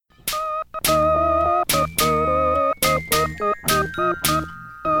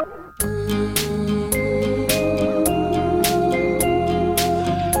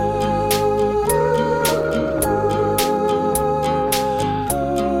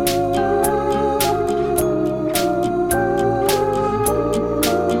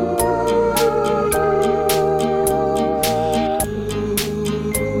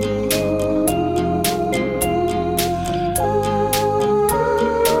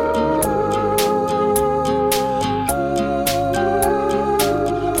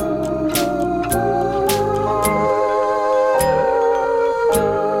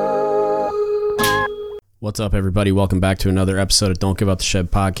What's up, everybody? Welcome back to another episode of Don't Give Up the Shed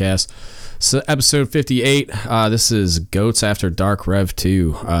podcast. So episode 58, this is Goats After Dark Rev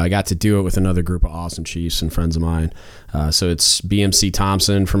 2. I got to do it with another group of awesome chiefs and friends of mine. So it's BMC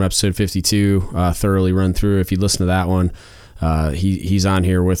Thompson from episode 52, thoroughly run through. If you listen to that one, he's on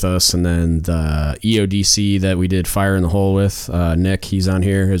here with us. And then the EODC that we did Fire in the Hole with, Nick, he's on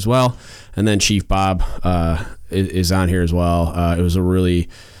here as well. And then Chief Bob is on here as well. It was a really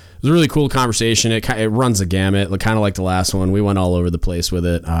cool conversation. It runs a gamut, kind of like the last one. We went all over the place with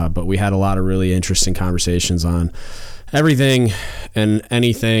it, but we had a lot of really interesting conversations on everything and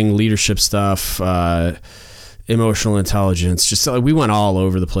anything, leadership stuff, emotional intelligence. Just we went all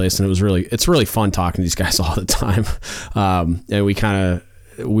over the place, and it's really fun talking to these guys all the time. And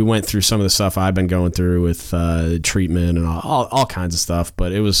we went through some of the stuff I've been going through with treatment and all kinds of stuff,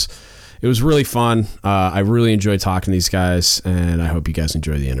 but it was really fun. I really enjoyed talking to these guys, and I hope you guys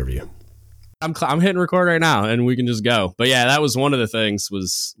enjoy the interview. I'm hitting record right now, and we can just go. But yeah, that was one of the things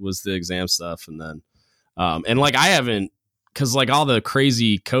was the exam stuff, and then and like I haven't, because like all the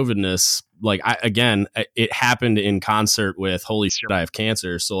crazy COVIDness, like it happened in concert with holy shit, I have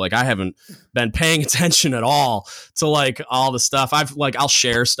cancer. So like I haven't been paying attention at all to like all the stuff. I'll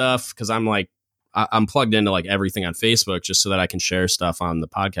share stuff because I'm plugged into like everything on Facebook just so that I can share stuff on the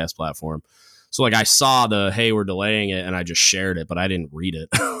podcast platform. So like I saw hey, we're delaying it, and I just shared it, but I didn't read it,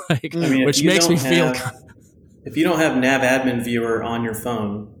 which makes me feel. If you don't have Nav Admin Viewer on your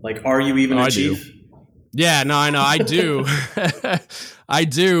phone, like, are you even a chief? Yeah, no, I know, I do. I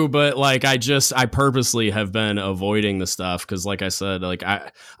do, but like I purposely have been avoiding the stuff because, like I said, like I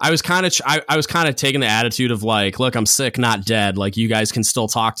was kind of taking the attitude of like, look, I'm sick, not dead. Like you guys can still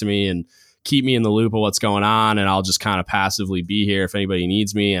talk to me and keep me in the loop of what's going on, and I'll just kind of passively be here if anybody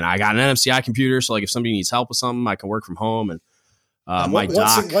needs me. And I got an NMCI computer, so like if somebody needs help with something, I can work from home. And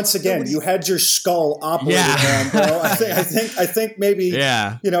once again, you had your skull operating on, bro. I think maybe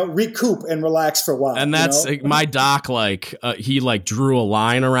recoup and relax for a while. And that's my doc. Like he like drew a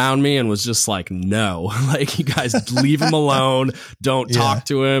line around me and was just like, no, like you guys leave him alone. Don't talk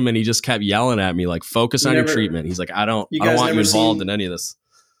to him. And he just kept yelling at me like, focus on your treatment. He's like, I don't want you involved in any of this.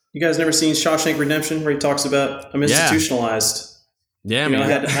 You guys never seen Shawshank Redemption where he talks about I'm institutionalized? Yeah,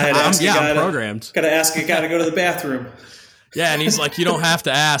 man. I'm programmed. Got to ask a guy to go to the bathroom. Yeah, and he's like, you don't have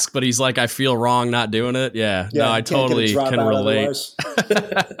to ask, but he's like, I feel wrong not doing it. Yeah, no, I totally can relate.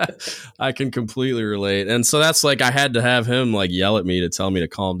 I can completely relate. And so that's like, I had to have him like yell at me to tell me to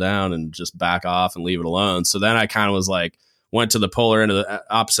calm down and just back off and leave it alone. So then I kind of was like, went to the polar end of the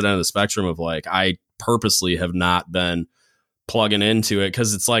opposite end of the spectrum of like, I purposely have not been plugging into it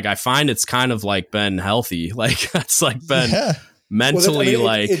because it's like I find it's kind of like been healthy, like it's like been mentally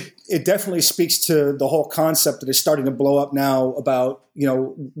it definitely speaks to the whole concept that is starting to blow up now about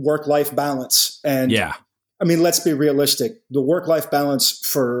work-life balance. And I mean, let's be realistic. The work-life balance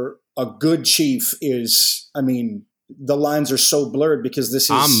for a good chief is, I mean, the lines are so blurred because this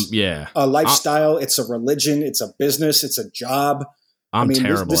is a lifestyle, it's a religion, it's a business, it's a job. This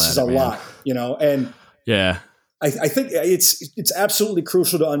is a lot, and I think it's absolutely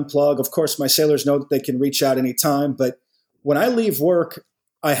crucial to unplug. Of course, my sailors know that they can reach out anytime, but when I leave work,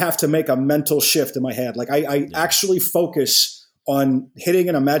 I have to make a mental shift in my head. Like I actually focus on hitting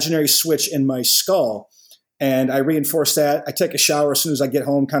an imaginary switch in my skull, and I reinforce that. I take a shower as soon as I get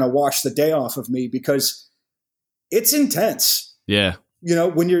home, kind of wash the day off of me because it's intense. Yeah.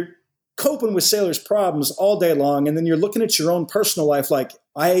 When you're coping with sailors' problems all day long, and then you're looking at your own personal life, like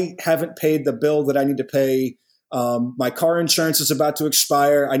I haven't paid the bill that I need to pay. My car insurance is about to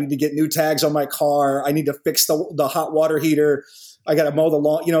expire. I need to get new tags on my car. I need to fix the hot water heater. I got to mow the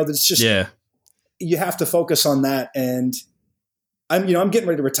lawn. It's just, you have to focus on that. And I'm getting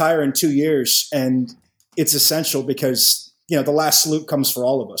ready to retire in 2 years, and it's essential because, the last salute comes for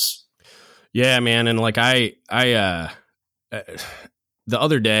all of us. Yeah, man. And like the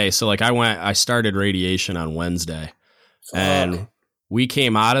other day, so like I started radiation on Wednesday. And we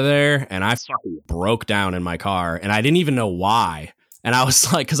came out of there and I fucking broke down in my car, and I didn't even know why. And I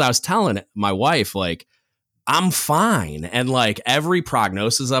was like, because I was telling my wife, like, I'm fine. And like every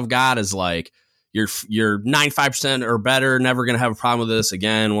prognosis I've got is like, you're 95% or better, never going to have a problem with this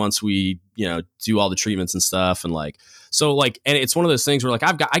again once we, do all the treatments and stuff. And like, so like, and it's one of those things where like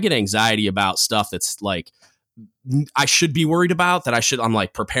I get anxiety about stuff that's like, I should be worried about, that I'm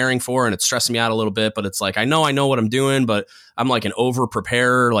like preparing for, and it's stressing me out a little bit, but it's like, I know what I'm doing, but I'm like an over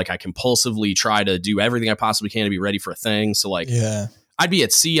preparer. Like I compulsively try to do everything I possibly can to be ready for a thing. So like, I'd be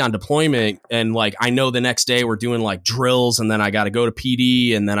at sea on deployment, and like, I know the next day we're doing like drills, and then I got to go to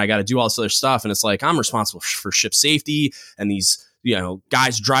PD, and then I got to do all this other stuff. And it's like, I'm responsible for ship safety and these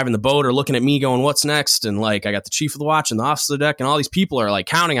guys driving the boat are looking at me going, what's next? And like, I got the chief of the watch and the officer of the deck, and all these people are like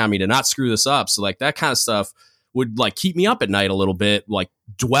counting on me to not screw this up. So like that kind of stuff would like keep me up at night a little bit, like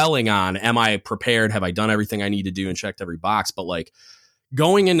dwelling on, am I prepared? Have I done everything I need to do and checked every box? But like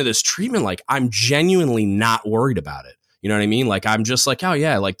going into this treatment, like I'm genuinely not worried about it. You know what I mean? Like, I'm just like, oh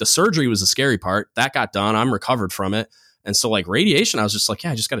yeah, like the surgery was the scary part. That got done. I'm recovered from it. And so like radiation, I was just like,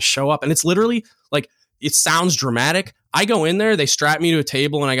 yeah, I just got to show up. And it's literally like, it sounds dramatic. I go in there, they strap me to a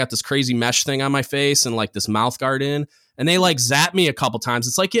table, and I got this crazy mesh thing on my face and like this mouth guard in, and they like zap me a couple times.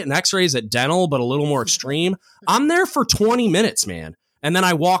 It's like getting x-rays at dental, but a little more extreme. I'm there for 20 minutes, man. And then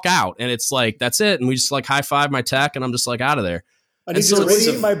I walk out, and it's like, that's it. And we just like high five my tech, and I'm just like out of there. I need to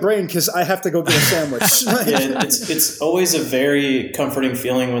radiate my brain because I have to go get a sandwich. Yeah, it's always a very comforting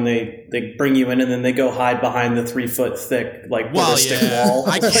feeling when they bring you in and then they go hide behind the 3 foot thick like ballistic wall.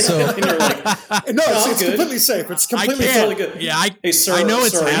 And you're like, no, it's completely safe. It's completely totally good. Yeah, hey, sir, I know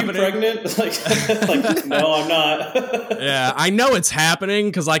it's happening. Are you pregnant? Like, no, I'm not. Yeah, I know it's happening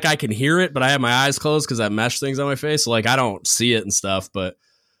because like I can hear it, but I have my eyes closed because that mesh thing's on my face. So like I don't see it and stuff, but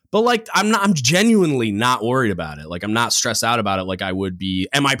like, I'm genuinely not worried about it. Like, I'm not stressed out about it like I would be.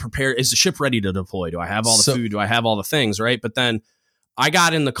 Am I prepared? Is the ship ready to deploy? Do I have all the food? Do I have all the things? Right. But then I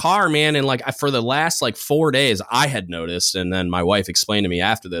got in the car, man. And like for the last like 4 days, I had noticed. And then my wife explained to me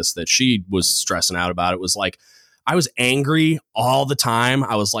after this that she was stressing out about it. Was like, I was angry all the time.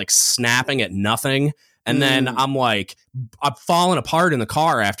 I was like snapping at nothing. And then I'm falling apart in the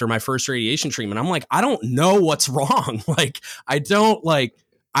car after my first radiation treatment. I'm like, I don't know what's wrong. Like,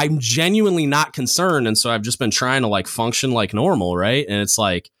 I'm genuinely not concerned. And so I've just been trying to like function like normal. Right. And it's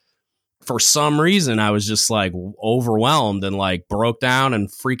like, for some reason, I was just like overwhelmed and like broke down and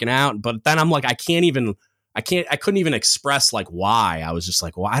freaking out. But then I'm like, I couldn't even express like why. I was just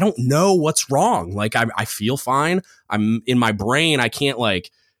like, well, I don't know what's wrong. Like, I feel fine. I'm in my brain. I can't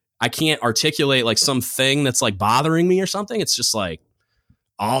articulate like something that's like bothering me or something. It's just like,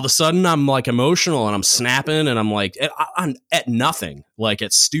 all of a sudden I'm like emotional and I'm snapping and I'm like, I'm at nothing, like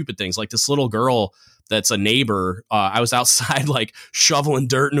at stupid things. Like this little girl that's a neighbor. I was outside like shoveling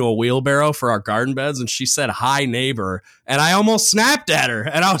dirt into a wheelbarrow for our garden beds, and she said, "Hi, neighbor." And I almost snapped at her,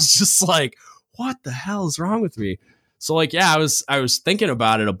 and I was just like, what the hell is wrong with me? So like, yeah, I was thinking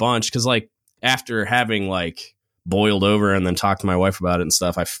about it a bunch. Cause like after having like boiled over and then talked to my wife about it and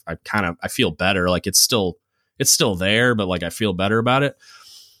stuff, I feel better. Like it's still there, but like I feel better about it.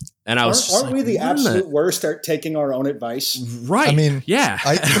 And I was aren't we the absolute worst at taking our own advice? Right. I mean, yeah,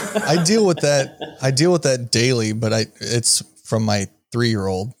 I deal with that. I deal with that daily, but it's from my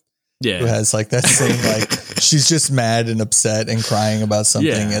 3-year-old. Yeah. Who has like that same, like she's just mad and upset and crying about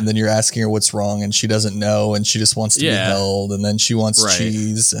something. Yeah. And then you're asking her what's wrong and she doesn't know. And she just wants to be held. And then she wants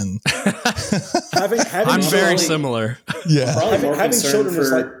cheese. And I'm very similar. Yeah. Having children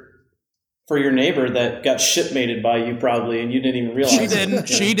is like, for your neighbor that got shipmated by you probably, and you didn't even realize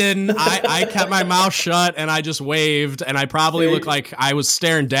She didn't. I kept my mouth shut and I just waved, and I probably looked like I was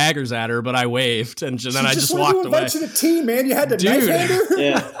staring daggers at her, but I waved, and then I just walked away. To the tea, man. You had to knife hand her?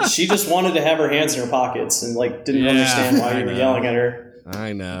 Yeah, she just wanted to have her hands in her pockets and like didn't understand why you were yelling at her.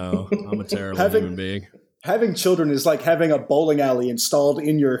 I know. I'm a terrible human being. Having children is like having a bowling alley installed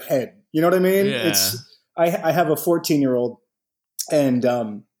in your head. You know what I mean? Yeah. I have a 14-year-old,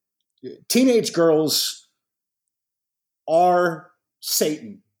 and teenage girls are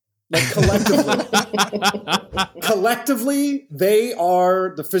Satan. Like collectively, they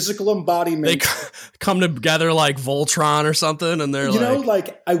are the physical embodiment. They come together like Voltron or something, and they're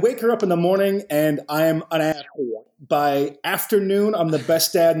like I wake her up in the morning and I'm an asshole. By afternoon, I'm the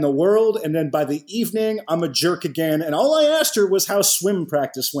best dad in the world, and then by the evening, I'm a jerk again. And all I asked her was how swim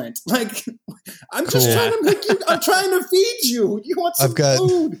practice went. Like, I'm just trying to make you. I'm trying to feed you. You want some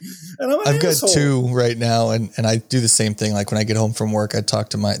food? And I've got 2 right now, and I do the same thing. Like when I get home from work, I talk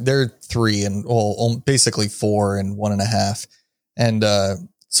to they're 3 and basically 4 and 1.5. And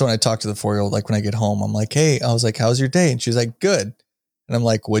so when I talk to the 4-year-old, like when I get home, I'm like, hey, I was like, how's your day? And she's like, good. And I'm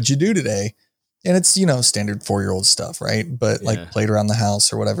like, what'd you do today? And it's, standard 4-year-old stuff, right? But like played around the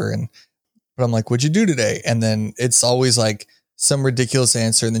house or whatever. But I'm like, what'd you do today? And then it's always like some ridiculous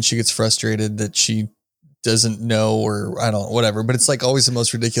answer. And then she gets frustrated that she doesn't know, or I don't know, whatever. But it's like always the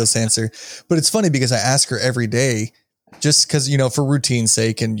most ridiculous answer. But it's funny because I ask her every day just because, for routine's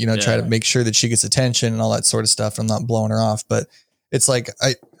sake and, try to make sure that she gets attention and all that sort of stuff. I'm not blowing her off, but it's like,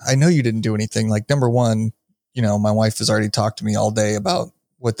 I know you didn't do anything. Like, number one, my wife has already talked to me all day about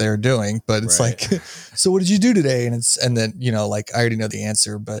what they're doing, but it's like, so what did you do today? And then, like I already know the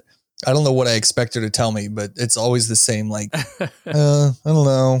answer, but I don't know what I expect her to tell me, but it's always the same. Like, I don't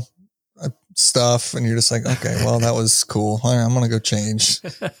know. stuff, and you're just like, okay, well, that was cool. All right, I'm gonna go change.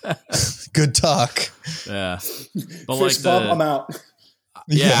 Good talk. Yeah, but Fist bump, I'm out.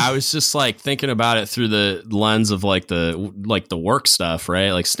 Yeah, I was just like thinking about it through the lens of like the work stuff,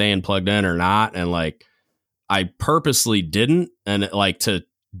 right? Like staying plugged in or not, and like I purposely didn't, and like to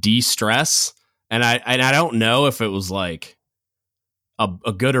de-stress, and I don't know if it was like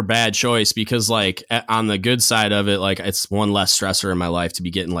a good or bad choice, because like on the good side of it, like it's one less stressor in my life to be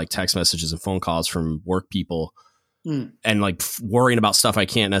getting like text messages and phone calls from work people and like worrying about stuff I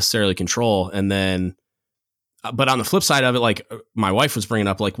can't necessarily control. And then, but on the flip side of it, like my wife was bringing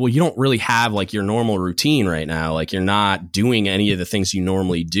up like, well, you don't really have like your normal routine right now. Like you're not doing any of the things you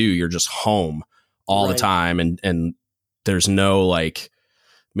normally do. You're just home all the time. And there's no like,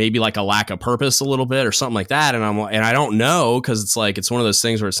 maybe like a lack of purpose a little bit or something like that. And I don't know, because it's like, it's one of those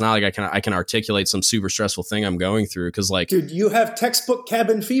things where it's not like I can articulate some super stressful thing I'm going through. Because like, dude, you have textbook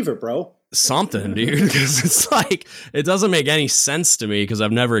cabin fever, bro. Something, dude, because it's like, it doesn't make any sense to me because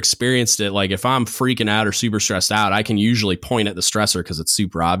I've never experienced it. Like if I'm freaking out or super stressed out, I can usually point at the stressor because it's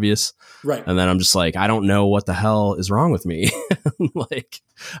super obvious. Right. And then I'm just like, I don't know what the hell is wrong with me. Like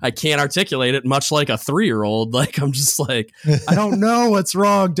I can't articulate it, much like a 3-year-old. Like I'm just like, I don't know what's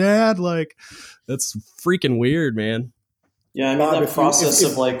wrong, Dad. Like that's freaking weird, man. Yeah. I mean, that process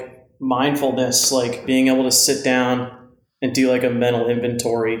of like mindfulness, like being able to sit down and do like a mental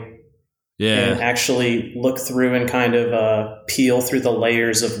inventory. Yeah. And actually look through and kind of peel through the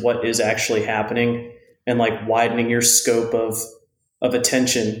layers of what is actually happening, and like widening your scope of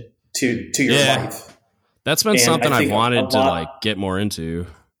attention to your life. That's been something I've wanted to like get more into.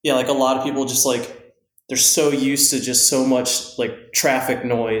 Yeah, like a lot of people just like, they're so used to just so much like traffic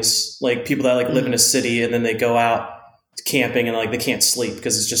noise, like people that like live in a city and then they go out camping and like they can't sleep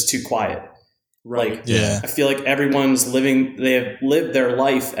because it's just too quiet. Right. Like, I feel like they have lived their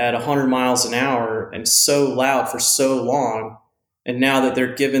life at 100 miles an hour and so loud for so long. And now that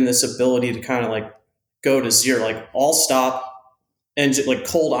they're given this ability to kind of like go to zero, like all stop and like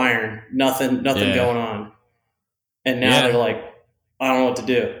cold iron, nothing going on. And now they're like, I don't know what to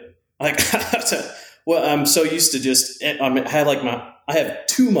do. Like, well, I'm so used to just, I have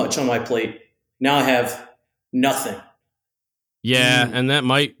too much on my plate. Now I have nothing. Yeah, and I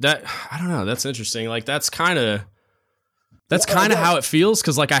don't know. That's interesting. Like that's kind of how it feels,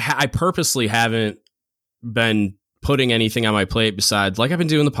 because like I purposely haven't been putting anything on my plate besides like I've been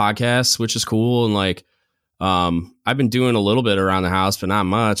doing the podcast, which is cool, and like I've been doing a little bit around the house, but not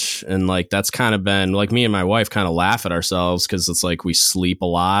much. And like that's kind of been like me and my wife kind of laugh at ourselves because it's like we sleep a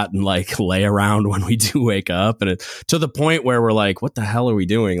lot and like lay around when we do wake up, and to the point where we're like, what the hell are we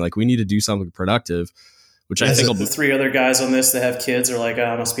doing? Like we need to do something productive. Which I think the 3 other guys on this that have kids are like,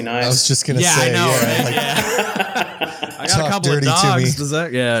 oh, it must be nice. I was just going to say. I know, right? Like, I got a couple of dogs. Does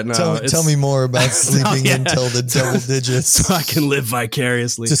that? Yeah, no. Tell me more about sleeping until the double digits. So I can live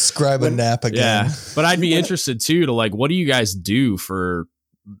vicariously. Describe a nap again. Yeah, but I'd be interested too to like, what do you guys do for,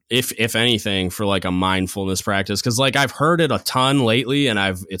 if anything, for like a mindfulness practice? Because like I've heard it a ton lately, and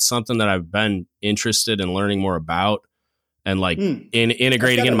it's something that I've been interested in learning more about. And like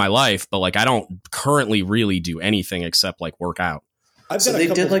integrating into my life, but like I don't currently really do anything except like work out. So they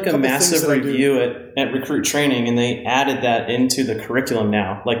did like a massive review at Recruit Training, and they added that into the curriculum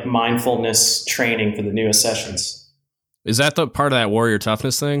now, like mindfulness training for the newest sessions. Is that the part of that Warrior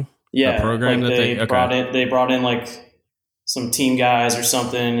Toughness thing? Yeah, the program like that brought in. They brought in like some team guys or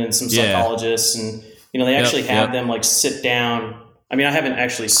something, and some psychologists, and they actually have them like sit down. I mean, I haven't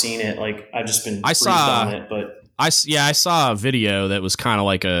actually seen it. Like I've just been briefed on it, but. I saw a video that was kind of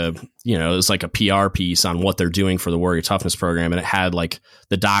like it was like a PR piece on what they're doing for the Warrior Toughness program. And it had like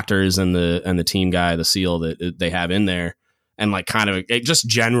the doctors and the team guy, the SEAL that they have in there, and like kind of just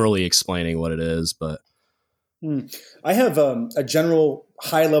generally explaining what it is. But I have a general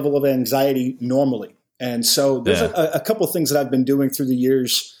high level of anxiety normally. And so there's a couple of things that I've been doing through the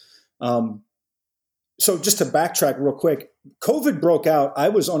years. So just to backtrack real quick, COVID broke out. I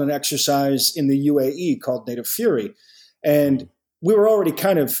was on an exercise in the UAE called Native Fury, and we were already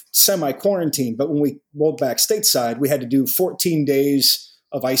kind of semi-quarantined. But when we rolled back stateside, we had to do 14 days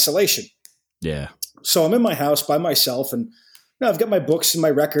of isolation. Yeah. So I'm in my house by myself, and I've got my books and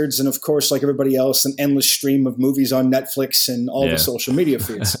my records, and of course, like everybody else, an endless stream of movies on Netflix and all the social media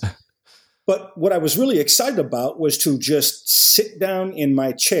feeds. But what I was really excited about was to just sit down in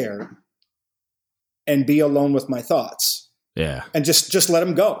my chair and be alone with my thoughts. Yeah. And just let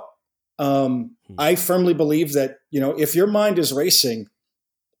them go. I firmly believe that, if your mind is racing,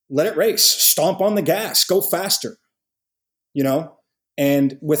 let it race, stomp on the gas, go faster,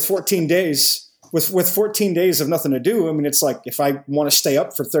 and with 14 days, with 14 days of nothing to do, I mean, it's like if I want to stay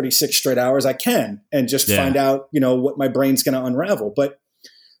up for 36 straight hours, I can, and just find out, what my brain's going to unravel. But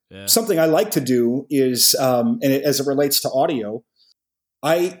something I like to do is, as it relates to audio,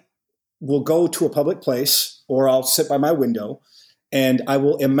 I will go to a public place or I'll sit by my window and I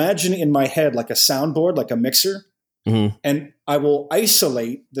will imagine in my head like a soundboard, like a mixer, and I will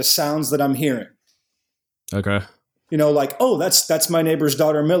isolate the sounds that I'm hearing. Okay. Like, oh, that's my neighbor's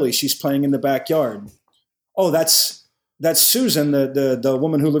daughter, Millie. She's playing in the backyard. Oh, that's Susan, the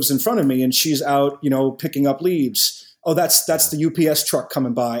woman who lives in front of me, and she's out, picking up leaves. Oh, that's the UPS truck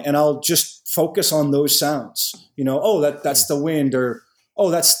coming by, and I'll just focus on those sounds. Oh, that's the wind, or oh,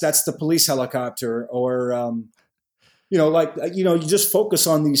 that's the police helicopter, or you just focus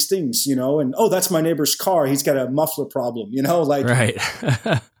on these things, and oh, that's my neighbor's car. He's got a muffler problem, right.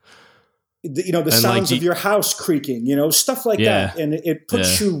 The sounds of your house creaking, stuff like that. And it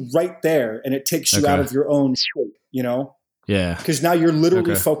puts you right there and it takes you out of your own shit, Yeah. Because now you're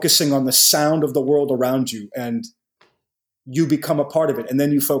literally focusing on the sound of the world around you and you become a part of it. And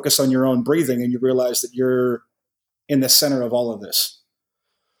then you focus on your own breathing and you realize that you're in the center of all of this.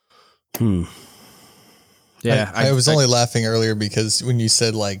 Yeah. I was only laughing earlier because when you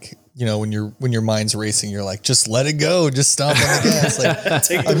said like, when your mind's racing, you're like, just let it go. Just stomp on the gas. Like,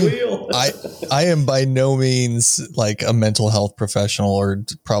 take the wheel. I am by no means like a mental health professional or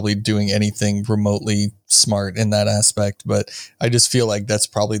probably doing anything remotely smart in that aspect. But I just feel like that's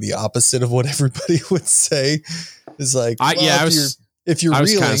probably the opposite of what everybody would say is like, if you're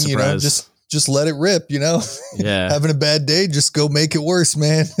reeling, just let it rip, Yeah. Having a bad day, just go make it worse,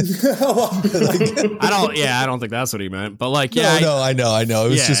 man. I don't think that's what he meant. But like, I know. It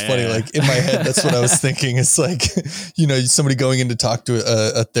was just funny. Like in my head, that's what I was thinking. It's like, somebody going in to talk to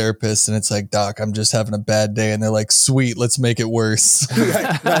a therapist and it's like, Doc, I'm just having a bad day. And they're like, sweet, let's make it worse.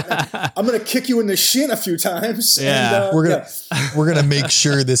 Right. I'm going to kick you in the shin a few times. Yeah. And, we're going to make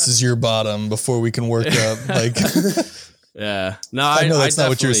sure this is your bottom before we can work up. Like, yeah. No, I know that's not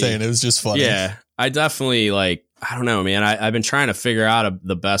what you were saying. It was just funny. Yeah. I definitely I don't know, man. I've been trying to figure out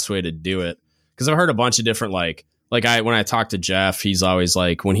the best way to do it because I've heard a bunch of different when I talk to Jeff, he's always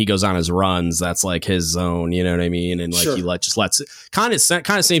like when he goes on his runs, that's like his zone. You know what I mean? And like he just lets it kind of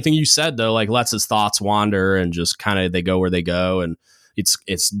same thing you said though, like lets his thoughts wander and just kind of they go where they go and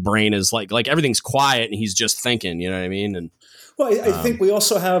its brain is like everything's quiet and he's just thinking. You know what I mean? And well, I think we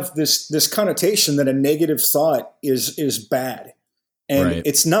also have this connotation that a negative thought is bad, and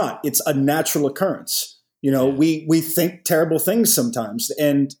it's not. It's a natural occurrence. We think terrible things sometimes,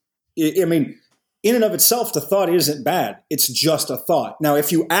 and in and of itself, the thought isn't bad. It's just a thought. Now,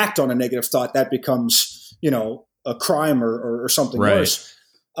 if you act on a negative thought, that becomes a crime or something worse.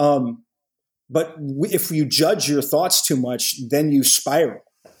 But if you judge your thoughts too much, then you spiral.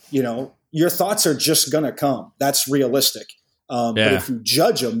 Your thoughts are just gonna come. That's realistic. But if you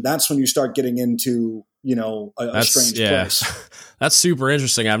judge them, that's when you start getting into, a strange place. That's super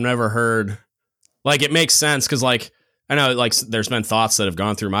interesting. I've never heard, it makes sense. Cause I know there's been thoughts that have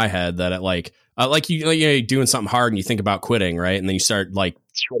gone through my head that you're doing something hard and you think about quitting. Right. And then you start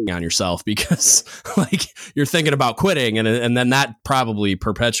cheating on yourself because you're thinking about quitting and then that probably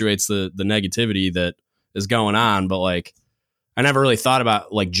perpetuates the negativity that is going on. But I never really thought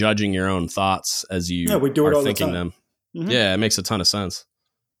about judging your own thoughts as you we do it are all thinking the time. them. Mm-hmm. Yeah, it makes a ton of sense.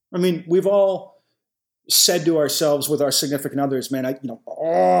 We've all said to ourselves with our significant others, man,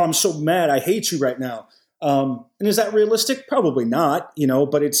 I'm so mad. I hate you right now. And is that realistic? Probably not,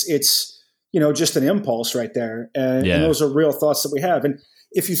 but it's just an impulse right there. And those are real thoughts that we have. And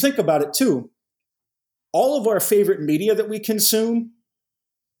if you think about it too, all of our favorite media that we consume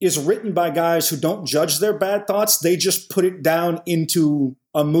is written by guys who don't judge their bad thoughts. They just put it down into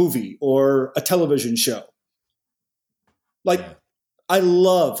a movie or a television show.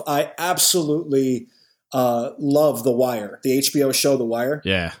 I absolutely love The Wire, the HBO show The Wire.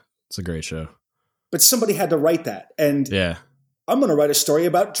 Yeah, it's a great show. But somebody had to write that. And I'm going to write a story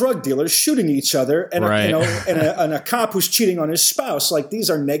about drug dealers shooting each other and, and a cop who's cheating on his spouse.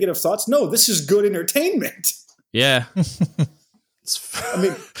 These are negative thoughts. No, this is good entertainment. Yeah.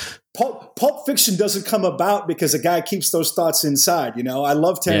 Pulp Fiction doesn't come about because a guy keeps those thoughts inside. I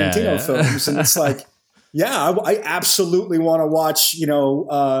love Tarantino films, and it's I absolutely want to watch,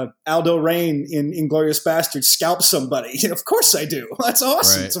 Aldo Rain in Inglourious Basterds scalp somebody. Of course I do. That's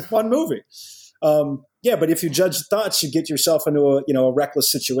awesome. Right. It's a fun movie. But if you judge thoughts, you get yourself into a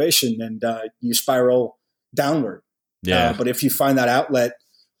reckless situation and you spiral downward. Yeah. But if you find that outlet,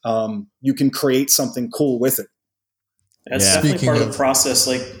 you can create something cool with it. That's definitely part of the process.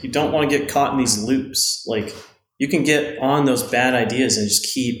 You don't want to get caught in these loops. You can get on those bad ideas and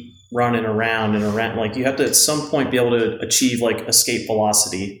just keep running around and around. Like you have to at some point be able to achieve like escape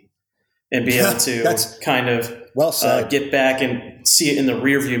velocity and be able to kind of get back and see it in the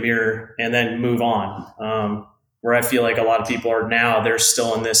rearview mirror and then move on. Where I feel like a lot of people are now, they're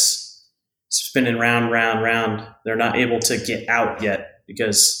still in this spinning round. They're not able to get out yet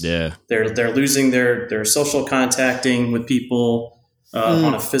because they're losing their social contacting with people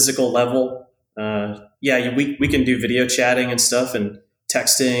on a physical level. We can do video chatting and stuff and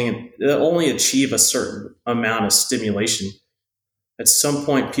texting, and they'll only achieve a certain amount of stimulation. At some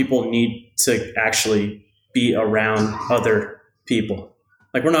point, people need to actually be around other people.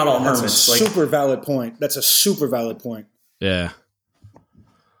 Like we're not all hermits. Super valid point. That's a super valid point. Yeah.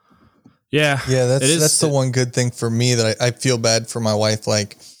 That's the one good thing for me that I feel bad for my wife.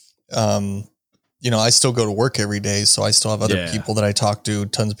 Like, I still go to work every day, so I still have other people that I talk to,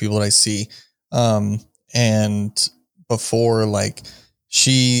 tons of people that I see. And before, like,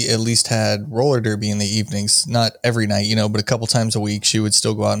 she at least had roller derby in the evenings, not every night, but a couple times a week she would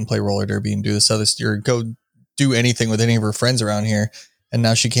still go out and play roller derby and do this other or go do anything with any of her friends around here. And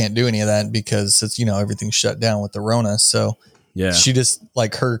now she can't do any of that because it's, everything's shut down with the Rona. So she just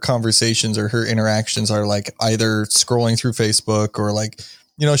like her conversations or her interactions are like either scrolling through Facebook or like,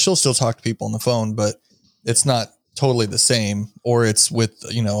 she'll still talk to people on the phone, but it's not totally the same, or it's with,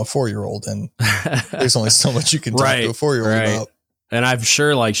 a 4-year-old, and there's only so much you can talk to a 4-year-old about. And I'm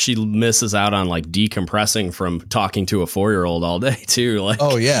sure like she misses out on like decompressing from talking to a 4-year-old all day too. Like,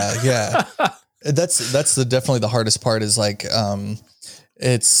 oh yeah. That's definitely the hardest part is like,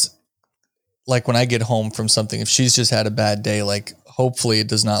 it's like when I get home from something, if she's just had a bad day, like hopefully it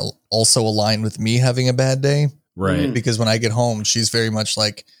does not also align with me having a bad day. Right. Because when I get home, she's very much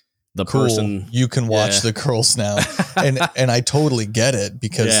like the person you can watch the girls now. and I totally get it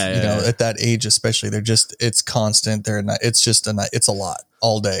because, at that age, especially it's constant. It's a lot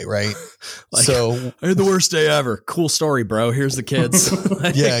all day. Right. Like, so I had the worst day ever. Cool story, bro. Here's the kids.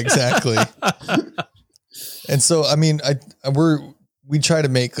 Yeah, exactly. And so, I mean, we try to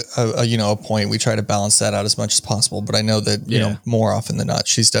make a point. We try to balance that out as much as possible. But I know that, more often than not,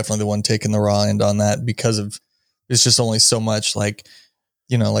 she's definitely the one taking the raw end on that because of, it's just only so much like,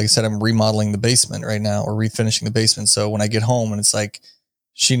 like I said, I'm remodeling the basement right now or refinishing the basement. So when I get home and it's like,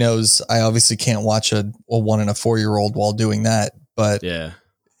 she knows I obviously can't watch a 1 and a 4-year-old while doing that, but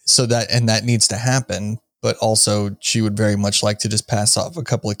so that needs to happen. But also she would very much like to just pass off a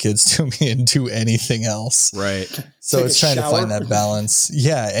couple of kids to me and do anything else. Right. So it's trying to find that balance.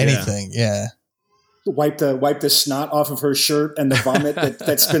 Yeah. Anything. Yeah. Wipe the snot off of her shirt and the vomit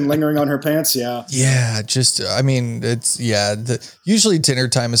that's been lingering on her pants. Yeah. Yeah. Usually dinner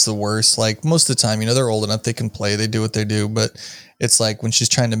time is the worst. Like most of the time, they're old enough, they can play, they do what they do, but it's like when she's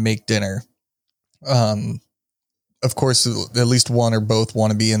trying to make dinner, of course, at least one or both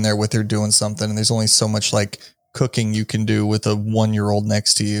want to be in there with her doing something. And there's only so much like cooking you can do with a 1-year-old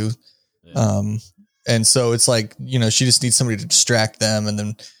next to you. Yeah. And so it's like, she just needs somebody to distract them. And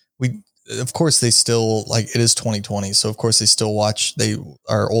then of course they still like, it is 2020. So of course they still watch,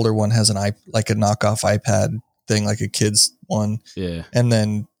 our older one has a knockoff iPad thing, like a kid's one. Yeah. And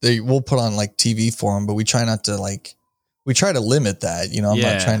then we'll put on like TV for them, but we try not to like, we try to limit that, I'm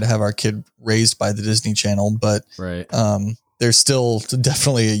not trying to have our kid raised by the Disney Channel, but there's still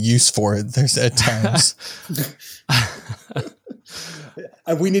definitely a use for it. There's at times.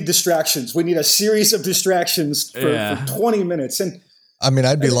 We need distractions. We need a series of distractions for 20 minutes. And I mean,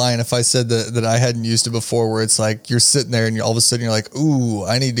 I'd be lying if I said that I hadn't used it before, where it's like you're sitting there and all of a sudden you're like, ooh,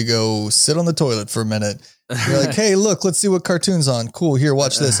 I need to go sit on the toilet for a minute. You're like, hey, look, let's see what cartoon's on. Cool. Here,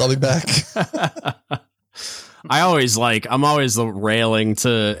 watch this. I'll be back. I'm always railing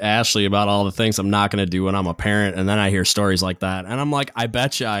to Ashley about all the things I'm not going to do when I'm a parent. And then I hear stories like that. And I'm like, I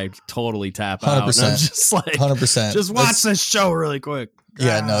bet you I totally tap 100%, out. And I'm just like, 100%. Just watch this show really quick.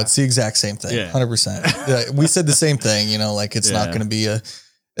 Yeah, no, it's the exact same thing. 100%. We said the same thing, like it's not going to be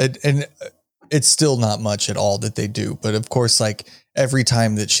and it's still not much at all that they do. But of course, like every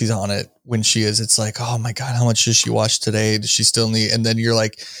time that she's on it, when she is, it's like, oh my God, how much does she watch today? Does she still need? And then you're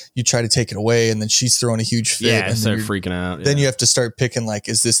like, you try to take it away and then she's throwing a huge fit. Yeah, and start freaking out. Yeah. Then you have to start picking like,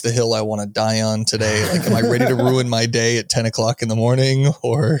 is this the hill I want to die on today? Like, am I ready to ruin my day at 10 o'clock in the morning?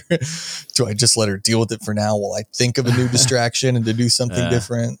 Or do I just let her deal with it for now while I think of a new distraction and to do something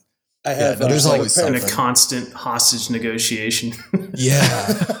different? I have. There's always a constant hostage negotiation. Yeah.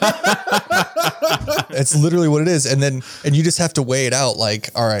 It's literally what it is. And you just have to weigh it out. Like,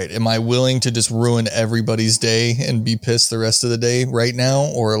 all right, am I willing to just ruin everybody's day and be pissed the rest of the day right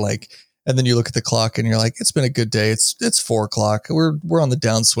now? Or like, And then you look at the clock and you're like, it's been a good day. It's 4:00. We're on the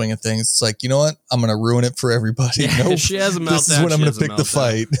downswing of things. It's like, you know what? I'm going to ruin it for everybody. Yeah, nope. She has a meltdown. This is when I'm going to pick the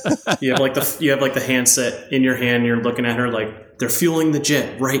fight. You have like the handset in your hand. And you're looking at her like they're fueling the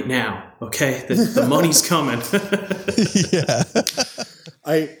jet right now. Okay, the money's coming. Yeah.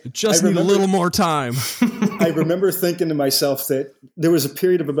 I need a little more time. I remember thinking to myself that there was a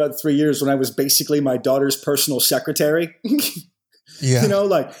period of about 3 years when I was basically my daughter's personal secretary. Yeah. You know,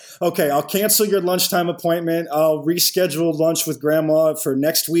 like, okay, I'll cancel your lunchtime appointment. I'll reschedule lunch with grandma for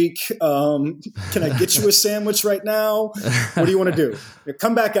next week. Can I get you a sandwich right now? What do you want to do?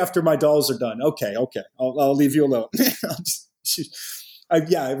 Come back after my dolls are done. Okay. I'll leave you alone. It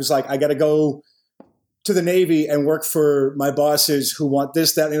was like, I got to go to the Navy and work for my bosses who want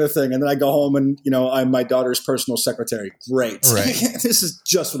this, that, and the other thing. And then I go home and, I'm my daughter's personal secretary. Great. Right. This is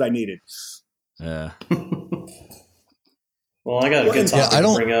just what I needed. Yeah. Well, I got a good topic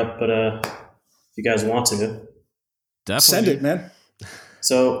to bring up, but if you guys want to. Definitely. Send it, man.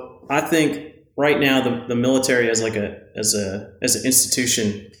 So I think right now the military as an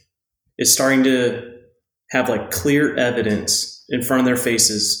institution is starting to have like clear evidence in front of their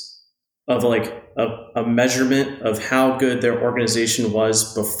faces of like a measurement of how good their organization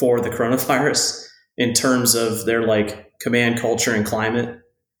was before the coronavirus in terms of their like command culture and climate.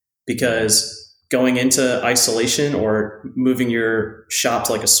 Because going into isolation or moving your shop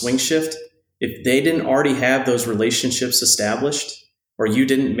to like a swing shift, if they didn't already have those relationships established or you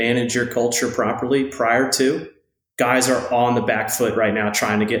didn't manage your culture properly prior to, guys are on the back foot right now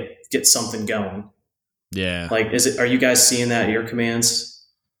trying to get something going. Yeah. Like, are you guys seeing that at your commands?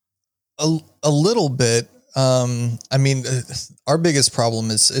 A little bit. I mean, our biggest problem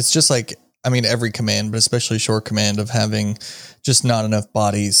is it's just like, I mean, every command, but especially short command, of having just not enough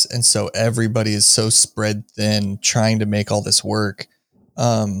bodies. And so everybody is so spread thin trying to make all this work.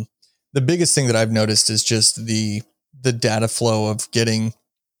 The biggest thing that I've noticed is just the data flow of getting,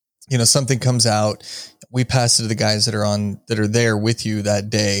 something comes out, we pass it to the guys that are there with you that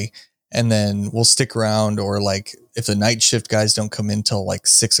day. And then we'll stick around, or like if the night shift guys don't come in till like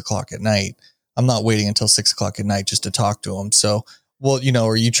 6:00 at night, I'm not waiting until 6:00 at night just to talk to them. So, well,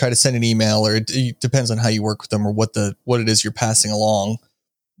 or you try to send an email, or it depends on how you work with them or what it is you're passing along.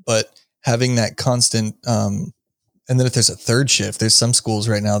 But having that constant, and then if there's a third shift, there's some schools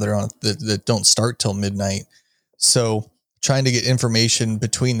right now that are on that don't start till midnight. So trying to get information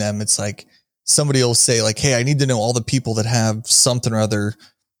between them, it's like somebody will say like, "Hey, I need to know all the people that have something or other,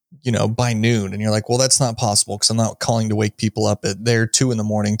 by noon." And you're like, "Well, that's not possible because I'm not calling to wake people up at 2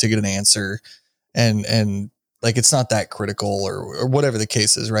 a.m. to get an answer." And like, it's not that critical or whatever the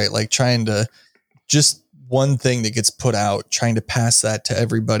case is, right? Like trying to just one thing that gets put out, trying to pass that to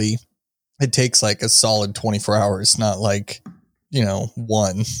everybody. It takes like a solid 24 hours, not like,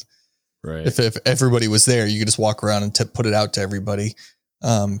 one. Right. If everybody was there, you could just walk around and put it out to everybody.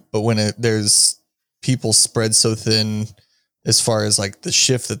 But when there's people spread so thin as far as like the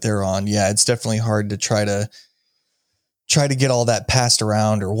shift that they're on, yeah, it's definitely hard to try to get all that passed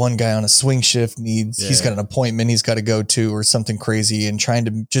around. Or one guy on a swing shift he's got an appointment he's got to go to or something crazy, and trying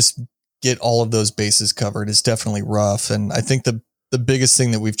to just get all of those bases covered is definitely rough. And I think the biggest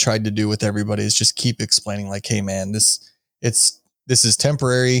thing that we've tried to do with everybody is just keep explaining like, hey man, this is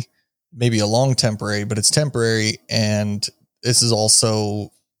temporary, maybe a long temporary, but it's temporary. And this is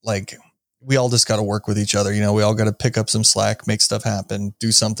also like, we all just got to work with each other. We all got to pick up some slack, make stuff happen,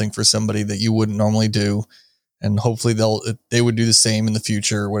 do something for somebody that you wouldn't normally do. And hopefully they would do the same in the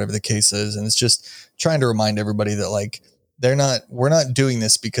future, whatever the case is. And it's just trying to remind everybody that like, we're not doing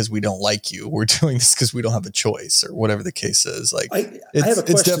this because we don't like you. We're doing this because we don't have a choice, or whatever the case is. Like, I have a question.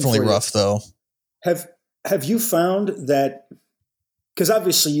 It's definitely for you. rough though. Have you found that, because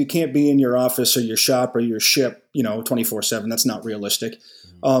obviously you can't be in your office or your shop or your ship, 24/7. That's not realistic.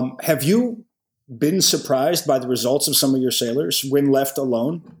 Have you been surprised by the results of some of your sailors when left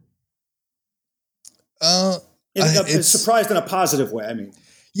alone? It's surprised in a positive way. I mean,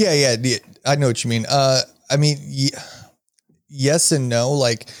 yeah, I know what you mean. Yes and no.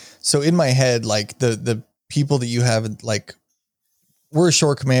 Like, so in my head, like the people that you have, like, we're a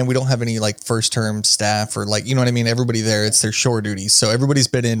shore command. We don't have any like first term staff or like, you know what I mean? Everybody there, it's their shore duty. So everybody's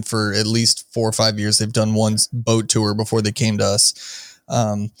been in for at least 4 or 5 years. They've done one boat tour before they came to us.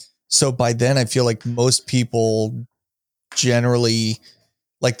 So by then I feel like most people generally,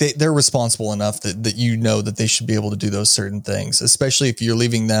 like they're responsible enough that that they should be able to do those certain things, especially if you're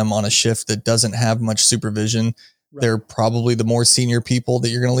leaving them on a shift that doesn't have much supervision. Right. They're probably the more senior people that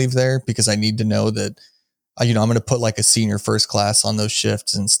you're going to leave there, because I need to know that, I'm going to put like a senior first class on those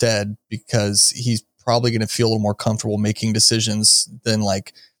shifts instead, because he's probably going to feel a little more comfortable making decisions than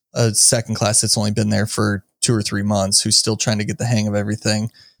like a second class that's only been there for 2 or 3 months who's still trying to get the hang of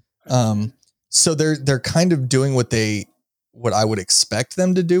everything. So they're kind of doing what I would expect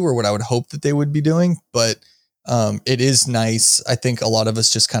them to do, or what I would hope that they would be doing. But it is nice. I think a lot of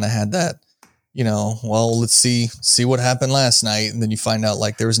us just kind of had that, well, let's see what happened last night. And then you find out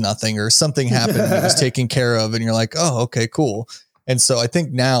like there was nothing, or something happened and it was taken care of. And you're like, oh, okay, cool. And so I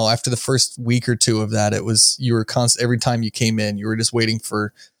think now, after the first week or two of that, you were constant. Every time you came in, you were just waiting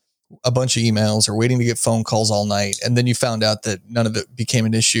for a bunch of emails or waiting to get phone calls all night. And then you found out that none of it became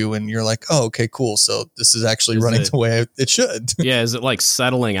an issue, and you're like, oh, okay, cool. So this is actually running the way it should. Yeah. Is it like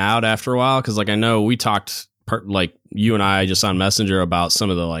settling out after a while? Cause like, I know we talked like you and I just on Messenger about some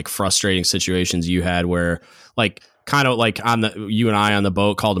of the like frustrating situations you had where like, kind of like you and I on the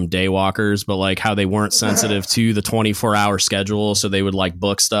boat called them daywalkers, but like how they weren't sensitive to the 24-hour schedule. So they would like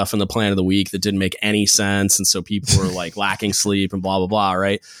book stuff in the plan of the week that didn't make any sense. And so people were like lacking sleep and blah, blah, blah.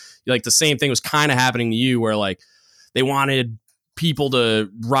 Right. Like the same thing was kind of happening to you, where like they wanted people to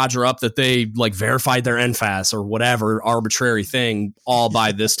roger up that they like verified their NFAS or whatever arbitrary thing all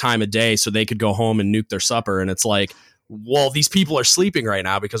by this time of day so they could go home and nuke their supper. And it's like, well, these people are sleeping right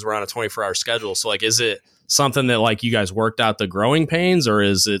now because we're on a 24-hour schedule. So like, is it something that like you guys worked out the growing pains, or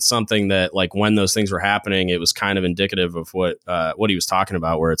is it something that like when those things were happening, it was kind of indicative of what he was talking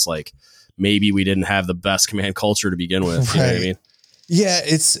about, where it's like, maybe we didn't have the best command culture to begin with. Right. You know what I mean? Yeah,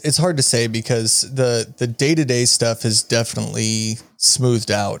 it's hard to say, because the day-to-day stuff is definitely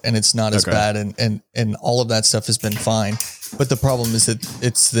smoothed out, and it's not as bad, and all of that stuff has been fine. But the problem is that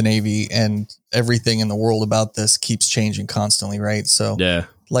it's the Navy, and everything in the world about this keeps changing constantly, right? So yeah,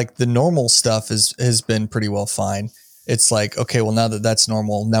 like the normal stuff has been pretty well fine. It's like, okay, well, now that that's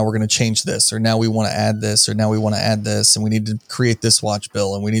normal, now we're going to change this, or now we want to add this, or now we want to add this, and we need to create this watch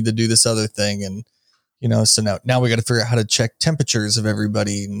bill, and we need to do this other thing. And, so now we got to figure out how to check temperatures of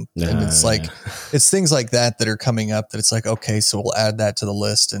everybody. And it's like, it's things like that are coming up that it's like, okay, so we'll add that to the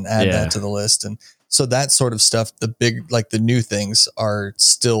list and add that to the list. And so that sort of stuff, the big, like the new things are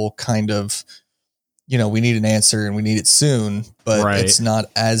still kind of, we need an answer and we need it soon, but it's not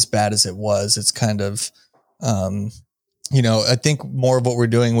as bad as it was. It's kind of, I think more of what we're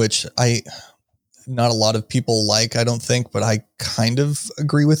doing, which not a lot of people like, I don't think, but I kind of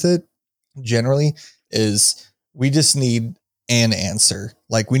agree with it generally, is we just need an answer.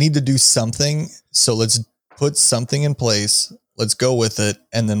 Like we need to do something. So let's put something in place. Let's go with it.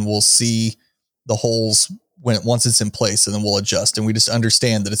 And then we'll see the holes once it's in place, and then we'll adjust. And we just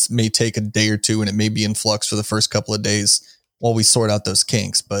understand that it may take a day or two, and it may be in flux for the first couple of days while we sort out those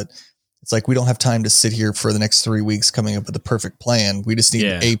kinks. But it's like, we don't have time to sit here for the next 3 weeks coming up with the perfect plan. We just need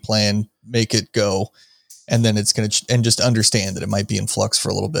a plan, make it go. And then it's going to, and just understand that it might be in flux for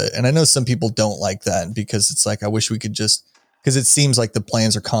a little bit. And I know some people don't like that, because it's like, I wish we could because it seems like the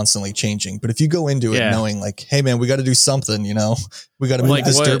plans are constantly changing. But if you go into it knowing like, hey man, we got to do something, we got to move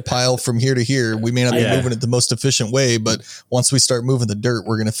this dirt pile from here to here. We may not be moving it the most efficient way, but once we start moving the dirt,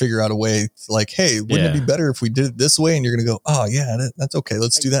 we're going to figure out a way like, hey, wouldn't it be better if we did it this way? And you're going to go, oh yeah, that's okay.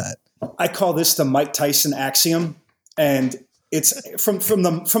 Let's do that. I call this the Mike Tyson axiom. And it's from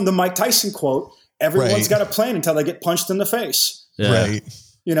the Mike Tyson quote. Everyone's got a plan until they get punched in the face. Yeah. Right.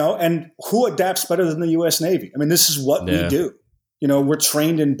 And who adapts better than the U.S. Navy? I mean, this is what we do. We're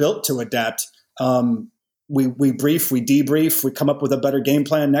trained and built to adapt. We brief, we debrief, we come up with a better game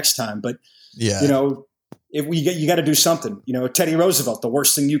plan next time. But, you got to do something. Teddy Roosevelt, the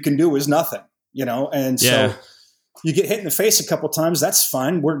worst thing you can do is nothing, and so you get hit in the face a couple times. That's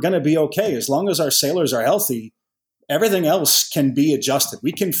fine. We're going to be okay. As long as our sailors are healthy, everything else can be adjusted.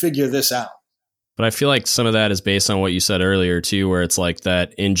 We can figure this out. But I feel like some of that is based on what you said earlier too, where it's like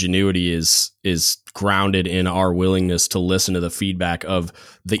that ingenuity is grounded in our willingness to listen to the feedback of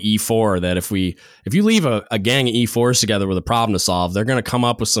the E4, that if you leave a gang of E4s together with a problem to solve, they're going to come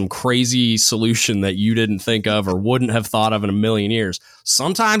up with some crazy solution that you didn't think of or wouldn't have thought of in a million years.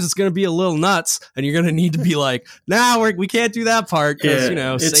 Sometimes it's going to be a little nuts, and you're going to need to be like, we can't do that part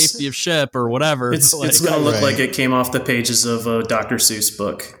because, safety of ship or whatever. It's going to look like it came off the pages of a Dr. Seuss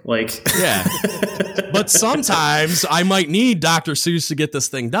book. But sometimes I might need Dr. Seuss to get this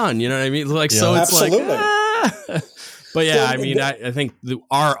thing done. You know what I mean? So it's absolutely. But I think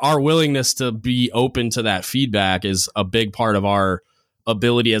our willingness to be open to that feedback is a big part of our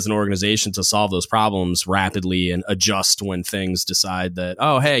ability as an organization to solve those problems rapidly and adjust when things decide that,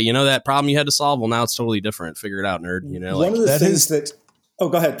 oh, hey, that problem you had to solve, well, now it's totally different. Figure it out, nerd. One of the things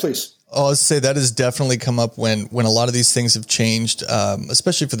go ahead, please. Oh, I was say that has definitely come up when a lot of these things have changed,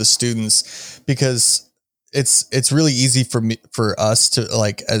 especially for the students, because it's really easy for us to,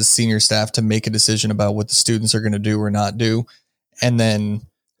 like, as senior staff, to make a decision about what the students are going to do or not do. And then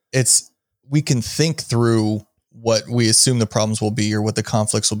we can think through what we assume the problems will be or what the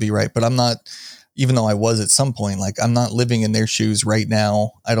conflicts will be, right? But I'm not, even though I was at some point, like I'm not living in their shoes right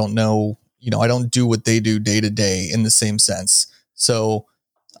now. I don't know, I don't do what they do day to day in the same sense. So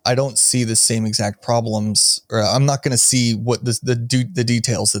I don't see the same exact problems, or I'm not going to see what the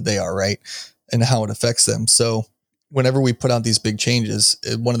details that they are, right? And how it affects them. So whenever we put out these big changes,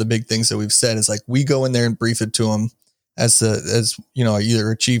 one of the big things that we've said is like, we go in there and brief it to them as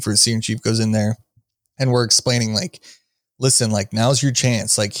either a chief or a senior chief goes in there and we're explaining like, listen, like now's your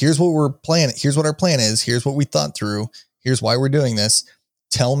chance. Like, here's what we're planning. Here's what our plan is. Here's what we thought through. Here's why we're doing this.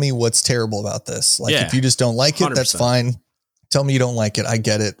 Tell me what's terrible about this. Like, if you just don't like it, 100%. That's fine. Tell me you don't like it. I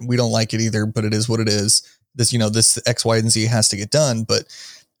get it. We don't like it either, but it is what it is. This, this X, Y, and Z has to get done, but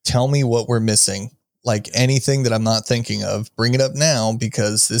tell me what we're missing. Like anything that I'm not thinking of, bring it up now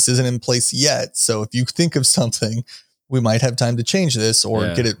because this isn't in place yet. So if you think of something, we might have time to change this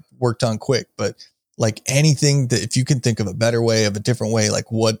or get it worked on quick. But like anything that if you can think of a better way, of a different way,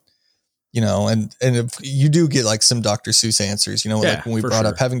 like what, and if you do get like some Dr. Seuss answers, like when we brought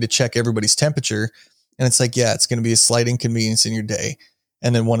up having to check everybody's temperature and it's like, it's going to be a slight inconvenience in your day.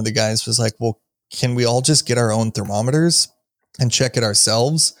 And then one of the guys was like, well, can we all just get our own thermometers and check it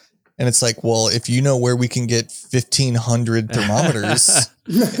ourselves? And it's like, well, if you know where we can get 1,500 thermometers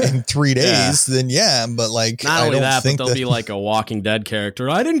in 3 days, then but like, not only that, but there'll be like a Walking Dead character.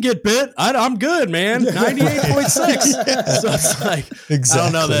 I didn't get bit. I'm good, man. 98.6. So it's like, exactly.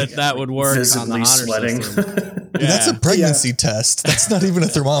 I don't know that would work. Visibly on the sweating. That's a pregnancy test. That's not even a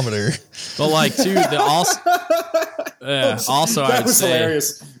thermometer. But like, too, also I would say,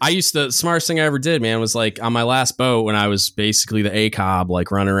 hilarious. The smartest thing I ever did, man, was like on my last boat when I was basically the ACOB, like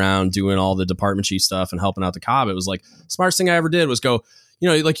running around doing all the department chief stuff and helping out the COB. It was like smartest thing I ever did was go,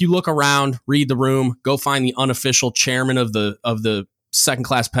 like you look around, read the room, go find the unofficial chairman of the second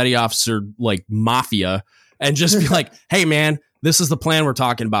class petty officer, like mafia, and just be like, hey man, this is the plan we're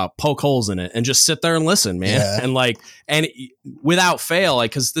talking about. Poke holes in it and just sit there and listen, man. Yeah. And without fail,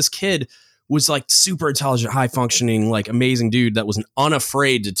 like, cause this kid was like super intelligent, high functioning, like amazing dude that was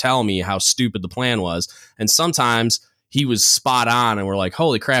unafraid to tell me how stupid the plan was. And sometimes he was spot on and we're like,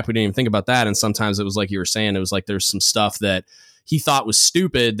 holy crap, we didn't even think about that. And sometimes it was like you were saying, it was like, there's some stuff that he thought was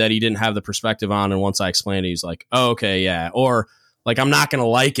stupid that he didn't have the perspective on. And once I explained it, he's like, oh, okay. Yeah. Or like, I'm not going to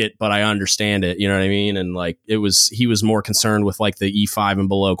like it, but I understand it. You know what I mean? And like, he was more concerned with like the E5 and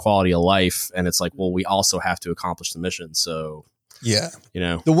below quality of life. And it's like, well, we also have to accomplish the mission. So yeah.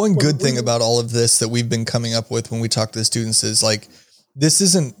 The one good thing about all of this that we've been coming up with when we talk to the students is like,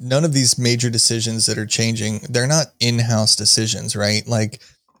 none of these major decisions that are changing, they're not in-house decisions, right? Like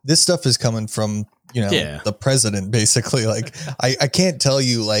this stuff is coming from, the president basically. Like I can't tell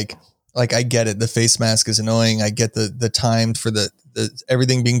you like I get it. The face mask is annoying. I get the time for the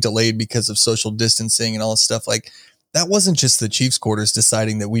everything being delayed because of social distancing and all this stuff. Like that wasn't just the Chiefs quarters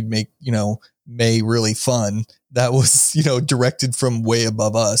deciding that we'd make, May really fun. That was, directed from way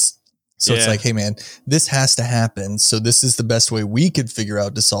above us. So it's like, hey man, this has to happen. So this is the best way we could figure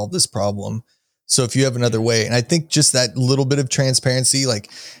out to solve this problem. So if you have another way, and I think just that little bit of transparency, like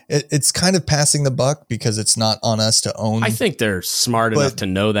it's kind of passing the buck because it's not on us to own. I think they're smart enough to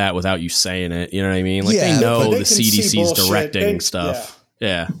know that without you saying it. You know what I mean? Like they know the CDC's directing stuff.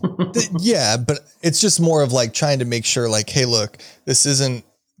 Yeah. But it's just more of like trying to make sure like, hey, look, this isn't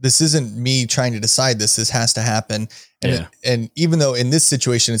me trying to decide this. This has to happen. And even though in this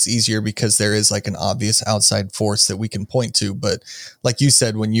situation, it's easier because there is like an obvious outside force that we can point to. But like you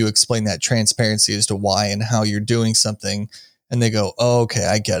said, when you explain that transparency as to why and how you're doing something and they go, oh, okay,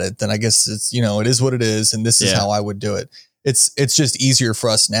 I get it. Then I guess it's, it is what it is. And this is how I would do it. It's just easier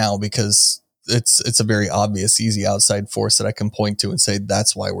for us now because it's a very obvious, easy outside force that I can point to and say,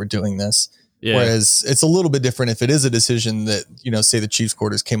 that's why we're doing this. Yeah. Whereas it's a little bit different if it is a decision that, say the Chiefs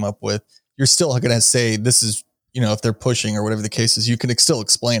quarters came up with, you're still going to say this is, if they're pushing or whatever the case is, you can still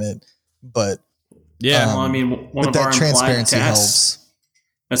explain it. But one of our implied tasks,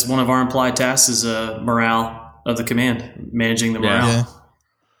 that's one of our implied tasks is morale of the command, managing the morale. Yeah.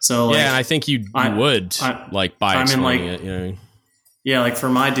 So and I think you would by explaining it. Yeah, like for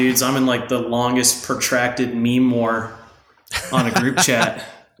my dudes, I'm in like the longest protracted meme war on a group chat.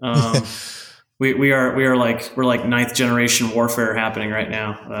 We're like ninth generation warfare happening right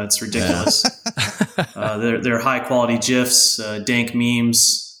now. It's ridiculous. They're high quality GIFs, dank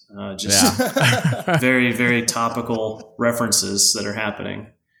memes, very, very topical references that are happening.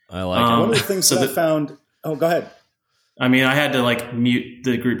 I like it. One of the things that I found. Oh, go ahead. I mean, I had to like mute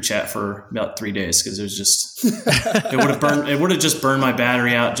the group chat for about 3 days because it was just it would have just burned my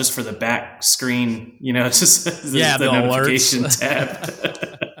battery out just for the back screen, just the notification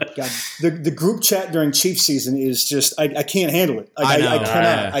tab. God, the group chat during Chiefs season is just I can't handle it.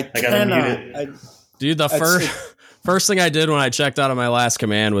 I cannot. Dude, first thing I did when I checked out of my last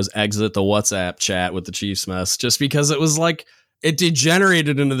command was exit the WhatsApp chat with the Chiefs mess, just because it was like it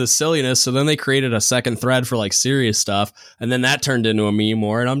degenerated into the silliness. So then they created a second thread for like serious stuff, and then that turned into a meme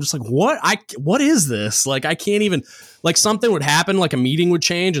war. And I'm just like, what is this? Like, I can't even, like, something would happen, like a meeting would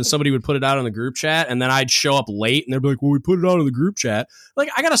change and somebody would put it out in the group chat, and then I'd show up late and they'd be like, well, we put it out in the group chat. Like,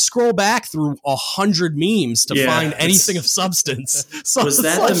 I got to scroll back through 100 memes to find anything of substance. So was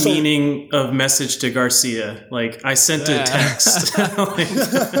that the meaning of message to Garcia? Like, I sent a text.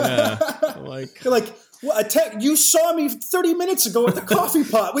 Like, well, you saw me 30 minutes ago at the coffee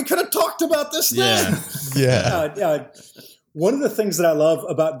pot. We could have talked about this then. Yeah. One of the things that I love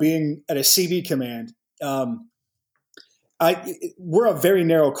about being at a CB command, we're a very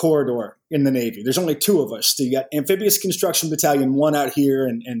narrow corridor in the Navy. There's only two of us. So you got Amphibious Construction Battalion 1 out here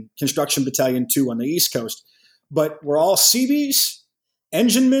and Construction Battalion 2 on the East Coast. But we're all CBs,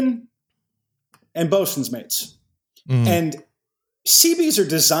 enginemen, and bosun's mates. Mm. And CBs are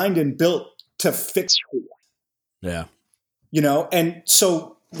designed and built to fix war. Yeah. You know, and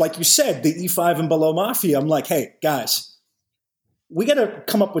so, like you said, the E5 and below mafia, I'm like, hey, guys, we got to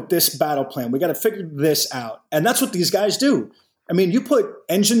come up with this battle plan. We got to figure this out. And that's what these guys do. I mean, you put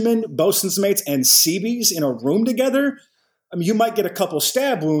enginemen, bosun's mates, and CBs in a room together, I mean, you might get a couple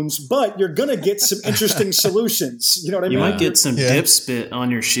stab wounds, but you're going to get some interesting solutions. You know what I mean? You might get some dip spit on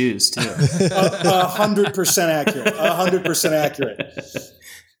your shoes, too. 100% accurate. 100% accurate.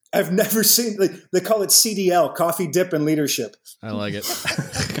 I've never seen, they call it CDL, coffee dip and leadership. I like it.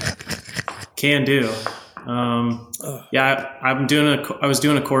 Can do. I was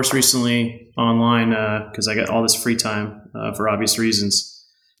doing a course recently online because I got all this free time for obvious reasons.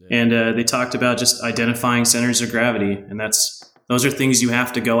 Yeah. And they talked about just identifying centers of gravity. And those are things you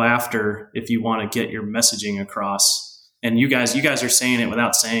have to go after if you want to get your messaging across. And you guys are saying it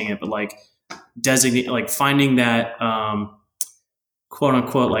without saying it, but like finding that, quote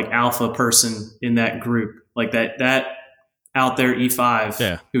unquote, like alpha person in that group, like that out there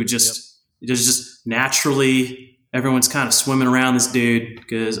E5 who just naturally everyone's kind of swimming around this dude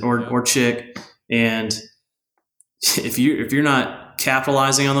or chick. And if you're not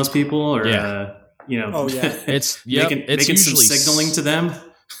capitalizing on those people or, it's making some signaling to them,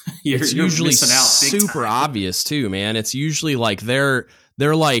 you're usually missing out super obvious too, man. It's usually like they're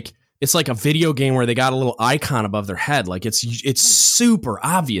like, it's like a video game where they got a little icon above their head. Like it's super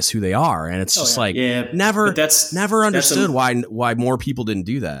obvious who they are. And it's just never understood why more people didn't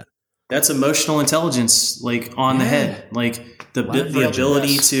do that. That's emotional intelligence, like on the head, like the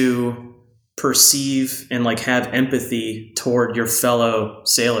ability to perceive and like have empathy toward your fellow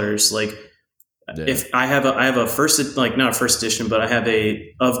sailors. Like if I have a first, like not a first edition, but I have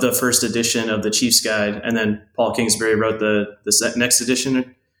the first edition of the Chiefs Guide. And then Paul Kingsbury wrote the next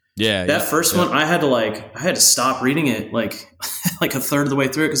edition. Yeah, that first one, I had to stop reading it like a third of the way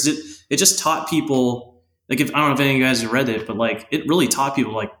through it because it just taught people, like, I don't know if any of you guys have read it, but like it really taught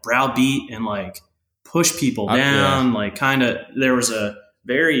people like browbeat and like push people down. Like kind of there was a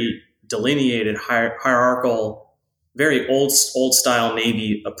very delineated hierarchical, very old style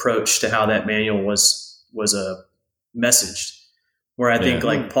Navy approach to how that manual was messaged. Where I think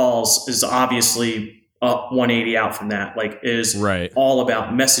like Paul's is obviously 180 out from that. Like it is all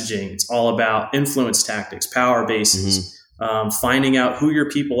about messaging. It's all about influence tactics, power bases, finding out who your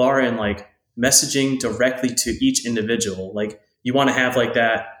people are and like messaging directly to each individual. Like you want to have like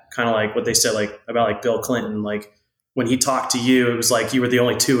that kind of like what they said like about like Bill Clinton, like when he talked to you, it was like you were the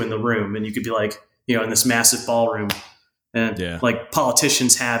only two in the room and you could be like, you know, in this massive ballroom and like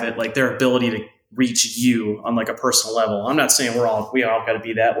politicians have it, like their ability to reach you on like a personal level. I'm not saying we all got to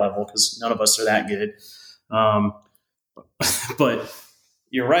be that level because none of us are that good. But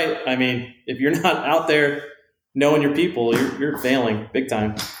you're right. I mean, if you're not out there knowing your people, you're failing big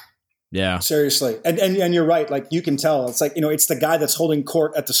time. Yeah, seriously. And you're right. Like you can tell it's like, you know, it's the guy that's holding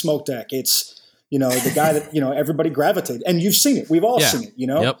court at the smoke deck. It's, you know, the guy that, you know, everybody gravitated and you've seen it. We've all seen it, you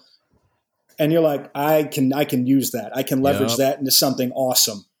know? Yep. And you're like, I can use that. I can leverage that into something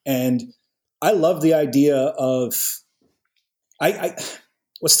awesome. And I love the idea of,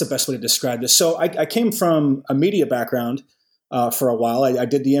 what's the best way to describe this? So I came from a media background for a while. I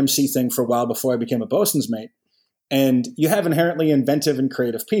did the MC thing for a while before I became a bosun's mate. And you have inherently inventive and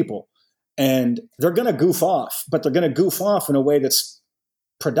creative people. And they're going to goof off, but they're going to goof off in a way that's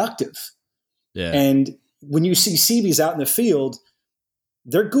productive. Yeah. And when you see CBs out in the field,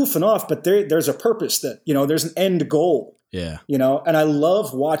 they're goofing off, but there's a purpose that, you know, there's an end goal. Yeah. You know, and I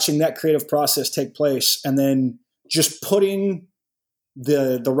love watching that creative process take place and then just putting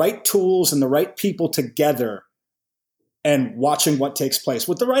the right tools and the right people together and watching what takes place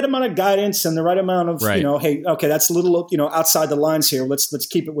with the right amount of guidance and the right amount of, right. Hey, okay, that's a little, outside the lines here. Let's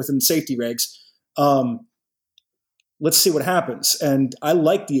keep it within safety regs. Let's see what happens. And I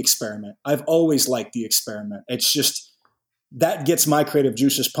like the experiment. I've always liked the experiment. It's just that gets my creative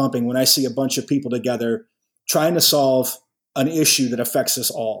juices pumping when I see a bunch of people together trying to solve an issue that affects us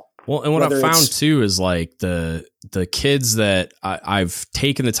all. Well, and what I've found too is like the kids that I've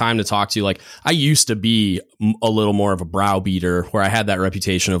taken the time to talk to, like I used to be a little more of a browbeater where I had that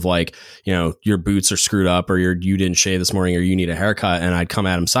reputation of like, your boots are screwed up or you didn't shave this morning or you need a haircut, and I'd come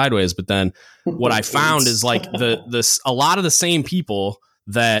at them sideways. But then what I found is like a lot of the same people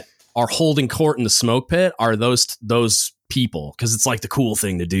that are holding court in the smoke pit are those people, because it's like the cool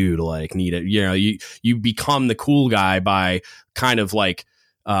thing to do to like need it. You become the cool guy by kind of like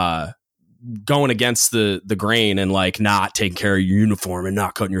going against the grain and like not taking care of your uniform and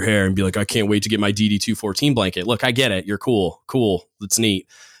not cutting your hair and be like, I can't wait to get my DD214 blanket. Look, I get it. You're cool. That's neat.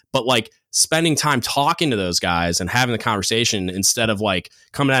 But like spending time talking to those guys and having the conversation instead of like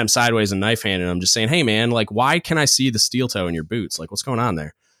coming at them sideways and knife handing them, just saying, hey man, like, why can I see the steel toe in your boots? Like, what's going on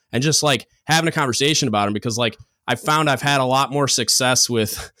there? And just like having a conversation about them, because like I found I've had a lot more success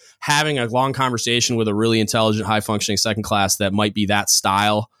with having a long conversation with a really intelligent, high functioning second class that might be that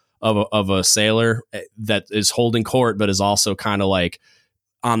style of a sailor that is holding court, but is also kind of like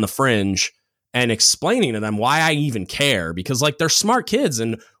on the fringe, and explaining to them why I even care, because like they're smart kids.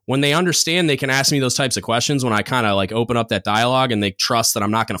 And when they understand, they can ask me those types of questions when I kind of like open up that dialogue, and they trust that I'm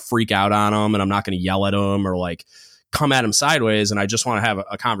not going to freak out on them and I'm not going to yell at them or like come at them sideways. And I just want to have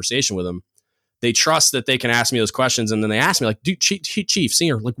a conversation with them. They trust that they can ask me those questions. And then they ask me like, dude, Chief,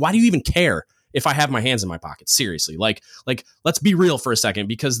 Senior, like, why do you even care if I have my hands in my pockets? Seriously, like, let's be real for a second,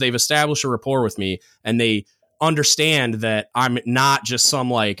 because they've established a rapport with me and they understand that I'm not just some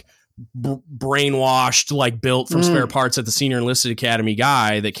like brainwashed, like built from spare parts at the Senior Enlisted Academy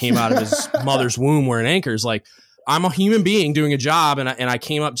guy that came out of his mother's womb wearing anchors. Like, I'm a human being doing a job, and I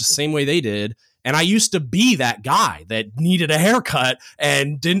came up just the same way they did. And I used to be that guy that needed a haircut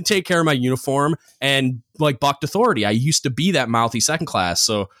and didn't take care of my uniform and like bucked authority. I used to be that mouthy second class.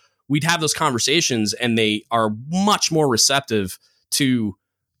 So we'd have those conversations, and they are much more receptive to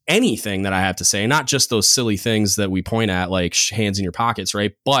anything that I have to say, not just those silly things that we point at, like hands in your pockets,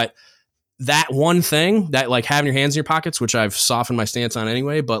 right? But that one thing, that like having your hands in your pockets, which I've softened my stance on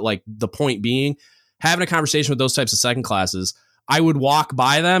anyway, but like the point being, having a conversation with those types of second classes, I would walk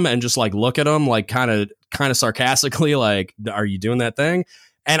by them and just like look at them like kind of sarcastically, like, are you doing that thing?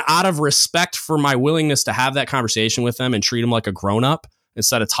 And out of respect for my willingness to have that conversation with them and treat them like a grown up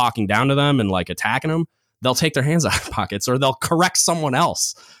instead of talking down to them and like attacking them, they'll take their hands out of their pockets or they'll correct someone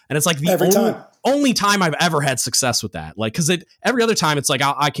else. And it's like the only time I've ever had success with that. Like, because every other time it's like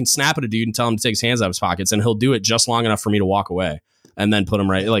I can snap at a dude and tell him to take his hands out of his pockets, and he'll do it just long enough for me to walk away and then put him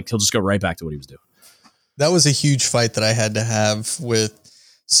right. Like, he'll just go right back to what he was doing. That was a huge fight that I had to have with.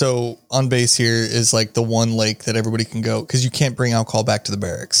 So on base here is like the one lake that everybody can go, because you can't bring alcohol back to the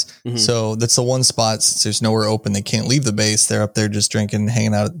barracks. Mm-hmm. So that's the one spot, since there's nowhere open, they can't leave the base. They're up there just drinking,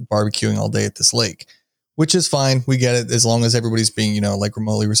 hanging out, barbecuing all day at this lake, which is fine. We get it, as long as everybody's being, like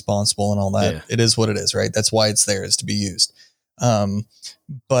remotely responsible and all that. Yeah. It is what it is, right? That's why it's there, is to be used.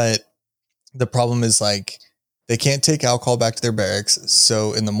 But the problem is like, they can't take alcohol back to their barracks.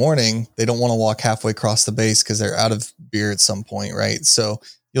 So in the morning, they don't want to walk halfway across the base because they're out of beer at some point, right? So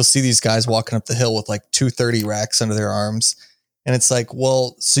you'll see these guys walking up the hill with like 230 racks under their arms. And it's like,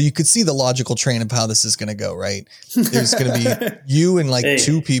 well, so you could see the logical train of how this is going to go, right? There's going to be you and like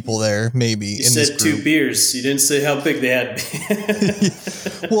two people there, maybe. You said 2 beers. You didn't say how big they had.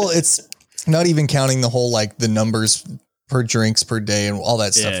 Well, it's not even counting the whole, like the numbers per drinks per day and all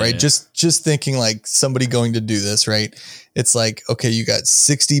that stuff, right? Yeah. Just thinking like somebody going to do this, right? It's like, okay, you got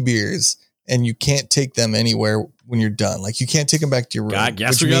 60 beers and you can't take them anywhere when you're done. Like, you can't take them back to your room. I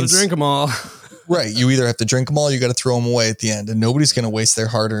guess we got to drink them all. Right. You either have to drink them all or you got to throw them away at the end, and nobody's going to waste their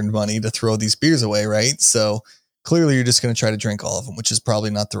hard-earned money to throw these beers away, right? So clearly you're just going to try to drink all of them, which is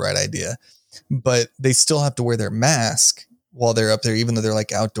probably not the right idea. But they still have to wear their mask while they're up there, even though they're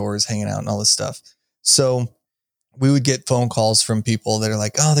like outdoors hanging out and all this stuff. So we would get phone calls from people that are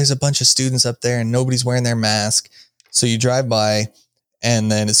like, oh, there's a bunch of students up there and nobody's wearing their mask. So you drive by,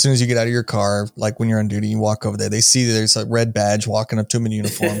 and then as soon as you get out of your car, like when you're on duty, you walk over there, they see there's a red badge walking up to them in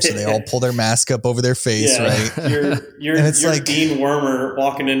uniform. So they all pull their mask up over their face, right? You're like Dean Wormer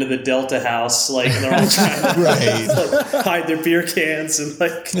walking into the Delta House, like they're all trying to like, hide their beer cans and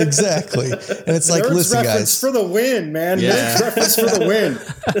like exactly. And it's like, listen, guys, for the win, man. Yeah. Reference for the win.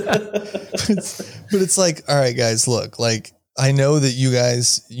 But it's like, all right, guys, look, like I know that you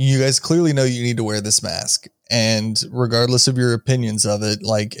guys clearly know you need to wear this mask, and regardless of your opinions of it,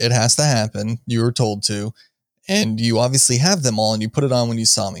 like, it has to happen. You were told to, and you obviously have them all, and you put it on when you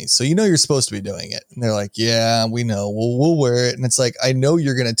saw me. So you know you're supposed to be doing it. And they're like, yeah, we know. We'll wear it. And it's like, I know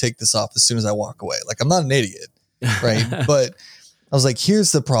you're going to take this off as soon as I walk away. Like, I'm not an idiot, right? But I was like,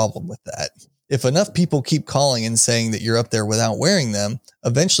 here's the problem with that. If enough people keep calling and saying that you're up there without wearing them,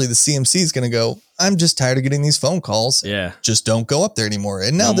 eventually the CMC is going to go, I'm just tired of getting these phone calls. Yeah. Just don't go up there anymore.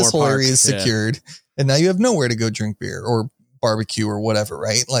 And now this whole area is secured. Yeah. And now you have nowhere to go drink beer or barbecue or whatever,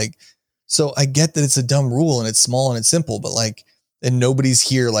 right? Like, so I get that it's a dumb rule and it's small and it's simple, but like, and nobody's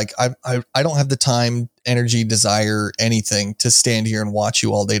here. Like, I don't have the time, energy, desire, anything to stand here and watch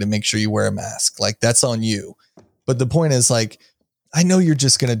you all day to make sure you wear a mask. Like, that's on you. But the point is, like, I know you're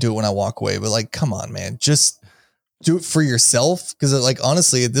just going to do it when I walk away, but like, come on, man, just do it for yourself. Cause like,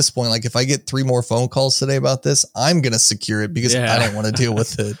 honestly, at this point, like, if I get 3 more phone calls today about this, I'm going to secure it because I don't want to deal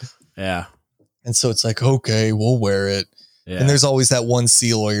with it. Yeah. And so it's like, okay, we'll wear it. Yeah. And there's always that one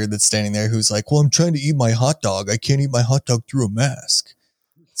C lawyer that's standing there who's like, well, I'm trying to eat my hot dog. I can't eat my hot dog through a mask.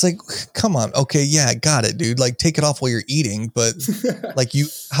 It's like, come on. Okay. Yeah, got it, dude. Like, take it off while you're eating, but like,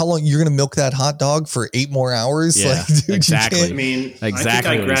 how long you're going to milk that hot dog for 8 more hours? Yeah, like, dude, exactly. I mean,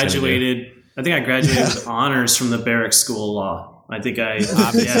 exactly. I graduated with honors from the Barrack School of Law. I think yeah.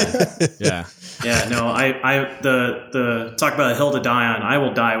 No, the talk about a hill to die on. I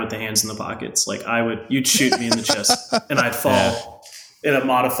will die with the hands in the pockets. Like, you'd shoot me in the chest and I'd fall in a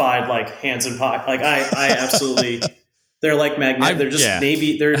modified, like, hands in pocket. Like, I absolutely, they're like magnetic. They're just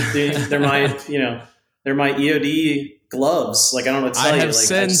Navy. They're my EOD gloves. Like, I don't know what to tell you. Like,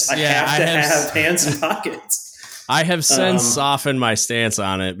 I have to have hands in pockets. I have since softened my stance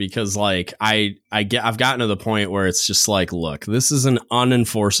on it because, like, I've gotten to the point where it's just like, look, this is an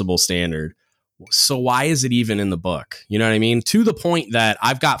unenforceable standard. So why is it even in the book? You know what I mean? To the point that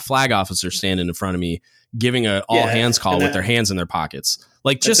I've got flag officers standing in front of me giving an all hands call with their hands in their pockets.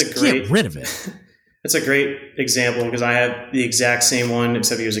 Like, just get rid of it. That's a great example because I have the exact same one,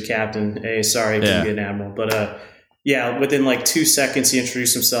 except he was a captain. Hey, sorry, couldn't be an admiral. But within like 2 seconds, he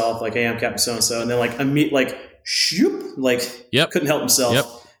introduced himself, like, hey, I'm Captain So-and-so. And then like, shoop, like, couldn't help himself. Yep.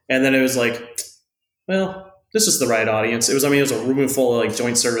 And then it was like, well, this is the right audience. It was a room full of like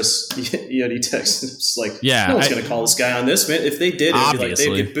joint service EOD techs. It's like, no one's going to call this guy on this, man. If they did, it'd be like,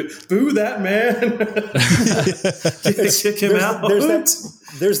 they'd get, boo that man. Kick him out.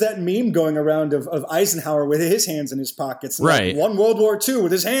 There's that meme going around of Eisenhower with his hands in his pockets. Right. Like, won World War II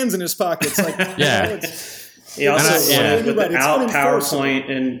with his hands in his pockets. Like, he also without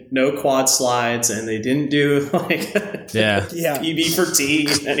PowerPoint and no quad slides, and they didn't do like PB for T,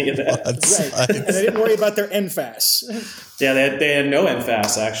 any of that. Right. And they didn't worry about their NFAS. Yeah, they had no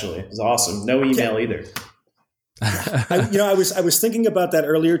NFAS, actually. It was awesome. No email either. I was thinking about that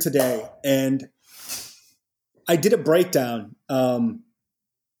earlier today, and I did a breakdown, the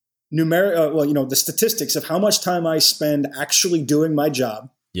statistics of how much time I spend actually doing my job.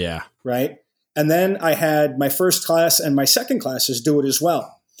 Yeah. Right. And then I had my first class and my second classes do it as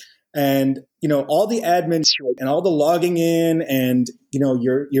well. And, all the admin and all the logging in and,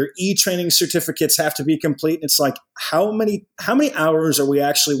 your e-training certificates have to be complete. It's like, how many hours are we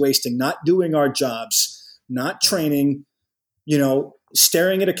actually wasting not doing our jobs, not training,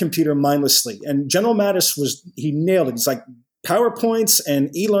 staring at a computer mindlessly? And General Mattis he nailed it. It's like PowerPoints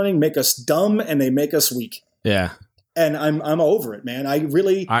and e-learning make us dumb and they make us weak. Yeah. And I'm over it, man. I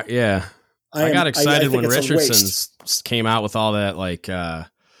got excited when Richardson came out with all that, like,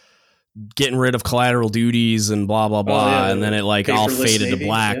 getting rid of collateral duties and blah, blah, blah. And then it like paperless all faded to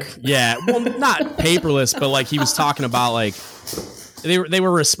black. Yeah. Well, not paperless, but like he was talking about, like, they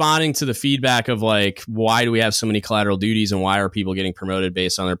were responding to the feedback of like, why do we have so many collateral duties and why are people getting promoted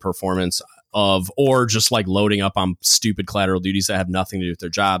based on their performance or just like loading up on stupid collateral duties that have nothing to do with their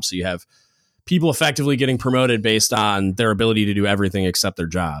job. So you have people effectively getting promoted based on their ability to do everything except their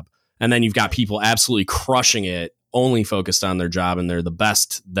job. And then you've got people absolutely crushing it, only focused on their job, and they're the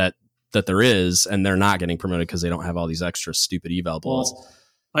best that there is, and they're not getting promoted because they don't have all these extra stupid eval bullets. Well,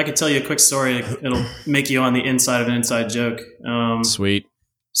 I could tell you a quick story. It'll make you on the inside of an inside joke. Sweet.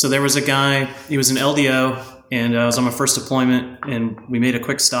 So there was a guy, he was an LDO, and I was on my first deployment, and we made a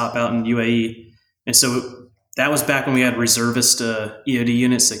quick stop out in UAE. And so that was back when we had reservist EOD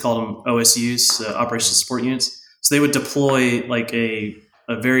units. They called them OSUs, Operations Support Units. So they would deploy like a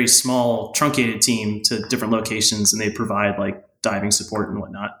very small truncated team to different locations, and they provide like diving support and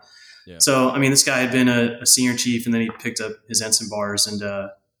whatnot. Yeah. So, I mean, this guy had been a senior chief, and then he picked up his ensign bars, and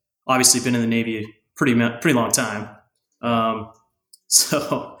obviously been in the Navy pretty long time.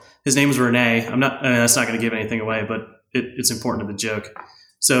 So his name was Renee. That's not going to give anything away, but it's important to the joke.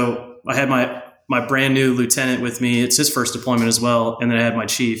 So I had my brand new lieutenant with me. It's his first deployment as well. And then I had my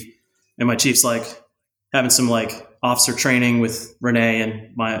chief, and my chief's like having some like officer training with Renee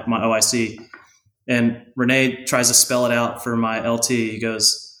and my OIC. And Renee tries to spell it out for my LT. He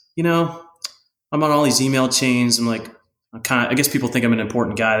goes, I'm on all these email chains. I'm like, I guess people think I'm an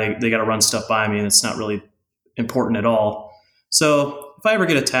important guy. They got to run stuff by me, and it's not really important at all. So if I ever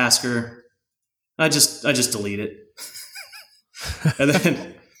get a tasker, I just delete it. and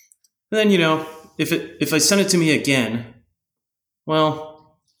then if I send it to me again,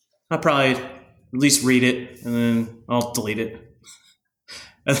 well, I'll probably at least read it, and then I'll delete it.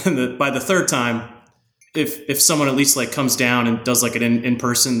 And then by the third time, if someone at least like comes down and does like an in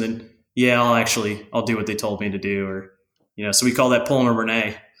person, then yeah, I'll do what they told me to do, or so we call that pulling a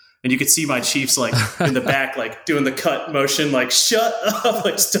Renee. And you could see my chiefs like in the back, like doing the cut motion, like shut up,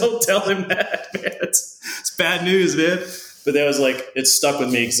 like don't tell him that, man. It's bad news, man. But that was like, it stuck with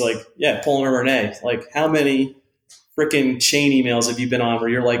me because like, yeah, pulling a Renee. Like, how many freaking chain emails have you been on where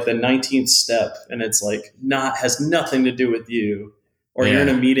you're like the 19th step and it's like has nothing to do with you, or you're in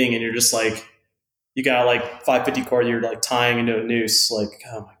a meeting and you're just like, you got like 550 cord, you're like tying into a noose. Like,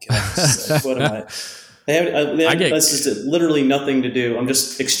 oh my gosh, like, what am I? This is literally nothing to do. I'm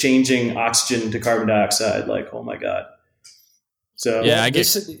just exchanging oxygen to carbon dioxide. Like, oh my God. So yeah,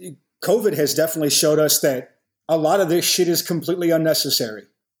 COVID has definitely showed us that a lot of this shit is completely unnecessary.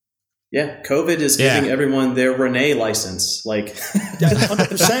 Yeah, COVID is giving everyone their Renee license. Like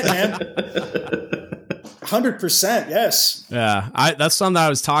 100%, man. 100%, yes. Yeah, that's something that I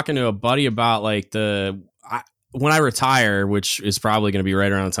was talking to a buddy about. Like when I retire, which is probably going to be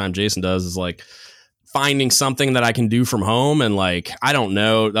right around the time Jason does, is like finding something that I can do from home. And like, I don't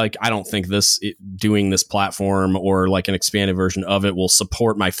know, like, I don't think doing this platform or like an expanded version of it will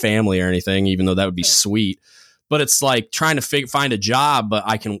support my family or anything, even though that would be sweet. But it's like trying to find a job, but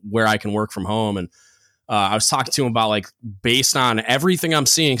where I can work from home. And I was talking to him about like, based on everything I'm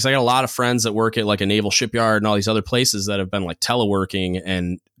seeing, because I got a lot of friends that work at like a naval shipyard and all these other places that have been like teleworking,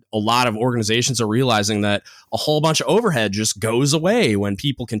 and a lot of organizations are realizing that a whole bunch of overhead just goes away when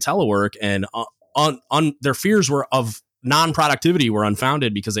people can telework, and their fears of non-productivity were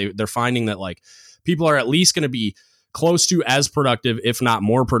unfounded, because they're finding that like people are at least going to be close to as productive, if not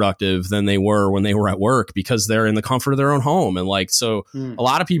more productive than they were when they were at work, because they're in the comfort of their own home. And like, so a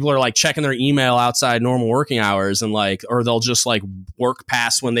lot of people are like checking their email outside normal working hours, and like, or they'll just like work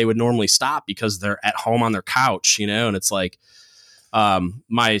past when they would normally stop because they're at home on their couch, and it's like,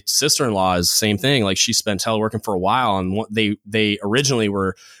 my sister-in-law is the same thing. Like, she spent teleworking for a while, and they originally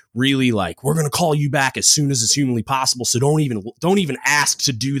were really like, we're going to call you back as soon as it's humanly possible. So don't even ask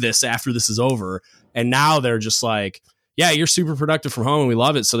to do this after this is over. And now they're just like, yeah, you're super productive from home and we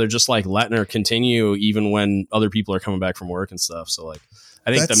love it. So they're just like letting her continue even when other people are coming back from work and stuff. So like,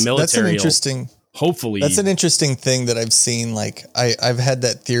 I think the military, hopefully, that's an interesting thing that I've seen. Like I've had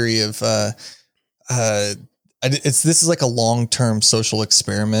that theory of, this is like a long-term social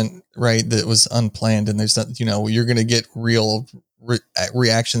experiment, right? That was unplanned, and there's not, you're going to get real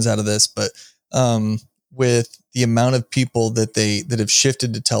reactions out of this, but with the amount of people that have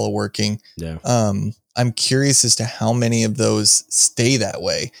shifted to teleworking, I'm curious as to how many of those stay that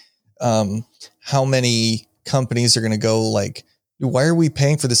way. How many companies are going to go like, why are we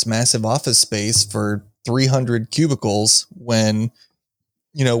paying for this massive office space for 300 cubicles when,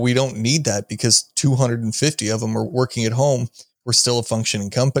 we don't need that, because 250 of them are working at home. We're still a functioning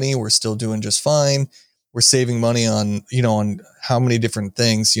company. We're still doing just fine. We're saving money on, on how many different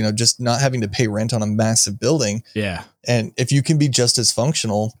things, just not having to pay rent on a massive building. Yeah. And if you can be just as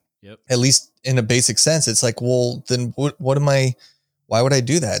functional, at least in a basic sense, it's like, well, then why would I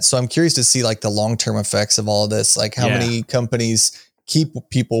do that? So I'm curious to see like the long-term effects of all of this, like how many companies keep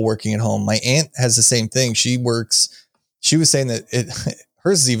people working at home. My aunt has the same thing. She was saying that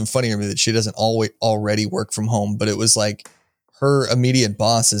hers is even funnier to me that she doesn't already work from home, but it was like, her immediate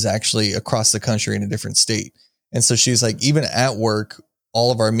boss is actually across the country in a different state. And so she's like, even at work,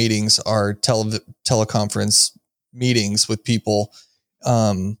 all of our meetings are teleconference meetings with people.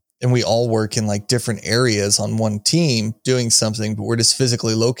 And we all work in like different areas on one team doing something, but we're just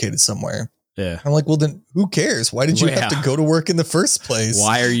physically located somewhere. Yeah. I'm like, well, then who cares? Why did you have to go to work in the first place?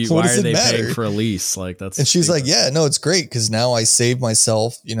 Why are they paying for a lease? Like that's, and she's like, yeah, no, it's great. Cause now I save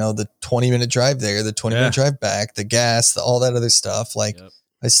myself, the 20-minute drive there, the 20-minute drive back, the gas, all that other stuff. Like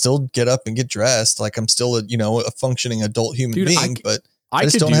I still get up and get dressed. Like I'm still a functioning adult human being, but I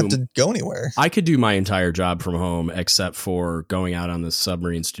just don't have to go anywhere. I could do my entire job from home except for going out on the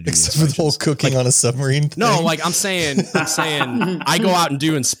submarines to do except for the whole cooking on a submarine thing. No, like I'm saying I go out and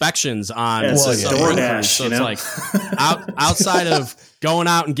do inspections on DoorDash, so it's like outside of going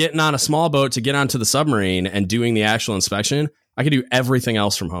out and getting on a small boat to get onto the submarine and doing the actual inspection, I could do everything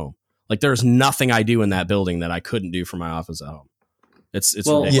else from home. Like there's nothing I do in that building that I couldn't do from my office at home. It's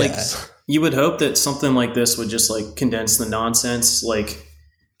ridiculous. Like you would hope that something like this would just like condense the nonsense. Like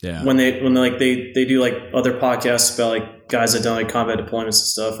when they do like other podcasts about like guys that done like combat deployments and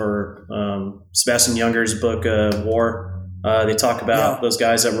stuff, or Sebastian Junger's book War. They talk about those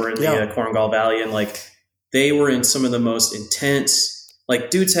guys that were in the Korengal Valley, and like they were in some of the most intense. Like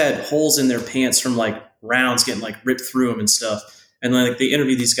dudes had holes in their pants from like rounds getting like ripped through them and stuff. And like they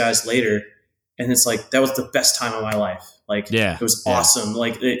interview these guys later, and it's like that was the best time of my life. Like it was awesome.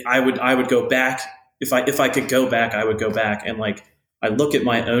 Like I would go back if I could go back, I would go back. And like I look at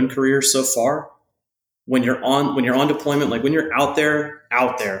my own career so far. When you're on deployment, like when you're out there,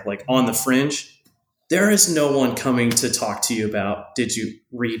 like on the fringe, there is no one coming to talk to you about, did you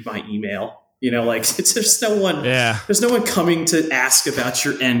read my email? You know, like there's no one coming to ask about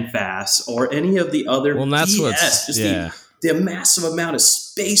your NFAS or any of the other BS. The massive amount of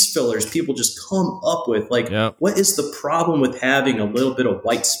space fillers people just come up with. Like, what is the problem with having a little bit of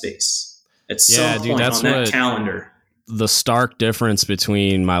white space at some point on that calendar? The stark difference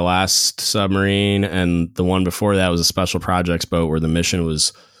between my last submarine and the one before that was a special projects boat where the mission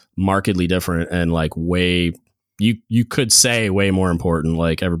was markedly different and like way, you could say way more important.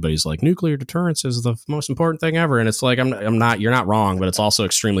 Like everybody's like nuclear deterrence is the most important thing ever. And it's like, you're not wrong, but it's also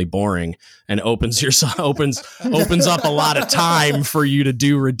extremely boring and opens up a lot of time for you to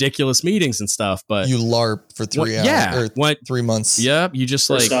do ridiculous meetings and stuff. But you LARP for 3 hours or 3 months. Yep. You just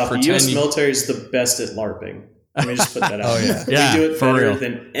First like off, the U.S. military is the best at LARPing. Let me just put that out. We do it better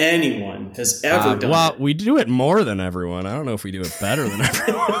than anyone has ever done. Well, we do it more than everyone. I don't know if we do it better than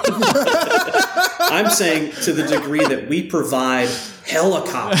everyone. I'm saying to the degree that we provide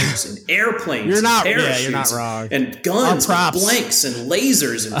helicopters and airplanes, you're not wrong, and guns, and blanks, and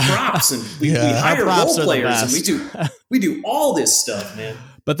lasers, and props, and we hire role players, and we do all this stuff, man.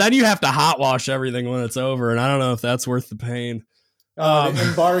 But then you have to hot wash everything when it's over, and I don't know if that's worth the pain.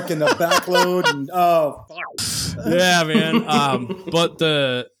 Embark and the backload and yeah, man. But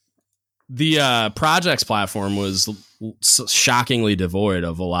the projects platform was shockingly devoid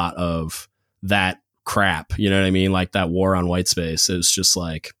of a lot of that crap. You know what I mean? Like that war on white space. It was just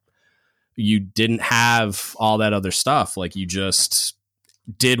like you didn't have all that other stuff. Like you just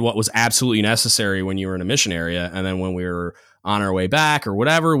did what was absolutely necessary when you were in a mission area, and then when we were on our way back or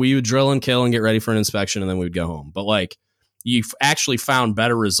whatever, we would drill and kill and get ready for an inspection, and then we'd go home. But like you've actually found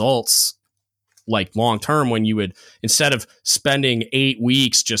better results like long term when you would, instead of spending 8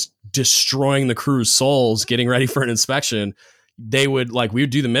 weeks just destroying the crew's souls getting ready for an inspection, we would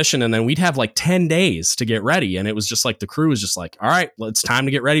do the mission and then we'd have like 10 days to get ready. And it was just like the crew was just like, all right, well, it's time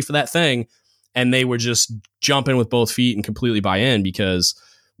to get ready for that thing. And they would just jump in with both feet and completely buy in because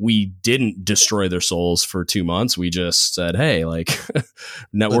we didn't destroy their souls for 2 months. We just said, hey, like,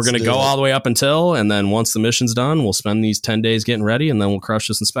 we're going to go all the way up until, and then once the mission's done, we'll spend these 10 days getting ready, and then we'll crush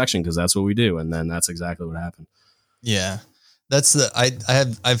this inspection because that's what we do. And then that's exactly what happened. Yeah,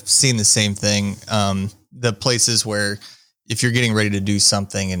 I've seen the same thing. The places where if you're getting ready to do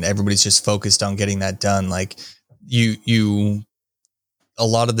something and everybody's just focused on getting that done, like a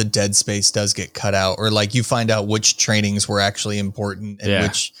lot of the dead space does get cut out, or like you find out which trainings were actually important and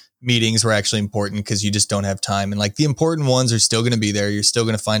which meetings were actually important because you just don't have time. And like the important ones are still going to be there. You're still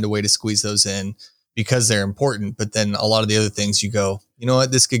going to find a way to squeeze those in because they're important. But then a lot of the other things you go, you know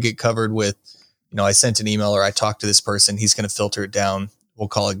what, this could get covered with, you know, I sent an email or I talked to this person. He's going to filter it down. We'll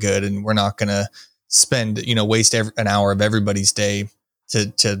call it good. And we're not going to spend, waste an hour of everybody's day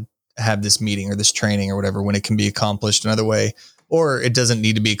to have this meeting or this training or whatever, when it can be accomplished another way. Or it doesn't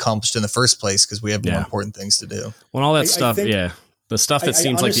need to be accomplished in the first place because we have more important things to do. Well, all that stuff, the stuff that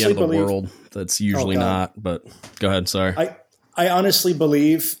seems like the end of the world, that's usually not. But go ahead, sorry. I honestly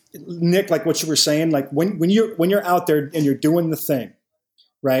believe, Nick, like what you were saying, like when you're out there and you're doing the thing,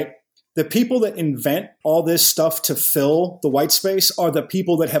 right? The people that invent all this stuff to fill the white space are the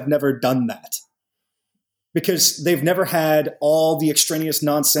people that have never done that. Because they've never had all the extraneous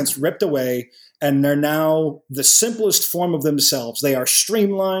nonsense ripped away, and they're now the simplest form of themselves. They are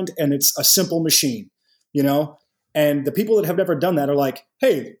streamlined, and it's a simple machine, And the people that have never done that are like,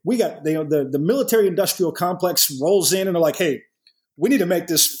 hey, we got the military-industrial complex rolls in, and they're like, hey, we need to make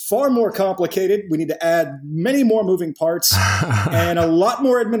this far more complicated. We need to add many more moving parts and a lot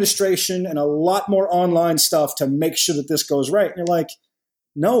more administration and a lot more online stuff to make sure that this goes right. And you're like,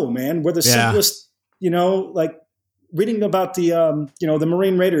 No, man, we're the simplest, like reading about the, the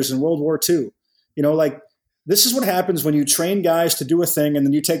Marine Raiders in World War II, like this is what happens when you train guys to do a thing and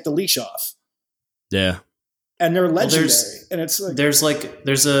then you take the leash off. Yeah. And they're legendary. And it's like,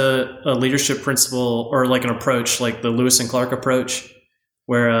 there's a leadership principle or like an approach, like the Lewis and Clark approach,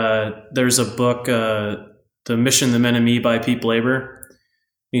 where there's a book, The Mission, the Men and Me by Pete Blaber.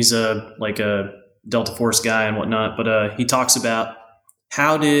 He's a Delta Force guy and whatnot, but he talks about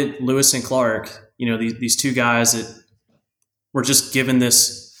how did Lewis and Clark, these two guys that were just given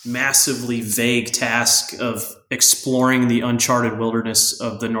this massively vague task of exploring the uncharted wilderness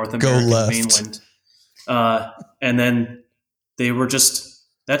of the North American mainland. And then they were just,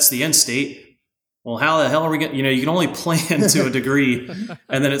 that's the end state. Well, how the hell are we going to, you can only plan to a degree.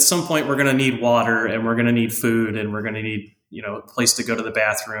 And then at some point we're going to need water and we're going to need food and we're going to need, a place to go to the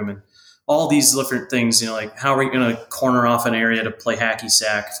bathroom and all these different things, like how are we going to corner off an area to play hacky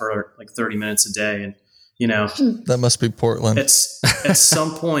sack for like 30 minutes a day? And, that must be Portland. It's at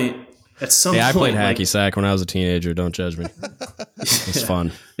some point, I played hacky sack when I was a teenager. Don't judge me. It's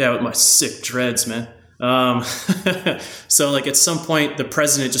fun. Yeah. With my sick dreads, man. So like at some point the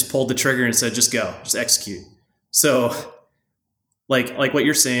president just pulled the trigger and said, just go, just execute. So like what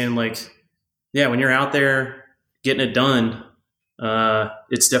you're saying, like, yeah, when you're out there getting it done,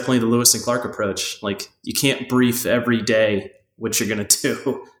 it's definitely the Lewis and Clark approach. Like you can't brief every day what you're going to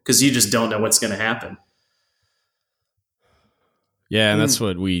do because you just don't know what's going to happen. Yeah. And that's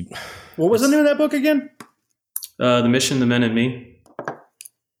what was the name of that book again? The Mission, the Men and Me.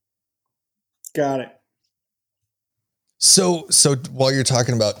 Got it. So while you're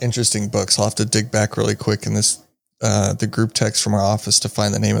talking about interesting books, I'll have to dig back really quick in this, the group text from our office to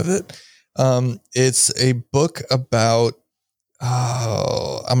find the name of it. It's a book about,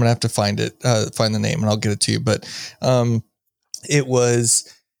 I'm going to have to find the name and I'll get it to you. But, it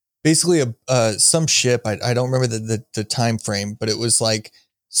was basically some ship. I don't remember the time frame, but it was like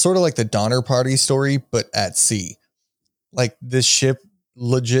sort of like the Donner Party story, but at sea. Like this ship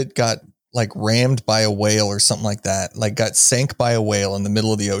legit got like rammed by a whale or something like that, like got sank by a whale in the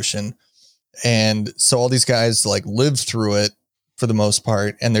middle of the ocean. And so all these guys like lived through it for the most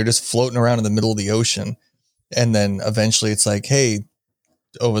part, and they're just floating around in the middle of the ocean. And then eventually it's like, hey,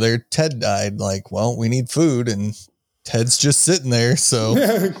 over there, Ted died. Like, well, we need food. And Ted's just sitting there. So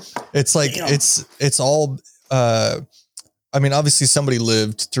it's like, it's all, I mean, obviously somebody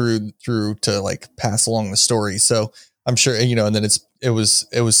lived through to like pass along the story. So I'm sure, and then it was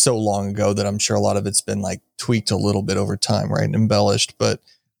so long ago that I'm sure a lot of it's been like tweaked a little bit over time, right? And embellished, but,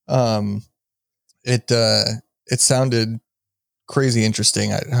 it sounded crazy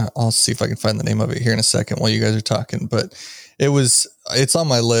interesting. I'll see if I can find the name of it here in a second while you guys are talking, but it's on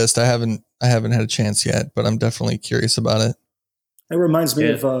my list. I haven't had a chance yet, but I'm definitely curious about it. It reminds me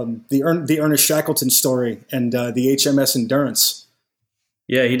of the Ernest Shackleton story and the HMS Endurance.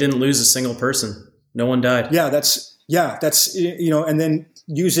 Yeah, he didn't lose a single person. No one died. Yeah, that's and then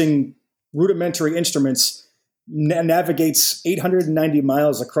using rudimentary instruments navigates 890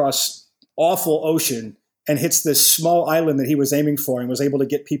 miles across awful ocean and hits this small island that he was aiming for and was able to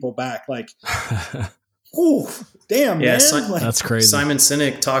get people back. Like, ooh, damn, man. That's crazy. Simon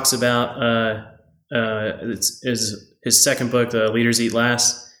Sinek talks about his second book, The Leaders Eat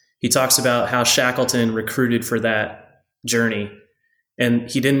Last. He talks about how Shackleton recruited for that journey. And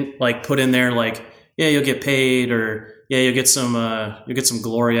he didn't like put in there like, yeah, you'll get paid, or yeah, you'll get some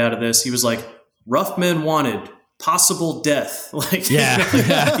glory out of this. He was like, rough men wanted, possible death. Like,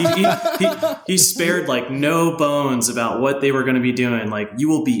 he spared like no bones about what they were going to be doing. Like, you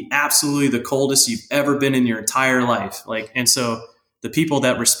will be absolutely the coldest you've ever been in your entire life. Like, and so the people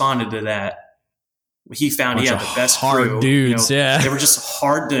that responded to that, he found he had the best hard crew. Dudes, they were just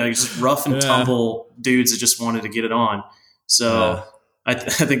hard, just rough and tumble dudes that just wanted to get it on. So. Yeah. I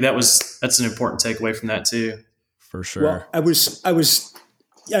think that's an important takeaway from that too. For sure. Well,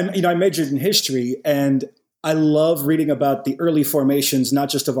 I majored in history, and I love reading about the early formations, not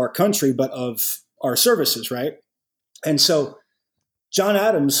just of our country, but of our services, right? And so John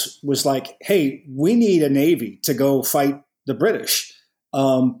Adams was like, hey, we need a Navy to go fight the British.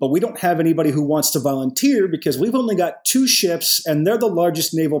 But we don't have anybody who wants to volunteer because we've only got 2 ships and they're the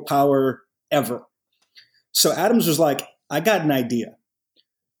largest naval power ever. So Adams was like, I got an idea.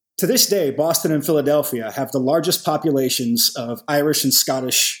 To this day, Boston and Philadelphia have the largest populations of Irish and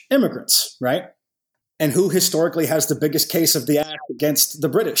Scottish immigrants, right? And who historically has the biggest case of the act against the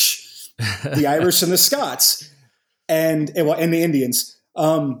British? The Irish and the Scots and the Indians.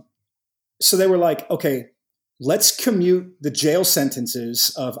 So they were like, okay, let's commute the jail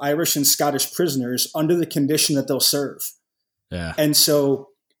sentences of Irish and Scottish prisoners under the condition that they'll serve. Yeah. And so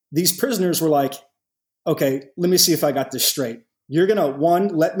these prisoners were like, okay, let me see if I got this straight. You're going to, 1,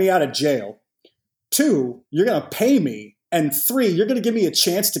 let me out of jail. 2, you're going to pay me. And 3, you're going to give me a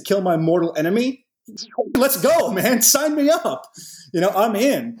chance to kill my mortal enemy? Let's go, man. Sign me up. I'm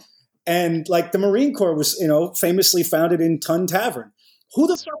in. And like the Marine Corps was, famously founded in Tun Tavern. Who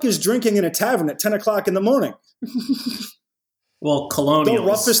the fuck is drinking in a tavern at 10 o'clock in the morning? Well, colonials. The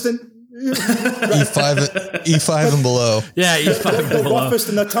roughest and E5 and below. Yeah, E5 and below. The roughest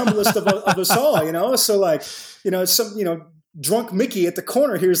and the tumblest of us all, So like, some, drunk Mickey at the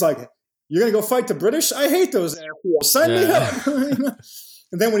corner here is like, you're going to go fight the British? I hate those assholes. Sign me up.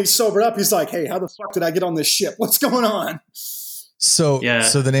 And then when he's sobered up, he's like, hey, how the fuck did I get on this ship? What's going on? So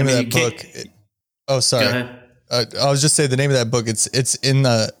the name of that book. Sorry. I was just saying the name of that book.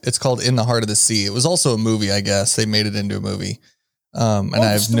 It's called In the Heart of the Sea. It was also a movie, I guess. They made it into a movie. And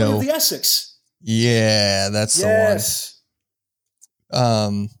I have Story of the Essex. Yeah, that's the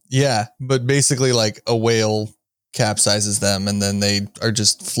one. Yeah, but basically like a whale capsizes them and then they are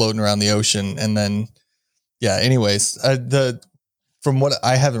just floating around the ocean. And then, anyways, from what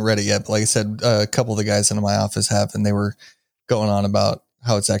I haven't read it yet, but like I said, a couple of the guys in my office have, and they were going on about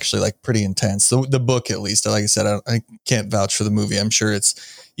how it's actually like pretty intense. The book, at least, like I said, I can't vouch for the movie. I'm sure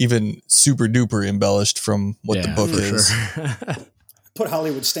it's even super duper embellished from what the book is. Sure. Put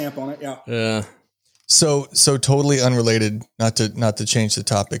Hollywood stamp on it. Yeah. Yeah. So totally unrelated, not to change the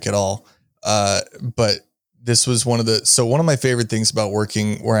topic at all. But this was one of my favorite things about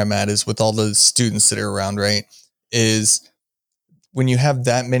working where I'm at is with all the students that are around, right? Is when you have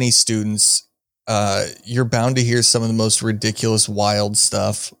that many students, you're bound to hear some of the most ridiculous, wild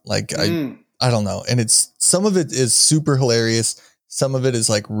stuff. Like I don't know. And some of it is super hilarious. Some of it is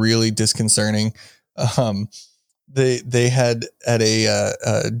like really disconcerting. They had at a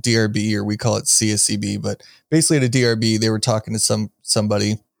DRB, or we call it CSCB, but basically at a DRB, they were talking to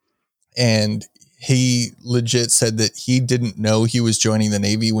somebody, and he legit said that he didn't know he was joining the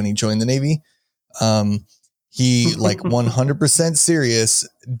Navy when he joined the Navy. He like 100% serious,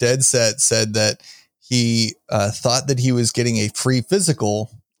 dead set, said that he thought that he was getting a free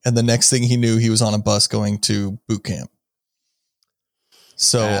physical, and the next thing he knew, he was on a bus going to boot camp.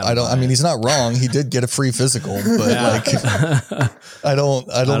 So I mean, he's not wrong. He did get a free physical, but I don't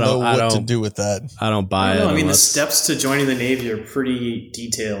know what to do with that. I don't buy it. I mean, the steps to joining the Navy are pretty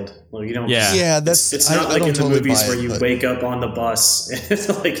detailed. Well, you don't. Yeah, it's not like in the movies where you wake up on the bus. It's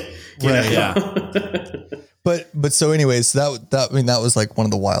like, But so anyways, that was like one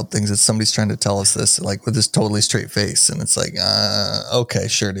of the wild things that somebody's trying to tell us this, like with this totally straight face. And it's like, okay,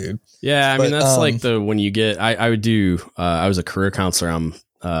 sure, dude. Yeah. I mean, that's like when you get, I would do, I was a career counselor on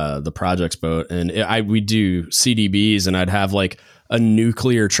the projects boat, and we do CDBs, and I'd have like a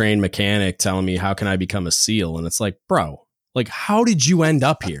nuclear trained mechanic telling me, how can I become a SEAL? And it's like, bro, like, how did you end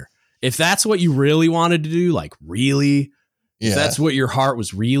up here? If that's what you really wanted to do, like really, if that's what your heart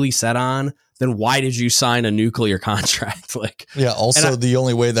was really set on, then why did you sign a nuclear contract? Also, the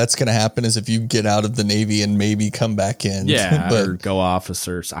only way that's going to happen is if you get out of the Navy and maybe come back in. Yeah, or go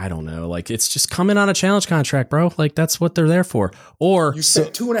officers. I don't know. Like, it's just coming on a challenge contract, bro. Like, that's what they're there for. Or you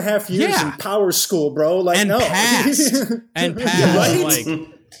spent 2.5 years in power school, bro. Like, and no. Passed. Right? Like,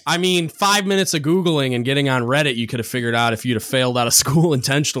 I mean, 5 minutes of Googling and getting on Reddit, you could have figured out if you'd have failed out of school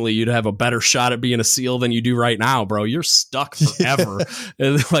intentionally, you'd have a better shot at being a SEAL than you do right now, bro. You're stuck forever,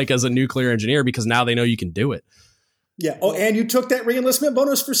 like as a nuclear engineer, because now they know you can do it. Yeah. Oh, and you took that reenlistment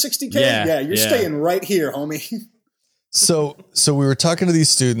bonus for $60K? Yeah, you're staying right here, homie. So we were talking to these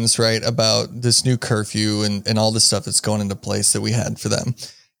students, right, about this new curfew and all this stuff that's going into place that we had for them.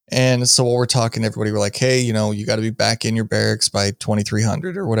 And so while we're talking, everybody, we're like, hey, you got to be back in your barracks by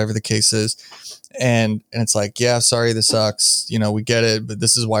 2300 or whatever the case is. And it's like, yeah, sorry, this sucks. We get it, but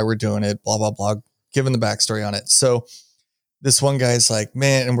this is why we're doing it, blah, blah, blah, giving the backstory on it. So this one guy's like,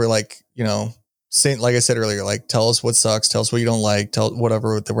 man, and we're like, saying, like I said earlier, like, tell us what sucks, tell us what you don't like, tell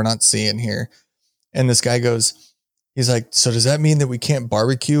whatever that we're not seeing here. And this guy goes, he's like, so does that mean that we can't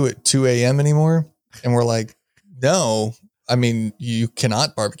barbecue at 2 a.m. anymore? And we're like, no. I mean, you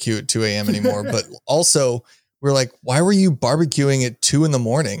cannot barbecue at 2 a.m. anymore, but also we're like, why were you barbecuing at 2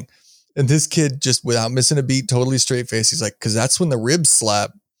 a.m? And this kid, just without missing a beat, totally straight face, he's like, because that's when the ribs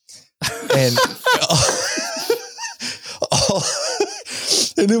slap. And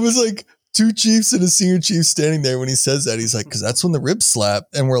and it was like 2 chiefs and a senior chief standing there when he says that. He's like, because that's when the ribs slap.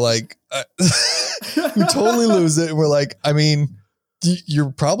 And we're like, we totally lose it. And we're like, I mean, you're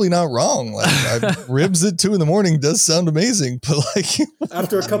probably not wrong. Like, ribs at 2 a.m. does sound amazing, but like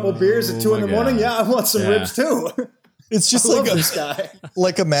after a couple beers at 2 a.m, yeah, I want some ribs too. It's just I love this guy.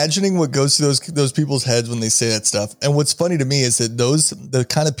 Like imagining what goes through those people's heads when they say that stuff. And what's funny to me is that the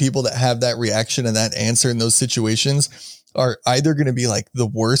kind of people that have that reaction and that answer in those situations are either going to be like the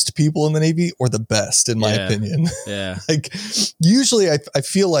worst people in the Navy or the best, in my opinion. Yeah. Like usually I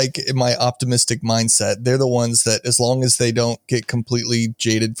feel like in my optimistic mindset, they're the ones that as long as they don't get completely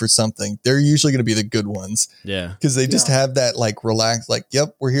jaded for something, they're usually going to be the good ones. Yeah. Cause they just have that like relaxed, like,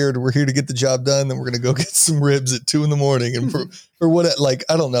 yep, we're here to get the job done. Then we're going to go get some ribs at 2 a.m. and or what, like,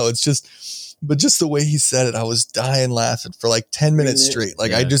 I don't know. It's just, but just the way he said it, I was dying laughing for like 10 minutes straight.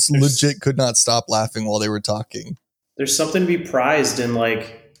 Like I just legit could not stop laughing while they were talking. There's something to be prized in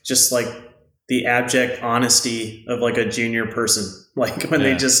like just like the abject honesty of like a junior person. Like when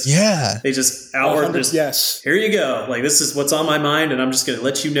they just outward just here you go. Like this is what's on my mind, and I'm just going to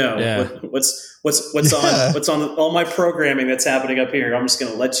let you know what's on all my programming that's happening up here. I'm just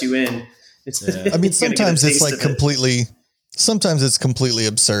going to let you in. I mean, sometimes it's like completely. Sometimes it's completely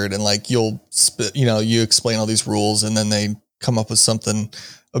absurd, and like you explain all these rules, and then they come up with something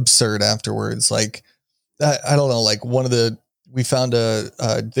absurd afterwards. Like I don't know, like we found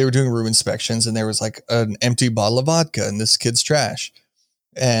they were doing room inspections, and there was like an empty bottle of vodka in this kid's trash,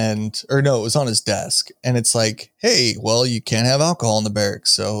 it was on his desk, and it's like, hey, well, you can't have alcohol in the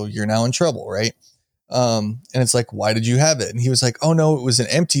barracks, so you're now in trouble, right? And it's like, why did you have it? And he was like, oh no, it was an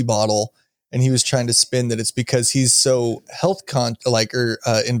empty bottle. And he was trying to spin that it's because he's so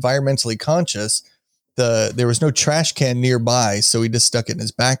environmentally conscious. There was no trash can nearby, so he just stuck it in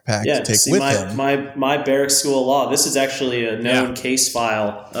his backpack to take with him. My barracks school of law. This is actually a known case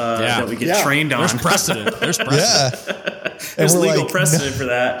file that we get trained on. There's precedent. There's legal precedent for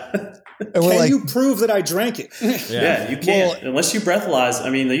that. Can you prove that I drank it? Yeah, you can't unless you breathalyze. I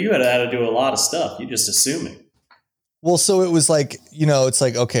mean, you had to do a lot of stuff. You're just assuming. Well, so it was like, it's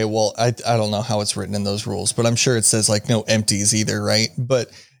like, okay, well, I don't know how it's written in those rules, but I'm sure it says like no empties either, right?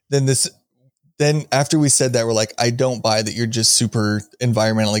 But then after we said that, we're like, I don't buy that you're just super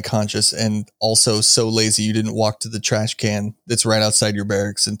environmentally conscious and also so lazy you didn't walk to the trash can that's right outside your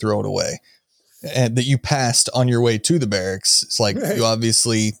barracks and throw it away. And that you passed on your way to the barracks. It's like you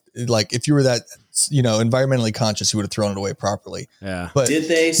obviously, like if you were that, environmentally conscious, you would have thrown it away properly. Yeah. But did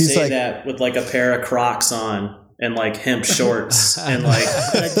they say that with like a pair of Crocs on? And like hemp shorts and like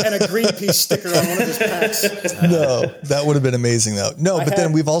and a Greenpeace sticker on one of his packs. No, that would have been amazing though. No, but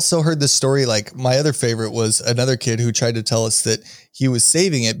then we've also heard this story. Like my other favorite was another kid who tried to tell us that he was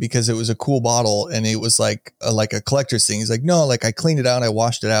saving it because it was a cool bottle and it was like a collector's thing. He's like, no, like I cleaned it out. I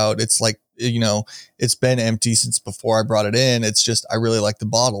washed it out. It's like, it's been empty since before I brought it in. It's just, I really like the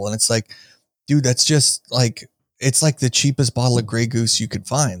bottle. And it's like, dude, that's just like, it's like the cheapest bottle of Grey Goose you could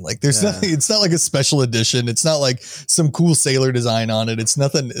find. Like there's nothing, it's not like a special edition. It's not like some cool sailor design on it. It's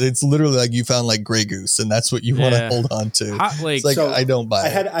nothing. It's literally like you found like Grey Goose and that's what you want to hold on to. It's like, I don't buy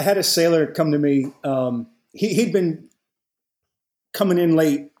it. I had a sailor come to me. He'd been coming in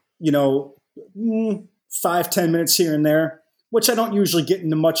late, 5-10 minutes here and there, which I don't usually get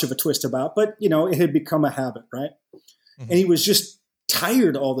into much of a twist about, but it had become a habit. Right. Mm-hmm. And he was just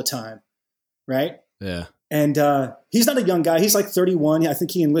tired all the time. Right. Yeah. And he's not a young guy. He's like 31. I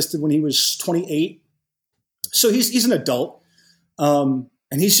think he enlisted when he was 28. So he's an adult. And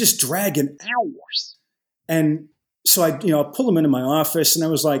he's just dragging hours. And so I pull him into my office and I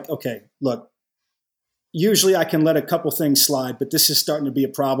was like, okay, look, usually I can let a couple things slide, but this is starting to be a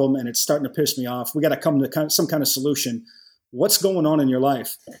problem and it's starting to piss me off. We got to come to some kind of solution. What's going on in your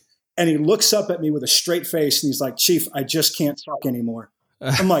life? And he looks up at me with a straight face and he's like, Chief, I just can't talk anymore.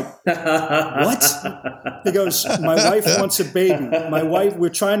 I'm like, what? He goes, my wife wants a baby. We're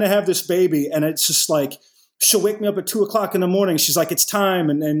trying to have this baby. And it's just like, she'll wake me up at 2:00 in the morning. She's like, it's time.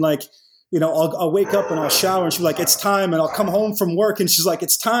 And like, I'll wake up and I'll shower and she's like, it's time. And I'll come home from work and she's like,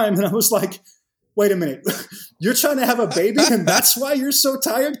 it's time. And I was like, wait a minute, you're trying to have a baby and that's why you're so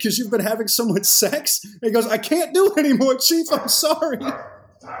tired? Because you've been having so much sex? And he goes, I can't do it anymore, Chief. I'm sorry.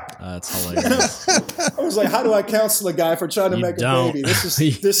 That's hilarious. I was like, how do I counsel a guy for trying to make a baby?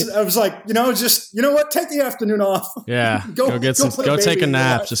 This is, I was like, just, what? Take the afternoon off. Yeah. Go take a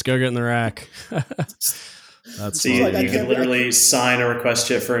nap. Just go get in the rack. That's you could literally sign a request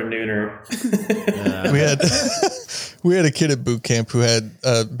sheet for a nooner. We had a kid at boot camp who had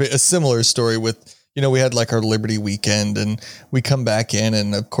a similar story with, we had like our Liberty weekend and we come back in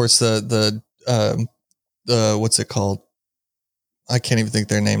and of course the what's it called? I can't even think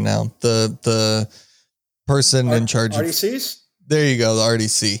their name now. The person in charge of RDCs. There you go. The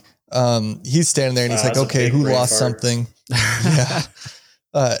RDC. He's standing there and he's like, okay, who lost something? Yeah.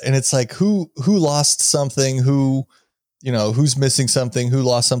 And it's like, who lost something? Who who's missing something, who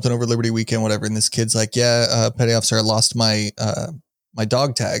lost something over Liberty Weekend, whatever. And this kid's like, petty officer, I lost my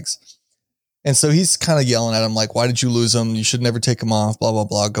dog tags. And so he's kind of yelling at him, like, why did you lose them? You should never take them off, blah, blah,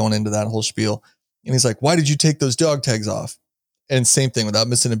 blah, going into that whole spiel. And he's like, why did you take those dog tags off? And same thing, without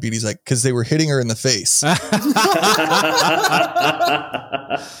missing a beat, he's like, because they were hitting her in the face.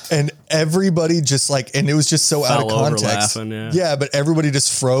 And everybody just like, and it was just so out of context. Laughing, yeah, but everybody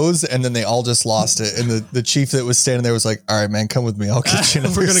just froze, and then they all just lost it. And the chief that was standing there was like, all right, man, come with me. I'll get you.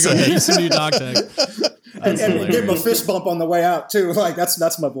 We're going to go get you some new dog tags. And give him a fist bump on the way out too. Like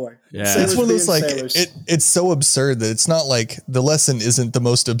that's my boy. Yeah, Sailors it's one of those like sailors. it's so absurd that it's not like the lesson isn't the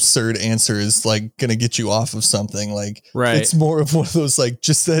most absurd answer is like going to get you off of something. Like, right. It's more of one of those like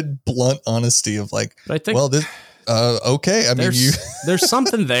just that blunt honesty of like, but I think, well, this okay. I mean, there's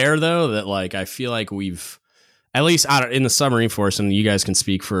something there though that like I feel like we've at least out in the submarine force, and you guys can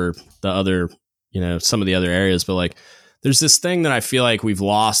speak for the other, some of the other areas, but like. There's this thing that I feel like we've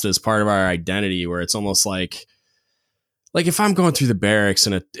lost as part of our identity where it's almost like if I'm going through the barracks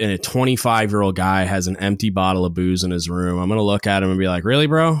and a 25-year-old guy has an empty bottle of booze in his room, I'm going to look at him and be like, really,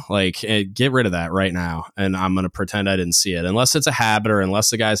 bro? Like, get rid of that right now. And I'm going to pretend I didn't see it. Unless it's a habit or unless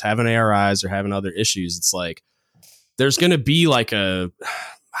the guy's having ARIs or having other issues, it's like there's going to be like a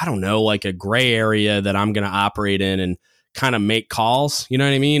gray area that I'm going to operate in and kind of make calls, you know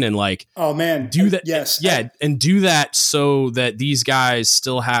what I mean? And like, oh man, do that. Yes. Yeah. And do that so that these guys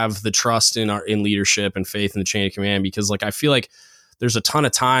still have the trust in leadership and faith in the chain of command. Because like, I feel like there's a ton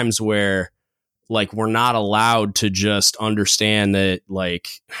of times where like, we're not allowed to just understand that like,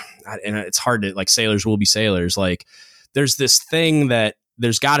 and it's hard to like sailors will be sailors. Like there's this thing that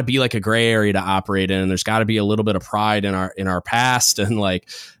there's got to be like a gray area to operate in, and there's got to be a little bit of pride in our past, and like,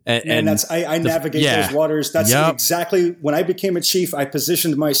 and that's I navigate those waters. That's exactly when I became a chief. I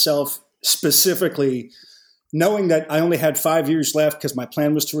positioned myself specifically, knowing that I only had 5 years left because my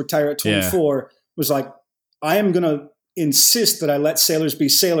plan was to retire at 24. Was like, I am going to insist that I let sailors be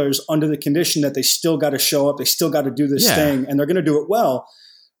sailors under the condition that they still got to show up, they still got to do this thing, and they're going to do it well.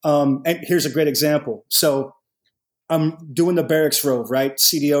 And here's a great example. So I'm doing the barracks rove, right?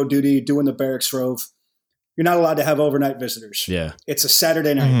 CDO duty, doing the barracks rove. You're not allowed to have overnight visitors. Yeah. It's a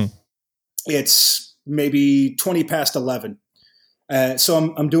Saturday night. Mm-hmm. It's maybe 20 past 11.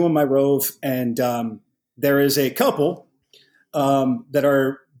 So I'm doing my rove, and there is a couple that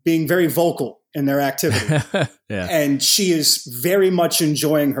are being very vocal in their activity. And she is very much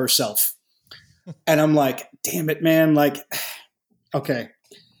enjoying herself. And I'm like, damn it, man. Like, okay.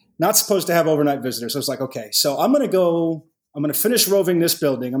 Not supposed to have overnight visitors. I was like, okay, so I'm going to finish roving this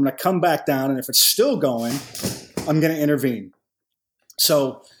building. I'm going to come back down. And if it's still going, I'm going to intervene.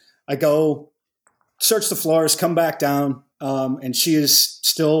 So I go search the floors, come back down. And she is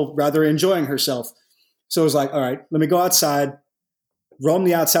still rather enjoying herself. So I was like, all right, let me go outside, roam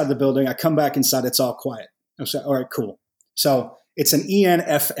the outside of the building. I come back inside. It's all quiet. I was like, all right, cool. So it's an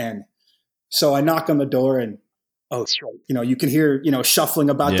ENFN. So I knock on the door, and you can hear, shuffling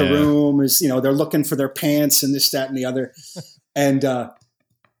about the room as, they're looking for their pants and this, that, and the other. And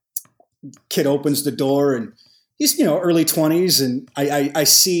kid opens the door, and he's, early 20s. And I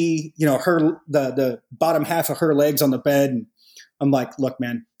see, her, the bottom half of her legs on the bed. And I'm like, look,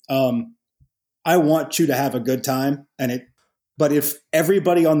 man, I want you to have a good time. But if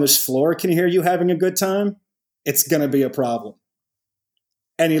everybody on this floor can hear you having a good time, it's going to be a problem.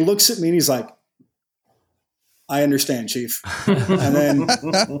 And he looks at me and he's like, I understand, Chief. And then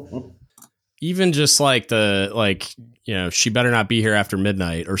even just like she better not be here after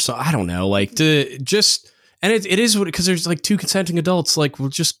midnight or so. I don't know. Like it is what, because there's like two consenting adults. Like,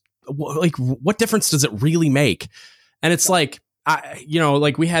 what difference does it really make? And it's like,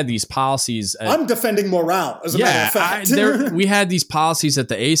 we had these policies. I'm defending morale, as a matter of fact. We had these policies at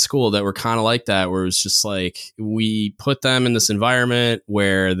the A school that were kind of like that, where it was just like, we put them in this environment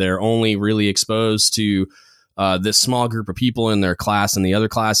where they're only really exposed to this small group of people in their class and the other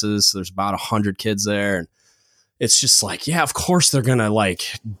classes. So there's about 100 kids there. And it's just like, yeah, of course they're going to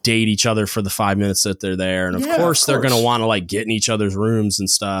like date each other for the 5 minutes that they're there. And of course they're going to want to like get in each other's rooms and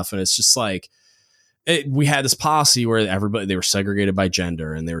stuff. And it's just like, we had this policy where they were segregated by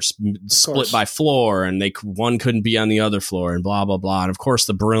gender, and they were split by floor, and one couldn't be on the other floor, and blah, blah, blah. And of course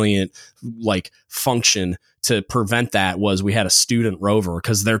the brilliant like function to prevent that was we had a student rover,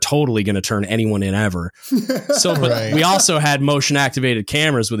 because they're totally going to turn anyone in ever. So, but we also had motion activated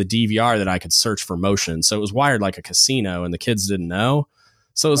cameras with a DVR that I could search for motion. So it was wired like a casino, and the kids didn't know.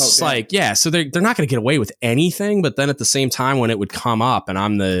 So it's so they're not going to get away with anything. But then at the same time, when it would come up and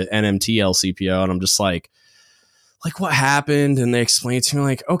I'm the NMT LCPO, and I'm just like, like, what happened? And they explain it to me,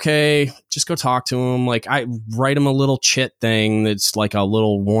 like, okay, just go talk to him. Like, I write him a little chit thing that's like a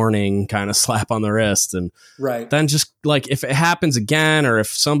little warning kind of slap on the wrist. And then just like, if it happens again, or if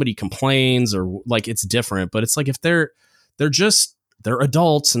somebody complains, or like, it's different. But it's like, if they're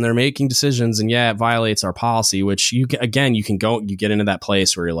adults and they're making decisions, and it violates our policy, which you get into that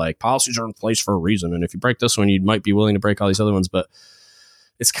place where you're like, policies are in place for a reason. And if you break this one, you might be willing to break all these other ones. But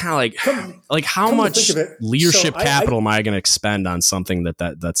it's kind of like how much leadership capital am I going to expend on something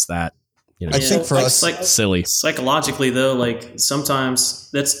that's that, you know? I think for us, like silly psychologically though, like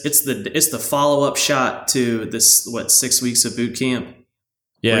sometimes it's the follow-up shot to this, 6 weeks of boot camp.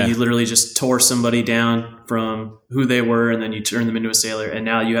 Yeah. Where you literally just tore somebody down from who they were, and then you turn them into a sailor. And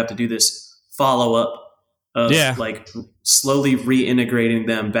now you have to do this follow-up of like slowly reintegrating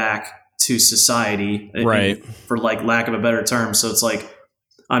them back to society. Right. For like lack of a better term. So it's like,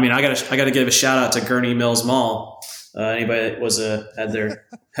 I mean, I gotta give a shout out to Gurney Mills Mall. Anybody that was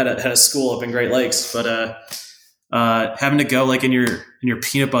had a school up in Great Lakes, but having to go like in your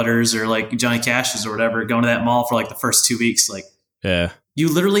peanut butters or like Johnny Cash's or whatever, going to that mall for like the first 2 weeks, like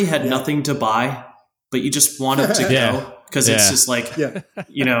you literally had nothing to buy, but you just wanted to go because it's just like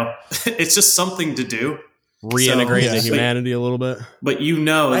you know, it's just something to do. Reintegrate the humanity a little bit. But you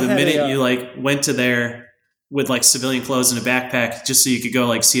know, the minute you like went to there with like civilian clothes and a backpack just so you could go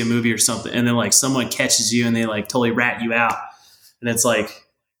like see a movie or something, and then like someone catches you and they like totally rat you out, and it's like,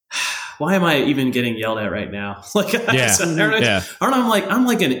 why am I even getting yelled at right now? Like, I don't know. I'm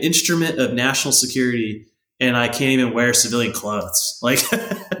like an instrument of national security, and I can't even wear civilian clothes. Like,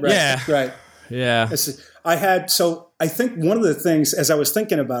 right. Yeah. I think one of the things, as I was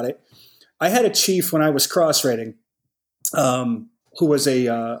thinking about it, I had a chief when I was cross rating, who was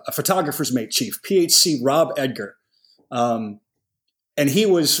a photographer's mate chief, PHC Rob Edgar. And he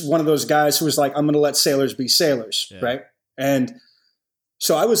was one of those guys who was like, I'm going to let sailors be sailors. Right. And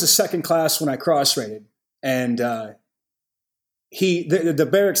so I was a second class when I cross rated, and the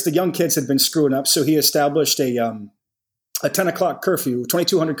barracks, the young kids had been screwing up. So he established a 10 o'clock curfew,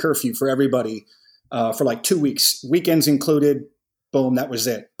 2200 curfew for everybody, for like 2 weeks, weekends included. Boom. That was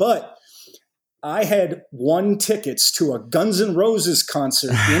it. But I had won tickets to a Guns N' Roses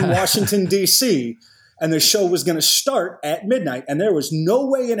concert in Washington, D.C., and the show was going to start at midnight. And there was no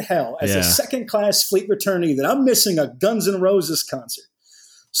way in hell, as a second-class fleet returnee, that I'm missing a Guns N' Roses concert.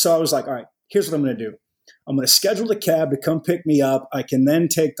 So I was like, all right, here's what I'm going to do. I'm going to schedule a cab to come pick me up. I can then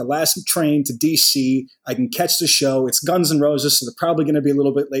take the last train to D.C. I can catch the show. It's Guns N' Roses, so they're probably going to be a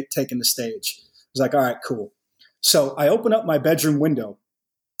little bit late taking the stage. I was like, all right, cool. So I open up my bedroom window,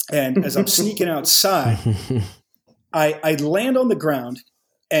 and as I'm sneaking outside, I land on the ground,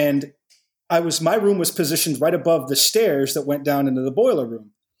 and my room was positioned right above the stairs that went down into the boiler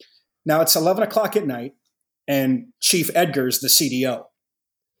room. Now it's 11 o'clock at night, and Chief Edgar's the CDO,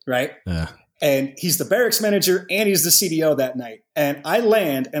 right? Yeah. And he's the barracks manager, and he's the CDO that night. And I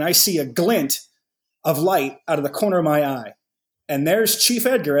land, and I see a glint of light out of the corner of my eye. And there's Chief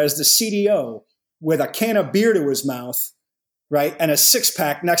Edgar as the CDO with a can of beer to his mouth, right? And a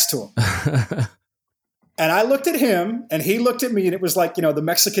six-pack next to him. And I looked at him, and he looked at me, and it was like, the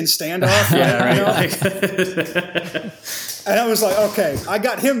Mexican standoff. Right? And I was like, okay, I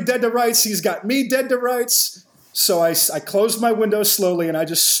got him dead to rights. He's got me dead to rights. So I closed my window slowly, and I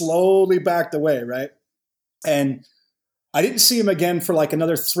just slowly backed away, right? And I didn't see him again for like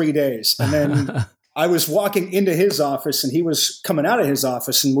another 3 days. And then I was walking into his office, and he was coming out of his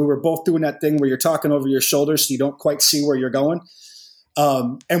office, and we were both doing that thing where you're talking over your shoulder so you don't quite see where you're going.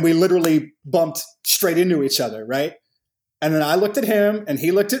 And we literally bumped straight into each other, right? And then I looked at him, and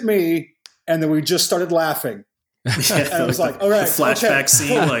he looked at me, and then we just started laughing. And I was like, all right. The flashback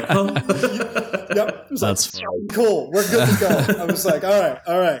scene, like, oh. Yep. That's like, cool. We're good to go. I was like,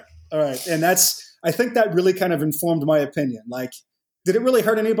 all right. And I think that really kind of informed my opinion. Like, did it really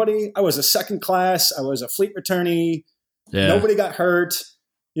hurt anybody? I was a second class. I was a fleet returnee. Yeah. Nobody got hurt.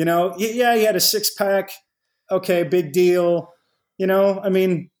 Yeah, he had a six-pack. Okay, big deal. I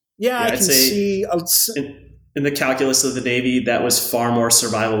mean, I can see. In the calculus of the Navy, that was far more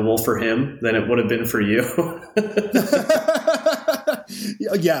survivable for him than it would have been for you.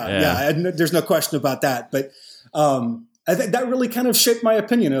 Yeah. There's no question about that. But I think that really kind of shaped my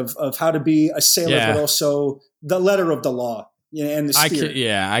opinion of how to be a sailor, but also the letter of the law and the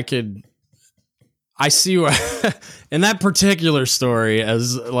spirit. I see in that particular story,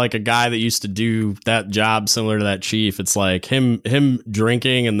 as like a guy that used to do that job similar to that chief, it's like him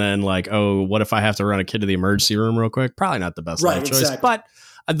drinking and then like, oh, what if I have to run a kid to the emergency room real quick? Probably not the best life choice, exactly.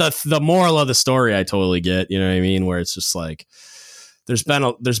 But the moral of the story I totally get, you know what I mean? Where it's just like,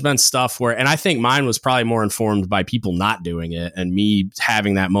 there's been stuff where, and I think mine was probably more informed by people not doing it and me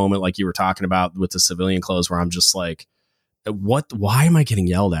having that moment like you were talking about with the civilian clothes where I'm just like, why am I getting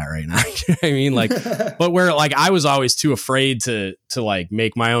yelled at right now? You know what I mean? Like, but where like I was always too afraid to like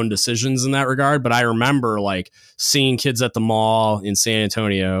make my own decisions in that regard. But I remember like seeing kids at the mall in San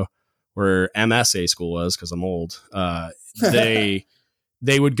Antonio where MSA school was, because I'm old.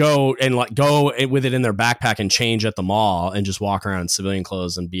 They would go with it in their backpack and change at the mall and just walk around in civilian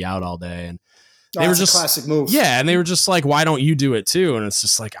clothes and be out all day. And they were just a classic move. Yeah. And they were just like, why don't you do it too? And it's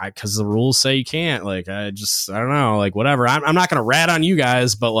just like, cause the rules say you can't. Like, I don't know, like whatever. I'm not going to rat on you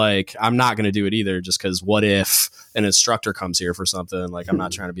guys, but like, I'm not going to do it either just cause what if an instructor comes here for something? Like, I'm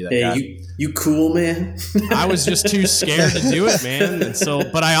not trying to be that guy. You cool, man. I was just too scared to do it, man. And so,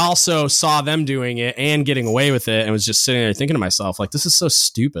 but I also saw them doing it and getting away with it and was just sitting there thinking to myself, like, this is so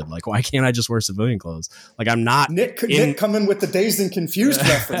stupid. Like, why can't I just wear civilian clothes? Like, I'm not. Nick coming with the Dazed and Confused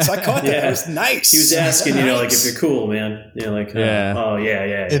reference. I caught that. It was nice. He was asking, like, if you're cool, man. Like, oh,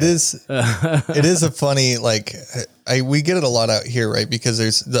 yeah. It is a funny, like, we get it a lot out here, right? Because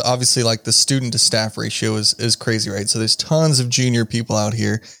there's obviously like the student to staff ratio is crazy, right? So there's tons of junior people out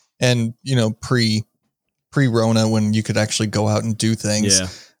here, and pre-Rona when you could actually go out and do things. Yeah.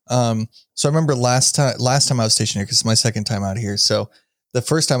 So I remember last time I was stationed here, because it's my second time out here. So the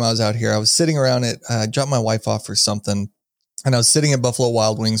first time I was out here, I was sitting around I dropped my wife off for something, and I was sitting at Buffalo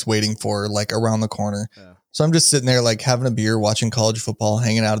Wild Wings waiting for like around the corner. Yeah. So I'm just sitting there like having a beer, watching college football,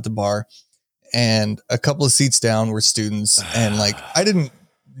 hanging out at the bar. And a couple of seats down were students, and like I didn't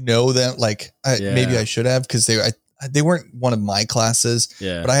know them. Like maybe I should have, because they weren't one of my classes.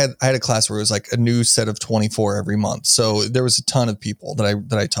 Yeah. But I had a class where it was like a new set of 24 every month, so there was a ton of people that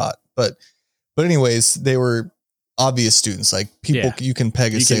I taught. But anyways, they were obvious students, like people you can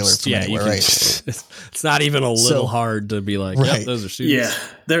peg a sailor from anywhere, right? It's not even a little hard to be like, right. Yep, those are students.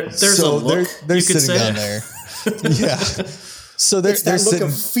 Yeah, there's a look. They're sitting down there. Yeah. So they're look sitting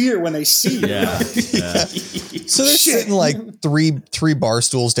of fear when they see you. Yeah. So they're sitting like three bar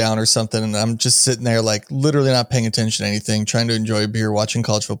stools down or something, and I'm just sitting there like literally not paying attention to anything, trying to enjoy a beer, watching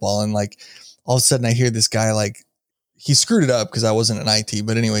college football, and like all of a sudden I hear this guy, like, he screwed it up because I wasn't an IT,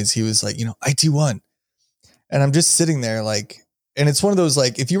 but anyways, he was like, IT1, and I'm just sitting there like, and it's one of those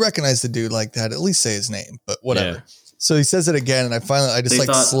like, if you recognize the dude like that, at least say his name, but whatever. Yeah. So he says it again, and I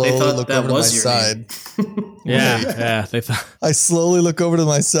just slowly look over to my side. Yeah. I slowly look over to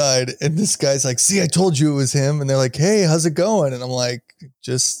my side, and this guy's like, "See, I told you it was him." And they're like, "Hey, how's it going?" And I'm like,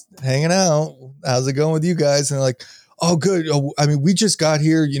 "Just hanging out. How's it going with you guys?" And they're like, "Oh, good. Oh, I mean, we just got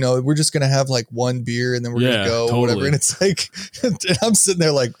here. We're just gonna have like one beer, and then we're gonna go, totally. Whatever." And it's like, and I'm sitting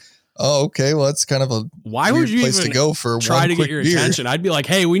there like, oh, okay. Well, that's kind of a why would you place even to go for try one to quick get your beer. attention? I'd be like,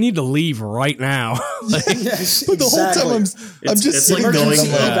 hey, we need to leave right now. But the whole time I'm just sitting like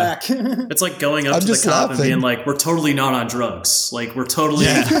there back. It's like going up to the cop and being like, we're totally not on drugs. Like, we're totally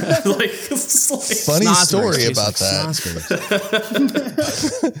like, funny story about that.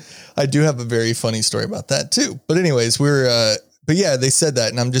 I do have a very funny story about that too. But anyways, but yeah, they said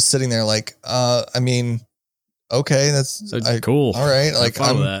that, and I'm just sitting there like, I mean, okay, that's cool. All right. Like,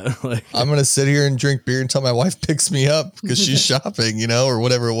 I'm going to sit here and drink beer until my wife picks me up because she's shopping, or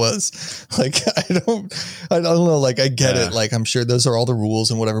whatever it was. Like, I don't know. Like, I get it. Like, I'm sure those are all the rules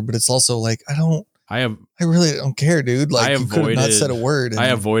and whatever, but it's also like, I really don't care, dude. Like, you could have not said a word. I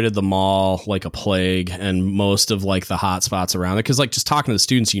avoided the mall like a plague and most of like the hot spots around it. Cause like just talking to the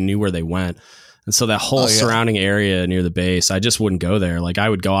students, you knew where they went. And so that whole surrounding area near the base, I just wouldn't go there. Like I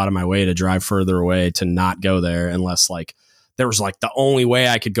would go out of my way to drive further away to not go there unless like there was like the only way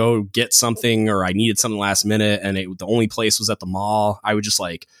I could go get something or I needed something last minute. And the only place was at the mall. I would just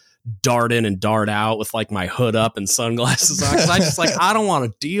like dart in and dart out with like my hood up and sunglasses on. Cause I just like, I don't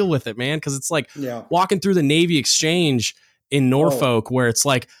want to deal with it, man. Cause it's like walking through the Navy Exchange in Norfolk where it's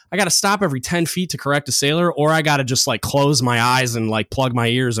like, I got to stop every 10 feet to correct a sailor, or I got to just like close my eyes and like plug my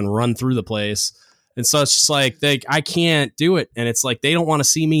ears and run through the place. And so it's just like, I can't do it. And it's like, they don't want to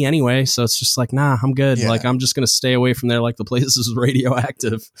see me anyway. So it's just like, nah, I'm good. Yeah. Like, I'm just going to stay away from there. Like the place is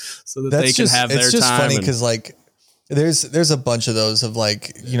radioactive so that they can have their time. It's just funny because like, there's a bunch of those of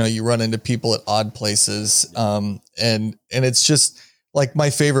like, you run into people at odd places. And it's just like,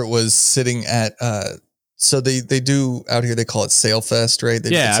 my favorite was sitting at, so they do out here, they call it Sailfest, right?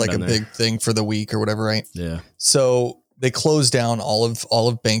 It's like a big thing for the week or whatever, right? Yeah. So they closed down all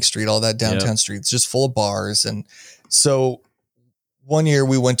of Bank Street, all that downtown street. It's just full of bars. And so one year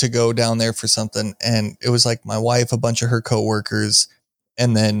we went to go down there for something, and it was like my wife, a bunch of her coworkers,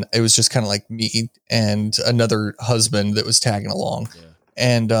 and then it was just kind of like me and another husband that was tagging along. Yeah.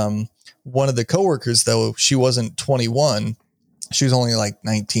 And one of the coworkers, though, she wasn't 21. She was only like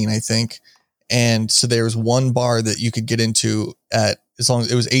 19, I think. And so there was one bar that you could get into at, as long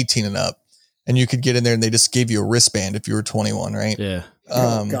as it was 18 and up, and you could get in there and they just gave you a wristband if you were 21. Right. Yeah.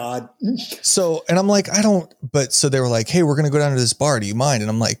 Oh God. So, and I'm like, so they were like, hey, we're going to go down to this bar. Do you mind? And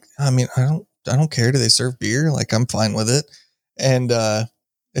I'm like, I mean, I don't care. Do they serve beer? Like, I'm fine with it. And,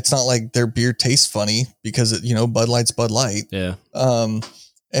 it's not like their beer tastes funny because Bud Light's Bud Light. Yeah.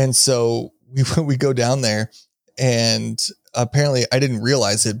 And so we go down there, and apparently I didn't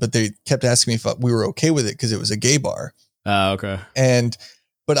realize it, but they kept asking me if we were okay with it because it was a gay bar. Oh, okay.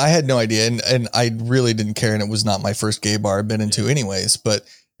 But I had no idea, and I really didn't care, and it was not my first gay bar I've been into anyways. But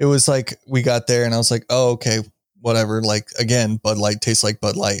it was like we got there, and I was like, oh, okay, whatever. Like, again, Bud Light tastes like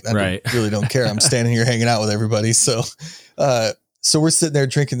Bud Light. I really don't care. I'm standing here hanging out with everybody. So we're sitting there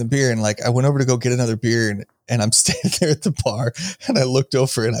drinking the beer, and like I went over to go get another beer, and I'm standing there at the bar, and I looked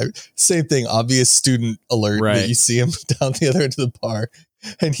over, and same thing, obvious student alert that you see him down the other end of the bar,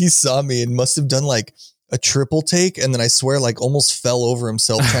 and he saw me and must have done like a triple take, and then I swear like almost fell over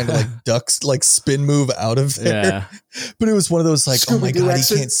himself trying to like duck, like spin move out of there. Yeah. But it was one of those like, oh my God,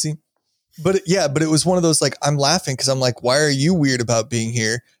 he can't see. But it was one of those like, I'm laughing because I'm like, why are you weird about being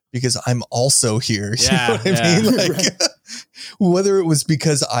here? Because I'm also here. You know what I mean? Like, whether it was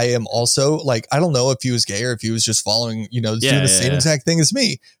because I am also like, I don't know if he was gay or if he was just following, doing the same exact thing as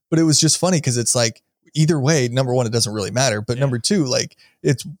me. But it was just funny because it's like, either way, number one, it doesn't really matter. But number two, like,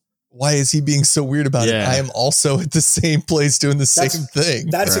 why is he being so weird about it? I am also at the same place doing the same thing.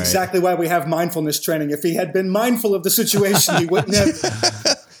 That's exactly why we have mindfulness training. If he had been mindful of the situation, he wouldn't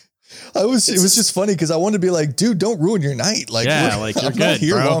have. It was just funny because I wanted to be like, dude, don't ruin your night. Like, like you're good,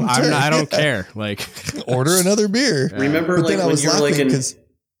 bro. I don't care. Like, order another beer. Remember, like when you were like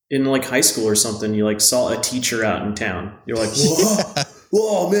in like high school or something, you like saw a teacher out in town. You're like,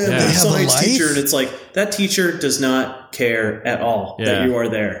 whoa, man, my science teacher, and it's like that teacher does not care at all that you are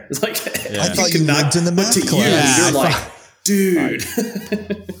there. It's like, I thought you lived in the math class. You're like, dude,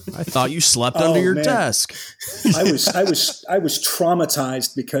 I thought you slept under your desk. I was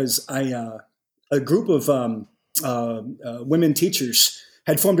traumatized because a group of women teachers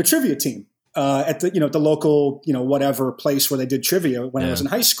had formed a trivia team at the local whatever place where they did trivia when I was in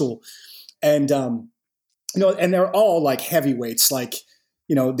high school, and and they're all like heavyweights, like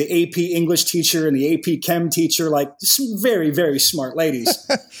the AP English teacher and the AP Chem teacher, like some very, very smart ladies,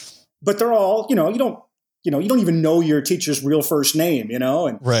 but they're all you don't even know your teacher's real first name,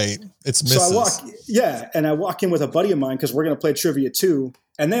 and right. It's Mrs. So I walk in with a buddy of mine because we're going to play trivia too,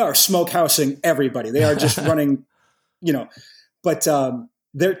 and they are smokehousing everybody. They are just running, but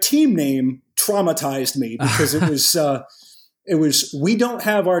their team name traumatized me because it was we don't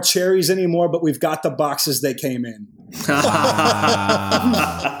have our cherries anymore, but we've got the boxes they came in.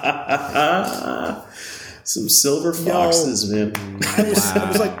 Some silver foxes, man. I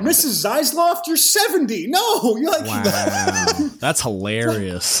was like, Mrs. Zeisloft, you're 70. No, you're like, wow. That's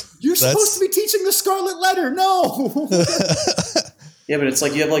hilarious. You're supposed to be teaching the Scarlet Letter. No. Yeah, but it's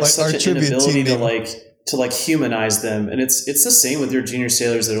like you have like such an inability to humanize them, and it's the same with your junior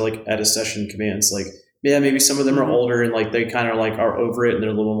sailors that are like at accession commands. Like, maybe some of them are older and like they kind of like are over it and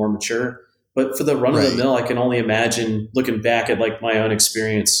they're a little more mature. But for the run of the mill, I can only imagine looking back at like my own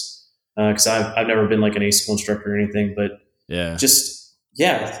experience. Because I've never been like an A school instructor or anything, but just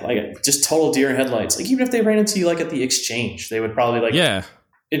total deer in headlights. Like even if they ran into you like at the exchange, they would probably like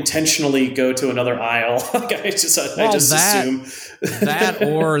intentionally go to another aisle. Like I just assume that,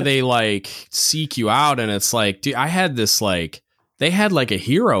 or they like seek you out, and it's like, dude, I had this like they had like a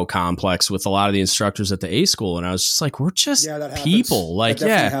hero complex with a lot of the instructors at the A school, and I was just like, we're just people. Like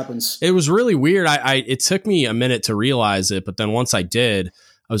that happens. It was really weird. It took me a minute to realize it, but then once I did,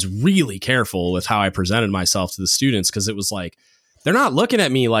 I was really careful with how I presented myself to the students, because it was like, they're not looking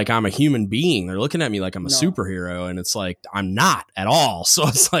at me like I'm a human being. They're looking at me like I'm a superhero, and it's like, I'm not at all. So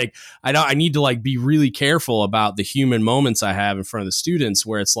it's like, I need to like be really careful about the human moments I have in front of the students,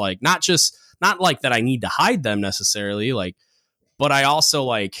 where it's like, not like that I need to hide them necessarily, like, but I also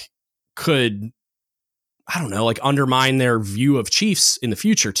like could, I don't know, like undermine their view of Chiefs in the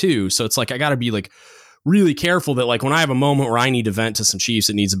future too. So it's like, I got to be like really careful that like when I have a moment where I need to vent to some Chiefs,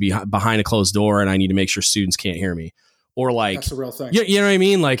 it needs to be behind a closed door, and I need to make sure students can't hear me. Or like, that's a real thing. You know what I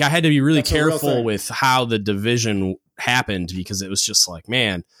mean? Like I had to be really careful with how the division happened, because it was just like,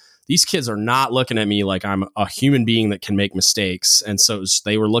 man, these kids are not looking at me like I'm a human being that can make mistakes. And so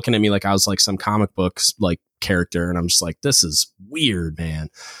they were looking at me like I was like some comic books like character. And I'm just like, this is weird, man.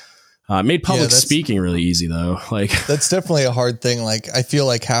 Made public speaking really easy though. Like that's definitely a hard thing. Like I feel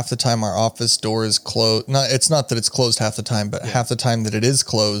like half the time our office door is closed. It's not that it's closed half the time, but half the time that it is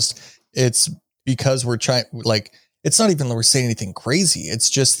closed, it's because we're trying, like it's not even that we're saying anything crazy. It's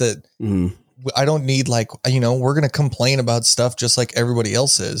just that I don't need we're going to complain about stuff just like everybody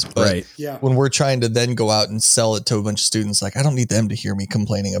else is. But when we're trying to then go out and sell it to a bunch of students, like I don't need them to hear me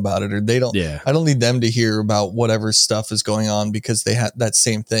complaining about it, or they don't, I don't need them to hear about whatever stuff is going on because they had that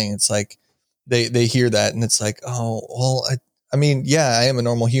same thing. It's like they hear that and it's like, oh, well, I mean, I am a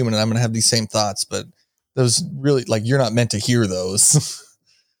normal human and I'm going to have these same thoughts, but those really you're not meant to hear those.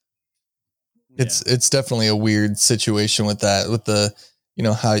 It's definitely a weird situation with that, with the,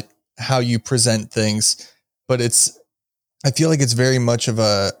 how you present things, but I feel like it's very much of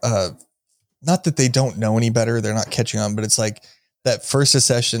a not that they don't know any better, they're not catching on, but it's like that first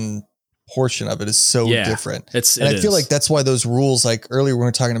accession portion of it is so different. I feel like that's why those rules, like earlier when we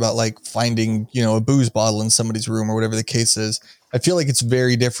were talking about like finding, a booze bottle in somebody's room or whatever the case is, I feel like it's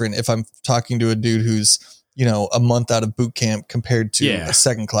very different if I'm talking to a dude who's, a month out of boot camp compared to a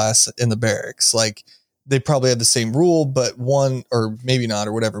second class in the barracks. Like they probably have the same rule, but one, or maybe not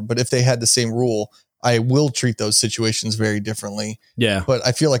or whatever, but if they had the same rule, I will treat those situations very differently. Yeah. But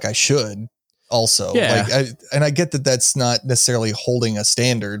I feel like I should also. Yeah. I get that that's not necessarily holding a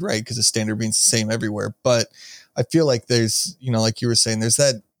standard, right? Because a standard means the same everywhere. But I feel like there's, like you were saying, there's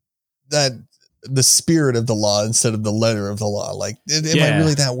that the spirit of the law instead of the letter of the law. Like, am I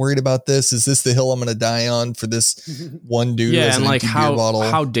really that worried about this? Is this the hill I'm going to die on for this one dude? Yeah. And like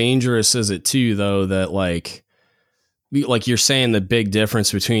how dangerous is it too, though, that like you're saying the big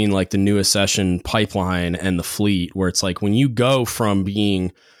difference between like the new accession pipeline and the fleet, where it's like when you go from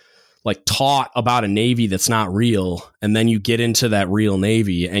being like taught about a Navy that's not real, and then you get into that real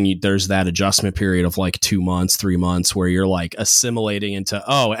Navy and there's that adjustment period of like 2 months, 3 months where you're like assimilating into,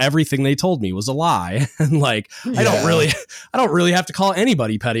 oh, everything they told me was a lie. And like, I don't really have to call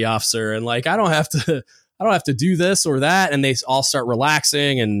anybody petty officer. And like, I don't have to do this or that. And they all start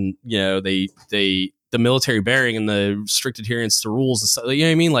relaxing and, the military bearing and the strict adherence to rules and stuff. You know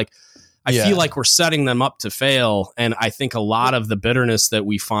what I mean? Like, I feel like we're setting them up to fail. And I think a lot of the bitterness that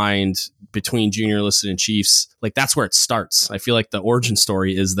we find between junior enlisted and chiefs, like that's where it starts. I feel like the origin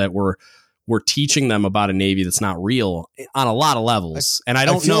story is that we're teaching them about a Navy that's not real on a lot of levels. And I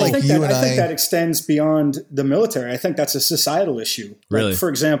don't know. I think that extends beyond the military. I think that's a societal issue. Really? Like, for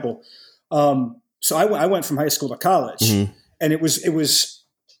example, so I went from high school to college, and it was,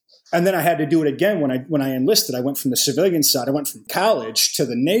 and then I had to do it again when I enlisted. I went from the civilian side. I went from college to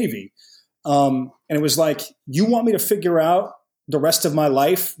the Navy. And it was like, you want me to figure out the rest of my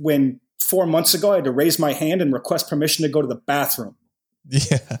life when 4 months ago I had to raise my hand and request permission to go to the bathroom.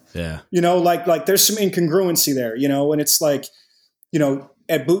 Yeah. Yeah. Like there's some incongruency there, and it's like,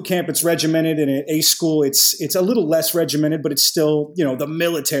 at boot camp it's regimented, and at A school it's a little less regimented, but it's still, the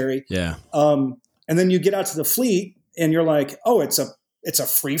military. Yeah. And then you get out to the fleet and you're like, oh, it's a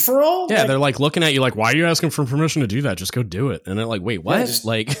free for all. Yeah, they're like looking at you like, why are you asking for permission to do that? Just go do it. And they're like, wait, what?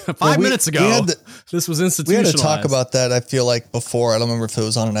 Yeah, 5 minutes ago, this was institutionalized. We had to talk about that. I feel like before. I don't remember if it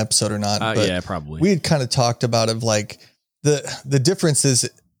was on an episode or not. But yeah, probably. We had kind of talked about it. Like the difference is,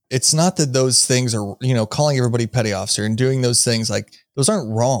 it's not that those things are, calling everybody petty officer and doing those things, like those aren't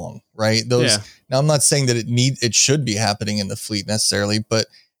wrong, right? Now I'm not saying that it should be happening in the fleet necessarily, but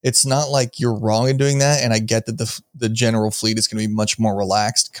it's not like you're wrong in doing that. And I get that the general fleet is going to be much more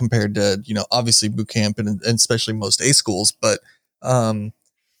relaxed compared to, obviously boot camp and especially most A schools. But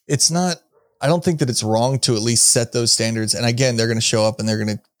it's not, I don't think that it's wrong to at least set those standards. And again, they're going to show up and they're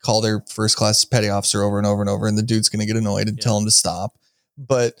going to call their first class petty officer over and over and over. And the dude's going to get annoyed and tell him to stop.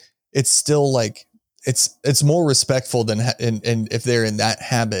 But it's still like, it's more respectful than and if they're in that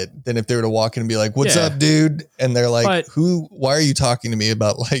habit than if they were to walk in and be like, what's up, dude? And they're like, why are you talking to me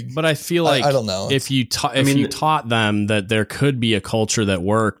about like, but I feel like I don't know if you taught them that there could be a culture that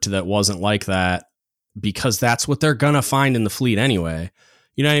worked that wasn't like that, because that's what they're going to find in the fleet anyway.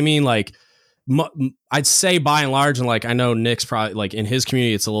 You know what I mean? Like I'd say by and large, and like, I know Nick's probably like in his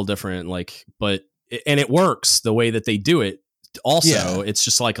community, it's a little different, like, but it works the way that they do it. Also, it's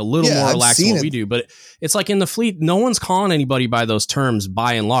just like a little more relaxed than what we do, but it's like in the fleet, no one's calling anybody by those terms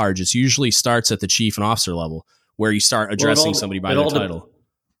by and large. It's usually starts at the chief and officer level where you start addressing somebody by their title.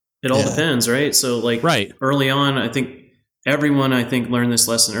 It all depends, right? So like early on, I think everyone learned this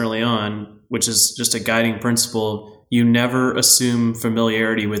lesson early on, which is just a guiding principle. You never assume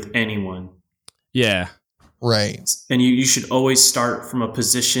familiarity with anyone. Yeah. Right. And you should always start from a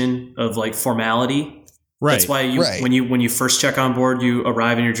position of like formality. Right. That's why when you first check on board, you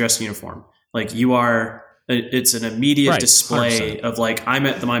arrive in your dress uniform. Like it's an immediate display 100%. Of like, I'm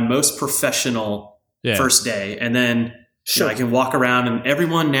at my most professional first day. And then I can walk around and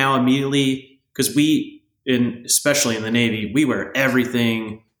everyone now immediately, because especially in the Navy, we wear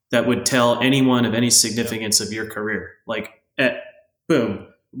everything that would tell anyone of any significance of your career. Like, boom.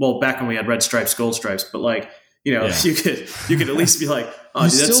 Well, back when we had red stripes, gold stripes, but like, you know, you could at least be like, oh,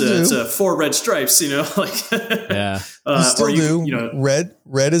 dude, that's 4 red stripes, you know, like, you still do. You know,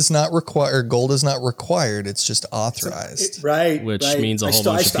 red is not required. Gold is not required. It's just authorized. Right. Which means a whole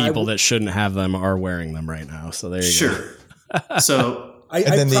bunch of people that shouldn't have them are wearing them right now. So there you go. So I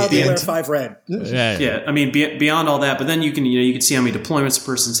probably wear 5 red. Yeah. I mean, beyond all that, but then you can see how many deployments a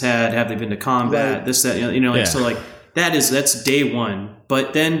person's had. Have they been to combat? This, that, you know, like, so like that's day one.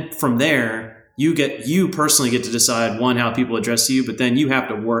 But then from there, you personally get to decide, one, how people address you, but then you have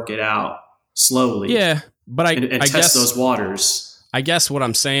to work it out slowly. Yeah. But I test guess those waters. I guess what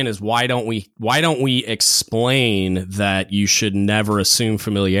I'm saying is, why don't we explain that you should never assume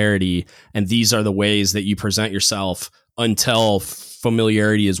familiarity, and these are the ways that you present yourself until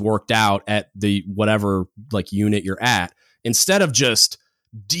familiarity is worked out at the whatever like unit you're at, instead of just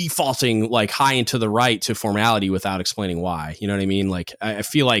defaulting like high and to the right to formality without explaining why. You know what I mean? Like, I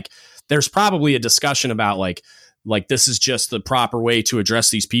feel like there's probably a discussion about like this is just the proper way to address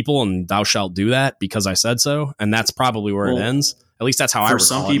these people, and thou shalt do that because I said so. And that's probably where it ends. At least that's how I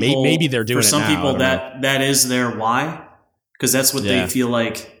recall it. Maybe they're doing it now. For some people, that is their why, because that's what they feel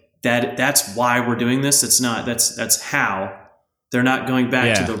like. That's why we're doing this. It's not. That's how. They're not going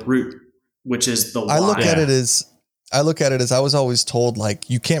back to the root, which is the why. I look at it as I was always told, like,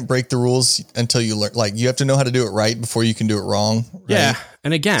 you can't break the rules until you learn. Like, you have to know how to do it right before you can do it wrong. Right? Yeah.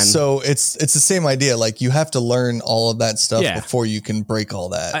 And again, so it's the same idea. Like, you have to learn all of that stuff before you can break all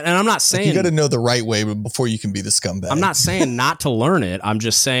that. And I'm not saying you got to know the right way before you can be the scumbag. I'm not saying not to learn it. I'm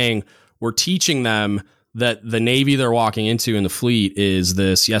just saying we're teaching them that the Navy they're walking into in the fleet is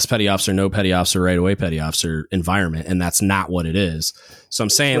this yes petty officer, no petty officer, right away petty officer environment, and that's not what it is. So I'm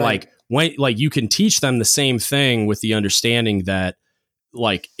saying when you can teach them the same thing with the understanding that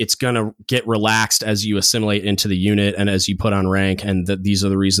like it's gonna get relaxed as you assimilate into the unit and as you put on rank, and that these are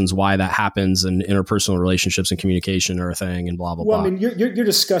the reasons why that happens, and interpersonal relationships and communication are a thing, and blah blah blah. Well, I mean, you're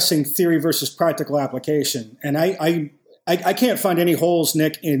discussing theory versus practical application, and I can't find any holes,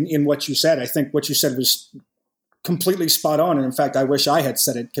 Nick, in what you said. I think what you said was completely spot on. And in fact, I wish I had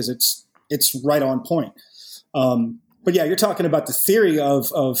said it because it's right on point. But yeah, you're talking about the theory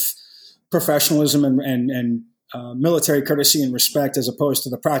of professionalism and military courtesy and respect as opposed to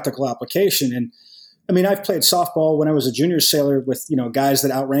the practical application. And I mean, I've played softball when I was a junior sailor with, you know, guys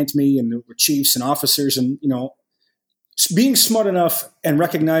that outranked me and were chiefs and officers, and, you know, being smart enough and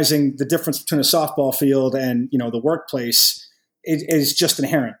recognizing the difference between a softball field and, you know, the workplace is just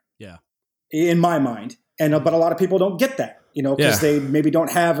inherent. Yeah. In my mind. And, but a lot of people don't get that, you know, because they maybe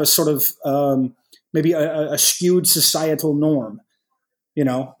don't have a sort of, maybe a skewed societal norm, you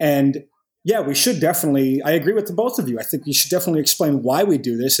know, and yeah, we should definitely, I agree with the both of you. I think we should definitely explain why we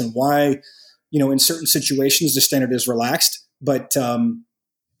do this and why, you know, in certain situations the standard is relaxed, but,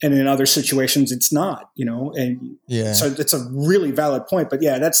 and in other situations, it's not, you know, and so it's a really valid point. But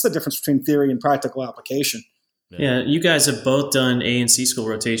yeah, that's the difference between theory and practical application. Yeah, you guys have both done A and C school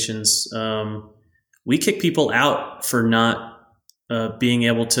rotations. We kick people out for not being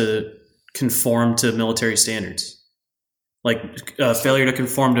able to conform to military standards, like failure to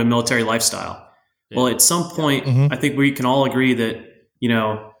conform to a military lifestyle. Yeah. Well, at some point, I think we can all agree that, you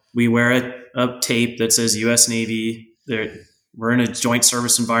know, we wear a tape that says U.S. Navy. We're in a joint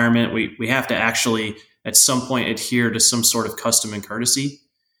service environment. We have to actually at some point adhere to some sort of custom and courtesy.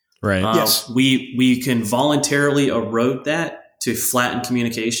 Right. Yes. We can voluntarily erode that to flatten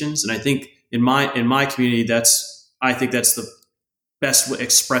communications. And I think in my community, I think that's the best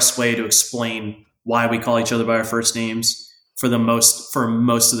express way to explain why we call each other by our first names for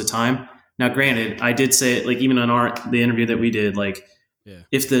most of the time. Now, granted, I did say it, like, even on the interview that we did, like,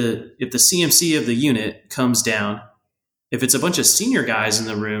 if the CMC of the unit comes down, if it's a bunch of senior guys in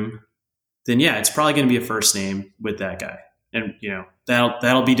the room, then yeah, it's probably going to be a first name with that guy. And, you know,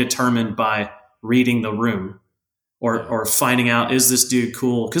 that'll be determined by reading the room or finding out, is this dude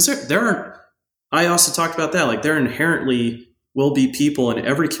cool? Because I also talked about that. Like, there inherently will be people in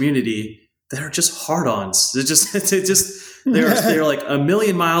every community that are just hard-ons. They're like a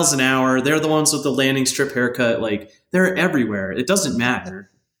million miles an hour. They're the ones with the landing strip haircut. Like, they're everywhere. It doesn't matter.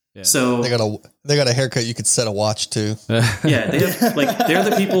 Yeah. So they got a haircut you could set a watch to. Yeah, they're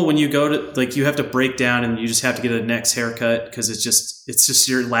the people when you go to, like, you have to break down and you just have to get a next haircut because it's just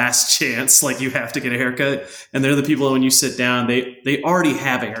your last chance. Like, you have to get a haircut, and they're the people when you sit down, they already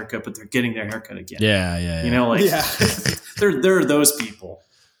have a haircut, but they're getting their haircut again. Yeah. You know, like they're those people.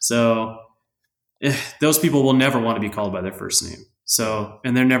 So those people will never want to be called by their first name. So,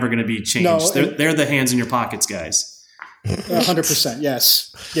 and they're never going to be changed. No, they're the hands in your pockets guys. 100%.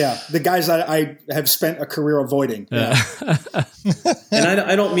 Yes. Yeah. The guys I have spent a career avoiding. Yeah. And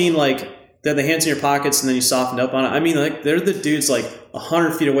I don't mean like they're the hands in your pockets and then you softened up on it. I mean, like they're the dudes like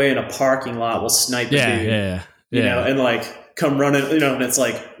 100 feet away in a parking lot will snipe a dude. You know, and like come running, you know, and it's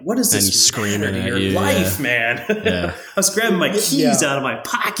like, what is this? And screaming at your you, life, man. I was grabbing my keys out of my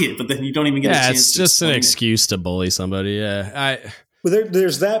pocket, but then you don't even get a chance. It's just an excuse to bully somebody. Yeah. Well,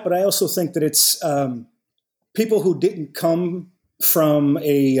 there's that, but I also think that it's people who didn't come from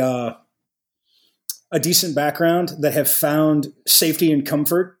a decent background that have found safety and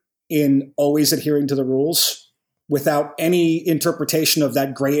comfort in always adhering to the rules without any interpretation of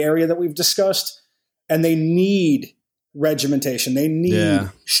that gray area that we've discussed. And they need regimentation. They need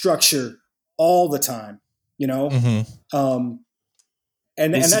structure all the time, you know? And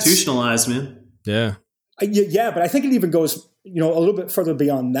institutionalized, man. Yeah. Yeah, but I think it even goes, you know, a little bit further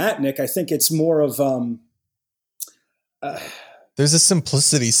beyond that, Nick. I think it's more of there's a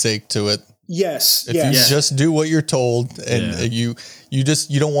simplicity sake to it. Yes. If you just do what you're told, and you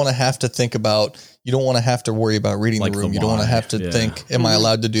don't want to have to think about, you don't want to have to worry about reading like the room. You don't want to have to think, am I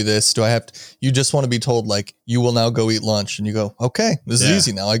allowed to do this? Do I have to? You just want to be told, like, you will now go eat lunch, and you go, okay, this is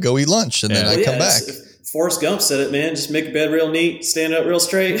easy. Now I go eat lunch, and then I come back. Forrest Gump said it, man. Just make a bed real neat, stand up real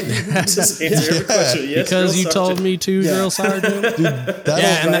straight. Just answer every question. Yes, because you told me to, drill sergeant. Dude,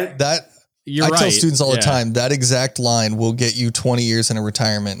 that I tell students all the time that exact line will get you 20 years in a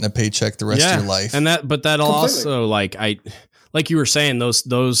retirement and a paycheck the rest of your life. And that'll also like you were saying,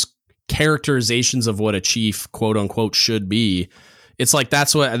 those characterizations of what a chief quote unquote should be. It's like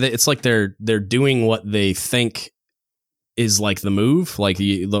it's like they're doing what they think is like the move, like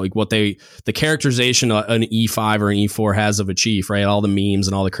what the characterization an E5 or an E4 has of a chief, right? All the memes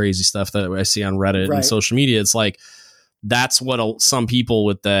and all the crazy stuff that I see on Reddit and social media. It's like, that's what some people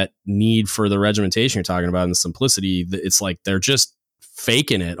with that need for the regimentation you're talking about and the simplicity, it's like they're just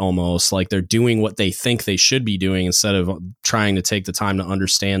faking it almost, like they're doing what they think they should be doing instead of trying to take the time to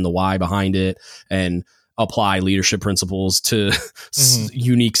understand the why behind it and apply leadership principles to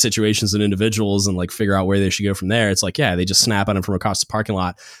unique situations and individuals and like figure out where they should go from there. It's like, they just snap at him from across the parking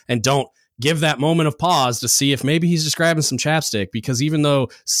lot and don't give that moment of pause to see if maybe he's just grabbing some chapstick, because even though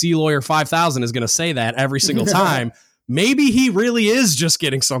C Lawyer 5000 is going to say that every single time, maybe he really is just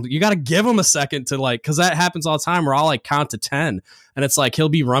getting something. You got to give him a second to like, because that happens all the time. We're all like count to 10, and it's like he'll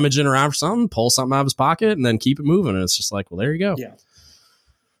be rummaging around for something, pull something out of his pocket, and then keep it moving. And it's just like, well, there you go. Yeah.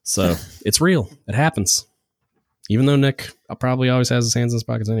 So it's real. It happens. Even though Nick probably always has his hands in his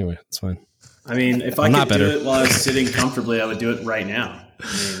pockets anyway. It's fine. I mean, if I could do it while I was sitting comfortably, I would do it right now.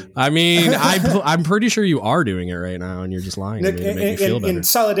 I'm pretty sure you are doing it right now, and you're just lying Nick, to me to make me feel better. In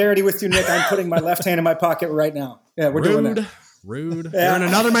solidarity with you, Nick, I'm putting my left hand in my pocket right now. Yeah, we're doing that. Rude. You're in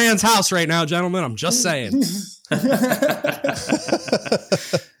another man's house right now, gentlemen. I'm just saying.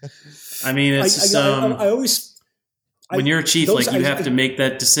 I mean, it's I always when you're a chief, like you have to make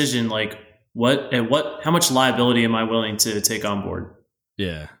that decision. Like, how much liability am I willing to take on board?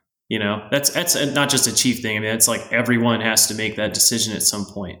 Yeah. You know, that's not just a chief thing. I mean, it's like everyone has to make that decision at some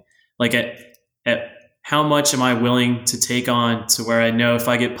point. Like at how much am I willing to take on to where I know if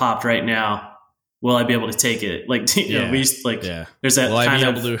I get popped right now, will I be able to take it? Like, you know, we used like, there's that kind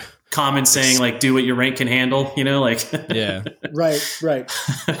of common saying, like, do what your rank can handle, you know, like, right.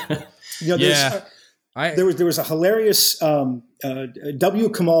 You know, there was a hilarious, W.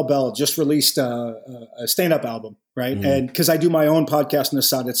 Kamau Bell just released a stand-up album, right? Mm-hmm. And because I do my own podcast on the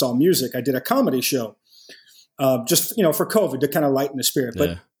side, it's all music. I did a comedy show, just, you know, for COVID to kind of lighten the spirit.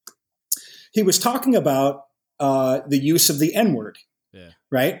 But he was talking about the use of the N-word,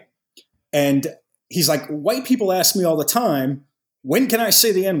 right? And he's like, white people ask me all the time, when can I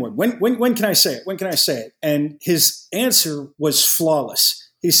say the N-word? When can I say it? When can I say it? And his answer was flawless.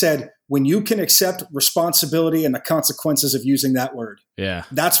 He said, when you can accept responsibility and the consequences of using that word. Yeah.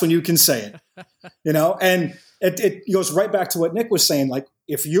 That's when you can say it, you know? And it goes right back to what Nick was saying. Like,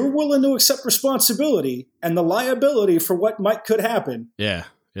 if you're willing to accept responsibility and the liability for what could happen. Yeah.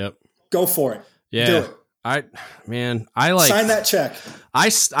 Yep. Go for it. Yeah. Do it. I like sign that check.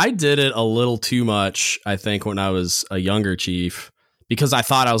 I did it a little too much, I think, when I was a younger chief, because I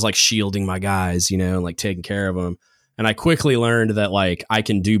thought I was like shielding my guys, you know, like taking care of them. And I quickly learned that like I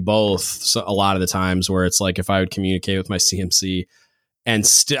can do both a lot of the times, where it's like if I would communicate with my CMC and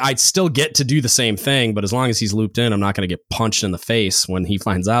I'd still get to do the same thing, but as long as he's looped in, I'm not going to get punched in the face when he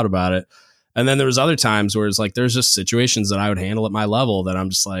finds out about it. And then there was other times where it's like there's just situations that I would handle at my level that I'm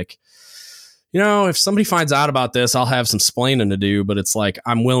just like, you know, if somebody finds out about this, I'll have some splaining to do, but it's like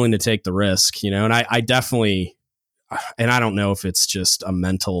I'm willing to take the risk, you know. And I definitely, and I don't know if it's just a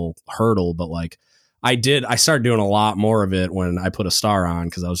mental hurdle, but like I started doing a lot more of it when I put a star on,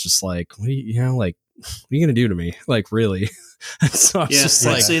 because I was just like, what are you going to do to me? Like, really? So I was just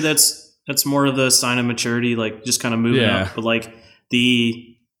I'd say that's more of the sign of maturity, like just kind of moving up. But like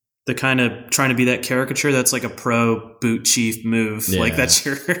the kind of trying to be that caricature, that's like a pro boot chief move. Yeah. Like that's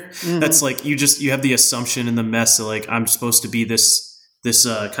that's like you have the assumption in the mess that like I'm supposed to be this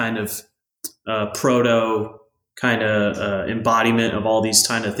kind of proto kind of embodiment of all these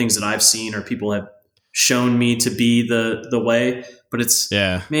kind of things that I've seen or people have shown me to be the way. But it's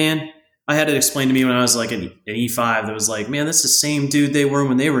man, I had it explained to me when I was like an E5 that was like, man, that's the same dude they were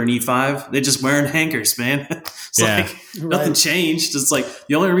when they were an E5. They're just wearing hankers, man. It's like nothing changed. It's like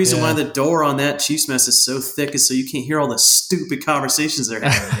the only reason why the door on that Chiefs mess is so thick is so you can't hear all the stupid conversations they're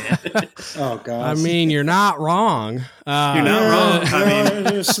having, man. Oh, God. I mean, you're not wrong. You're not wrong. I mean,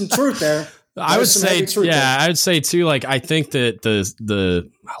 there's some truth there. I would say too, like, I think that the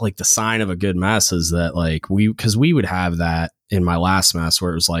sign of a good mess is that like because we would have that in my last mess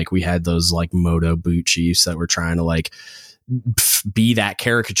where it was like we had those like moto boot chiefs that were trying to like be that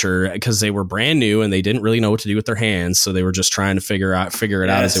caricature because they were brand new and they didn't really know what to do with their hands, so they were just trying to figure it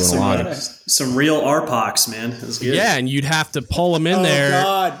out as they went along. Some real RPOX, man. It was good. Yeah, and you'd have to pull them in there.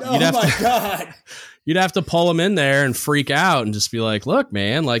 God. You'd have to pull them in there and freak out and just be like, look,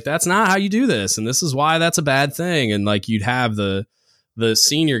 man, like that's not how you do this. And this is why that's a bad thing. And like you'd have the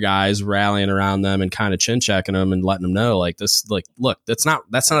senior guys rallying around them and kind of chin checking them and letting them know like this, like, look, that's not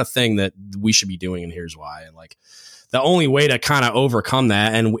a thing that we should be doing. And here's why. And like the only way to kind of overcome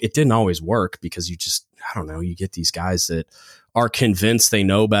that, and it didn't always work because you just, I don't know, you get these guys that are convinced they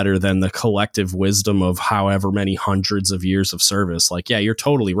know better than the collective wisdom of however many hundreds of years of service. Like, yeah, you're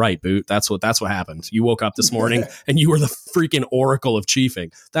totally right, Boot. That's what happened. You woke up this morning and you were the freaking oracle of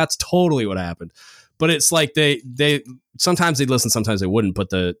chiefing. That's totally what happened. But it's like they sometimes they'd listen, sometimes they wouldn't. But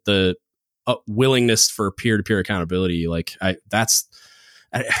the willingness for peer-to-peer accountability, like I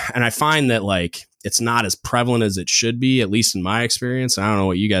find that like it's not as prevalent as it should be, at least in my experience. I don't know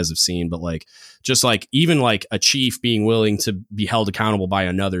what you guys have seen, but like just like even like a chief being willing to be held accountable by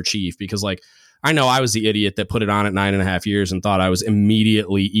another chief, because like I know I was the idiot that put it on at 9.5 years and thought I was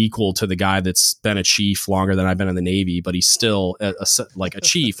immediately equal to the guy that's been a chief longer than I've been in the Navy, but he's still like a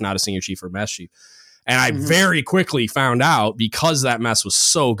chief, not a senior chief or mess chief. And I very quickly found out, because that mess was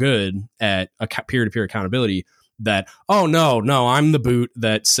so good at peer-to-peer accountability, that, oh, no, I'm the boot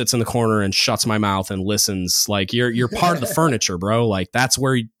that sits in the corner and shuts my mouth and listens. Like you're part of the furniture, bro. Like that's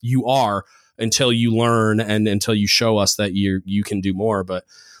where you are until you learn and until you show us that you can do more. But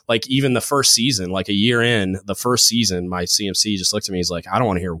like even the first season, like a year in the first season, my CMC just looked at me. He's like, I don't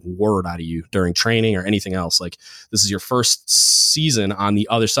want to hear a word out of you during training or anything else. Like this is your first season on the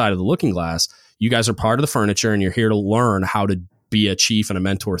other side of the looking glass. You guys are part of the furniture and you're here to learn how to be a chief and a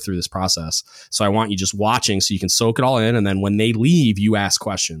mentor through this process. So I want you just watching so you can soak it all in. And then when they leave, you ask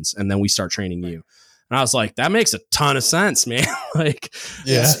questions and then we start training you. And I was like, that makes a ton of sense, man. Like,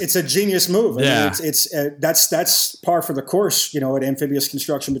 yeah, it's a genius move. I mean, that's par for the course, at Amphibious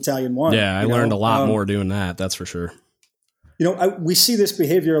Construction Battalion 1. Yeah. I learned a lot more doing that. That's for sure. We see this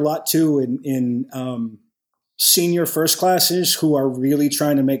behavior a lot too in senior first classes who are really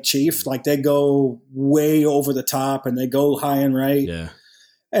trying to make chief. Like they go way over the top and they go high and right. Yeah.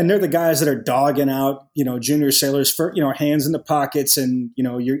 And they're the guys that are dogging out, junior sailors for, hands in the pockets and,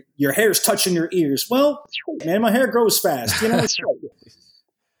 your hair's touching your ears. Well, man, my hair grows fast, those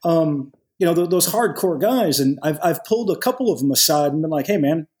hardcore guys. And I've pulled a couple of them aside and been like, hey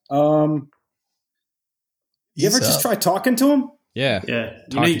man, you ever just try talking to them? Yeah.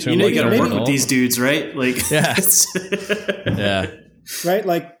 You got to work with these dudes, right? Like, yeah. Yeah. Right.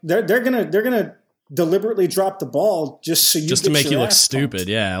 Like they're going to deliberately drop the ball just to make you look stupid. Pumped.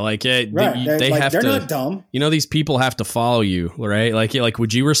 Yeah. Like, yeah, they're not dumb. These people have to follow you, right? Like,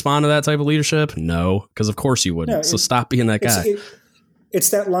 would you respond to that type of leadership? No, because of course you wouldn't. So stop being that guy. It's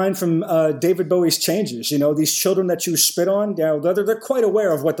that line from David Bowie's Changes. These children that you spit on, they're quite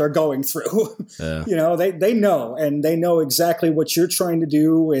aware of what they're going through. Yeah. They know, and they know exactly what you're trying to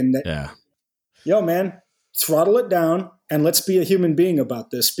do. And yo, man, throttle it down, and let's be a human being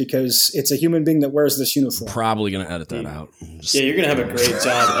about this, because it's a human being that wears this uniform. Probably going to edit that out. You're going to have a great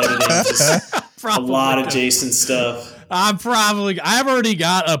job editing just a lot of Jason stuff. I've already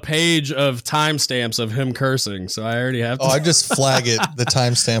got a page of timestamps of him cursing, so I already have to. I just flag it, the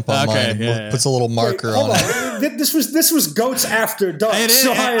timestamp on mine. Yeah. Puts a little marker on it. This was Goats After Dark.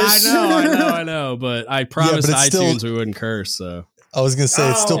 I know, but I promised iTunes we wouldn't curse, so. I was going to say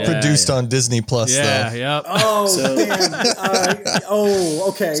it's still produced on Disney Plus, though. Yeah, yep. Oh, damn.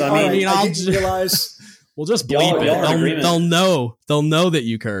 Okay. So, I didn't realize. We'll just bleep it. They'll know that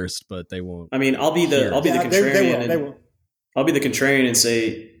you cursed, but they won't. I mean, I'll be the contrarian. I'll be the contrarian and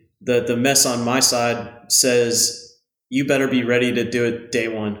say the mess on my side says you better be ready to do it day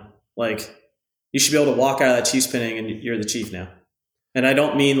one. Like, you should be able to walk out of that Chiefs pinning and you're the chief now. And I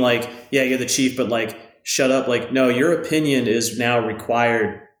don't mean like, yeah, you're the chief, but like, shut up. Like, no, your opinion is now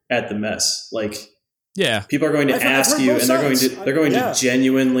required at the mess. Like, yeah, people are going to ask you, and they're going to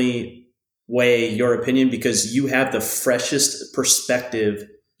genuinely weigh your opinion because you have the freshest perspective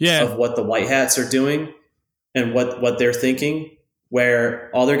of what the white hats are doing and what they're thinking, where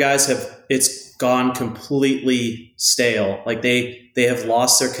all their guys it's gone completely stale. Like they have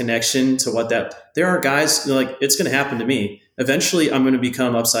lost their connection to there are guys like, it's going to happen to me. Eventually I'm going to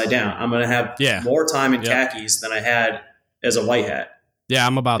become upside down. I'm going to have more time in khakis than I had as a white hat. Yeah.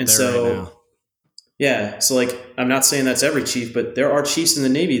 I'm about there right now. Yeah. So like, I'm not saying that's every chief, but there are chiefs in the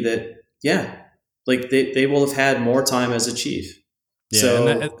Navy that, like they will have had more time as a chief. Yeah.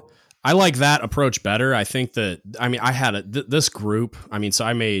 So I like that approach better. I think that, I mean, I had this group. I mean, so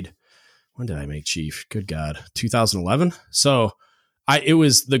when did I make chief? Good God, 2011. So it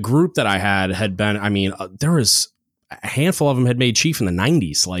was the group that I had been, I mean, there was a handful of them had made chief in the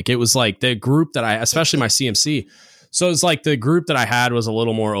 90s. Like, it was like the group that especially my CMC. So it was like the group that I had was a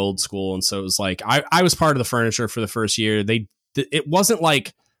little more old school. And so it was like, I was part of the furniture for the first year. It wasn't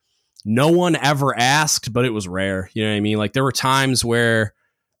like no one ever asked, but it was rare. You know what I mean? Like, there were times where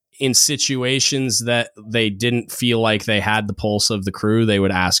in situations that they didn't feel like they had the pulse of the crew, they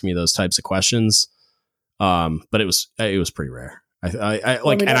would ask me those types of questions. But it was pretty rare. I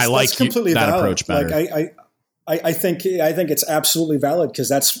like that approach better. Like I think it's absolutely valid, because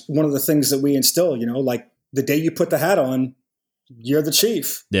that's one of the things that we instill, like the day you put the hat on, you're the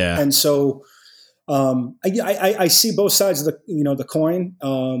chief. Yeah. And so I see both sides of the coin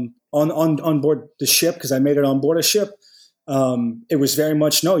on board the ship, because I made it on board a ship. It was very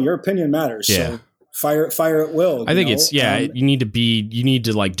much, no, your opinion matters. Yeah. So fire at will. I think you need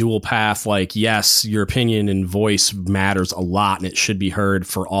to like dual path. Like, yes, your opinion and voice matters a lot, and it should be heard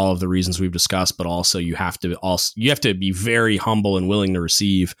for all of the reasons we've discussed, but also you have to be very humble and willing to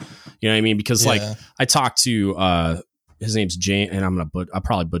receive, you know what I mean? Because like, I talked to, his name's James, and I'll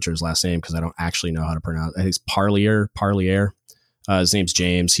probably butcher his last name because I don't actually know how to pronounce it. I think it's Parlier. His name's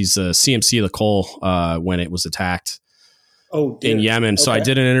James. He's the CMC of the Cole, when it was attacked. In Yemen. So I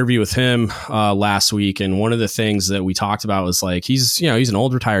did an interview with him last week, and one of the things that we talked about was like, he's an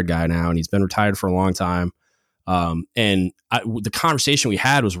old retired guy now, and he's been retired for a long time. The conversation we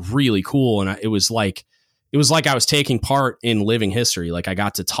had was really cool, and it was like I was taking part in living history. Like, I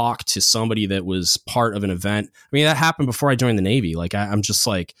got to talk to somebody that was part of an event. I mean, that happened before I joined the Navy. Like, I'm just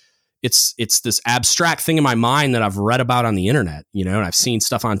like, it's this abstract thing in my mind that I've read about on the internet, and I've seen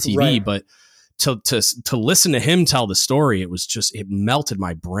stuff on TV, right. But to listen to him tell the story, it melted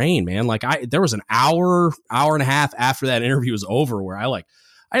my brain, man. Like, there was an hour and a half after that interview was over where I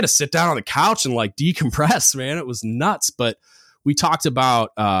had to sit down on the couch and like decompress, man. It was nuts. But we talked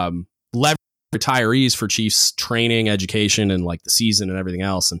about leveraging retirees for Chiefs training, education, and like the season and everything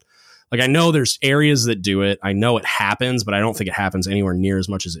else. And like, I know there's areas that do it. I know it happens, but I don't think it happens anywhere near as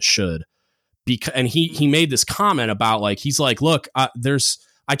much as it should. And he made this comment about like, he's like, look,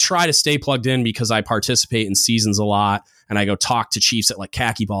 I try to stay plugged in because I participate in seasons a lot, and I go talk to Chiefs at like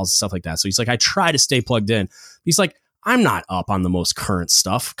khaki balls and stuff like that. So he's like, I try to stay plugged in. He's like, I'm not up on the most current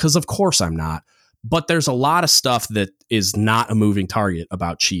stuff, because of course I'm not. But there's a lot of stuff that is not a moving target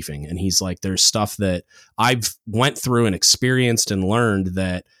about chiefing. And he's like, there's stuff that I've went through and experienced and learned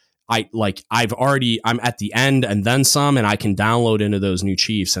that I'm at the end and then some, and I can download into those new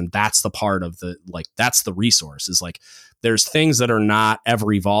chiefs. And that's the part of that's the resource, is like, there's things that are not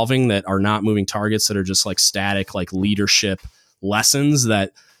ever evolving, that are not moving targets, that are just like static, like leadership lessons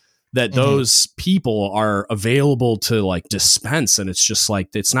that those people are available to like dispense. And it's just like,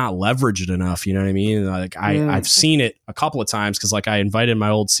 it's not leveraged enough. You know what I mean? Like I've seen it a couple of times, because like I invited my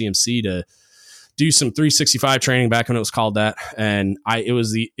old CMC to do some 365 training back when it was called that. And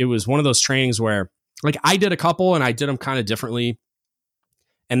it was one of those trainings where like I did a couple and I did them kind of differently.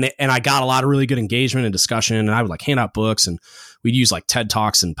 And I got a lot of really good engagement and discussion, and I would like hand out books, and we'd use like TED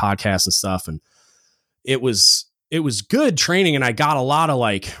Talks and podcasts and stuff. And it was good training, and I got a lot of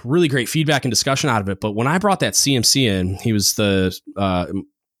like really great feedback and discussion out of it. But when I brought that CMC in, he was my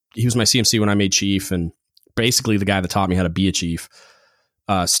CMC when I made chief, and basically the guy that taught me how to be a chief.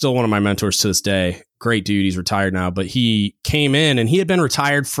 Still one of my mentors to this day. Great dude. He's retired now, but he came in, and he had been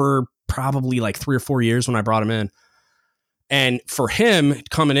retired for probably like 3 or 4 years when I brought him in. And for him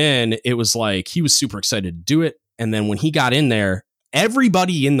coming in, it was like, he was super excited to do it. And then when he got in there,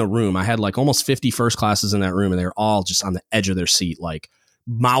 everybody in the room, I had like almost 50 first classes in that room, and they were all just on the edge of their seat, like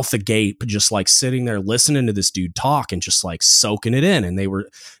mouth agape, just like sitting there listening to this dude talk and just like soaking it in. And it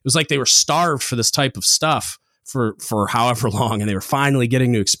was like they were starved for this type of stuff for however long, and they were finally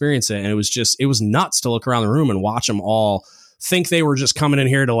getting to experience it. And it was nuts to look around the room and watch them all think they were just coming in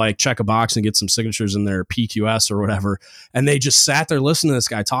here to like check a box and get some signatures in their PQS or whatever. And they just sat there listening to this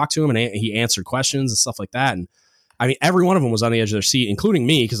guy talk to him, and he answered questions and stuff like that. And I mean, every one of them was on the edge of their seat, including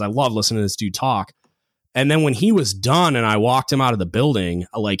me, because I love listening to this dude talk. And then when he was done and I walked him out of the building,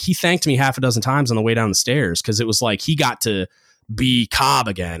 like he thanked me half a dozen times on the way down the stairs, because it was like he got to be Cobb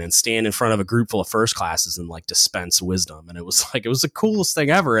again and stand in front of a group full of first classes and like dispense wisdom. And it was the coolest thing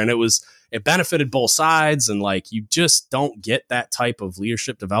ever. And it benefited both sides. And like, you just don't get that type of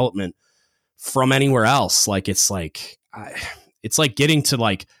leadership development from anywhere else. Like, it's like getting to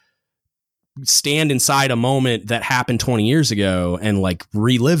like stand inside a moment that happened 20 years ago and like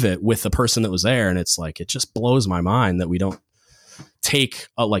relive it with the person that was there. And it's like, it just blows my mind that we don't take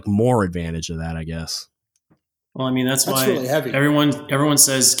like more advantage of that, I guess. Well, I mean, that's why really heavy. Everyone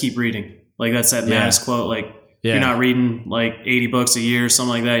says keep reading. Like that's that Mattis quote. Like you're not reading like 80 books a year or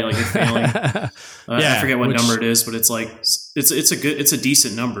something like that. Like you're failing. I forget what number it is, but it's like it's a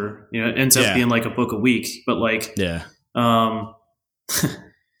decent number. You know, it ends up being like a book a week. But like they're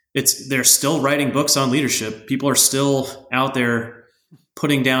still writing books on leadership. People are still out there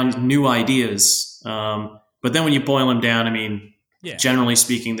putting down new ideas. But then when you boil them down, I mean, generally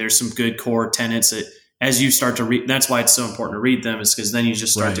speaking, there's some good core tenets that, as you start to read, that's why it's so important to read them, is because then you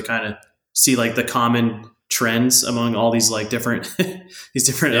just start to kind of see like the common trends among all these like different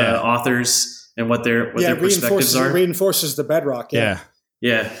authors and what their perspectives are. It reinforces the bedrock. Yeah.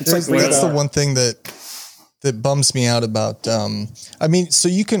 It's like that's the one thing that bums me out about. I mean, so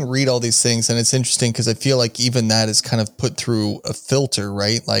you can read all these things, and it's interesting because I feel like even that is kind of put through a filter,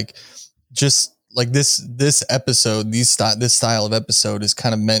 right? Like just like this episode, this style of episode is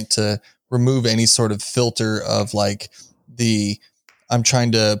kind of meant to remove any sort of filter of like I'm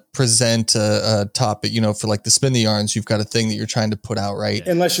trying to present a topic, you know, for like the Spin the Yarns, you've got a thing that you're trying to put out, right?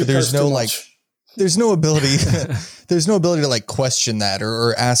 Unless you there's no like, there's no ability to like question that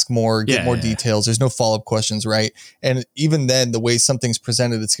or ask more, get more details. There's no follow-up questions, right? And even then, the way something's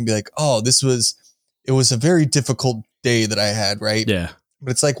presented, it's gonna be like, oh, it was a very difficult day that I had, right? Yeah.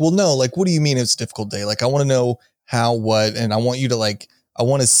 But it's like, well, no, like, what do you mean it's a difficult day? Like, I want to know how, what, and I want you to like, I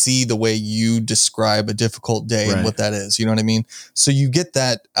want to see the way you describe a difficult day and what that is. You know what I mean? So you get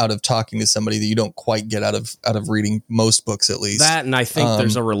that out of talking to somebody that you don't quite get out of reading most books, at least. That, and I think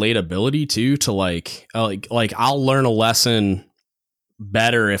there's a relatability too, to like I'll learn a lesson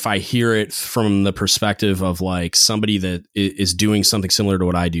better if I hear it from the perspective of like somebody that is doing something similar to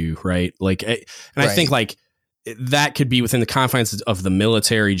what I do. Right. Like, and I think like, that could be within the confines of the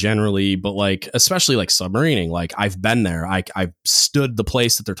military generally, but like, especially like submarining, like I've been there. I've stood the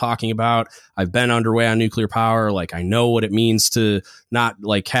place that they're talking about. I've been underway on nuclear power. Like I know what it means to not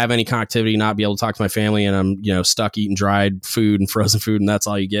like have any connectivity, not be able to talk to my family. And I'm, you know, stuck eating dried food and frozen food, and that's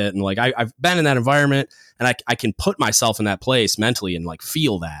all you get. And like, I've been in that environment, and I can put myself in that place mentally and like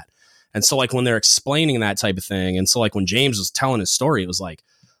feel that. And so like when they're explaining that type of thing. And so like when James was telling his story, it was like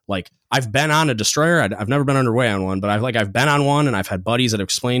I've been on a destroyer. I've never been underway on one, but I've been on one, and I've had buddies that have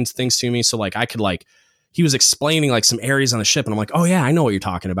explained things to me. So like I could like, he was explaining like some areas on the ship, and I'm like, oh yeah, I know what you're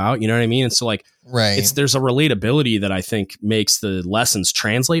talking about. You know what I mean? And so like, there's a relatability that I think makes the lessons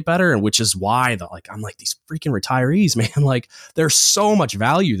translate better. And which is why I'm like, these freaking retirees, man, like there's so much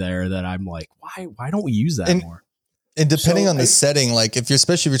value there that I'm like, why don't we use that more? And depending on the setting, like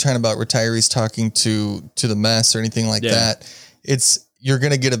especially if you're talking about retirees talking to the mess or anything like that, you're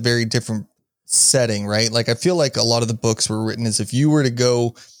going to get a very different setting, right? Like I feel like a lot of the books were written as if you were to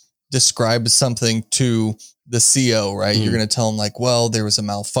go describe something to the CO, right? You're going to tell them like, well, there was a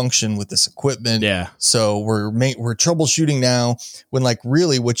malfunction with this equipment. Yeah. So we're troubleshooting now, when like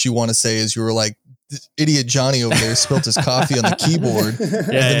really what you want to say is you were like, idiot Johnny over there spilt his coffee on the keyboard, and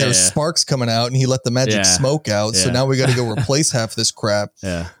then there was sparks coming out, and he let the magic smoke out. So now we got to go replace half this crap.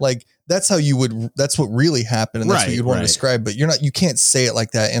 Yeah. Like that's what really happened. And that's what you'd want to describe, but you can't say it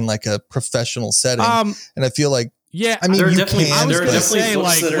like that in like a professional setting. And I feel like, I mean, there are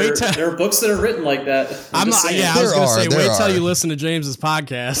books that are written like that. I was going to say, wait till you listen to James's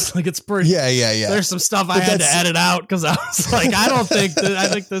podcast. Like it's pretty. Yeah. There's some stuff I had to edit out because I was like, I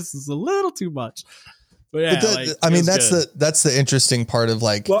think this is a little too much. But that's the interesting part of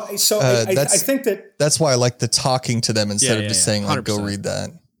like. Well, so I think that's why I like the talking to them instead of just saying like, 100%. Go read that.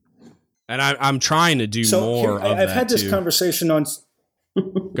 And I'm trying to do more of that. I've had this conversation on.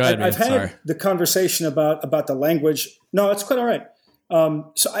 Go ahead, I've had the conversation about the language. No, it's quite all right.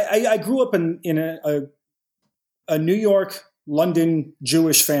 So I grew up in a New York, London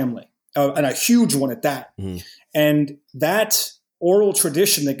Jewish family, and a huge one at that. Mm-hmm. And that oral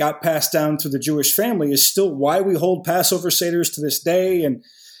tradition that got passed down through the Jewish family is still why we hold Passover Seders to this day and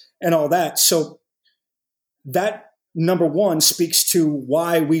all that. So that, number one, speaks to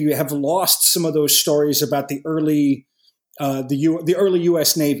why we have lost some of those stories about the early early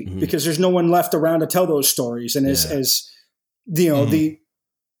U.S. Navy, mm-hmm. because there's no one left around to tell those stories. And as the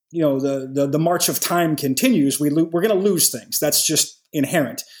march of time continues, we're going to lose things. That's just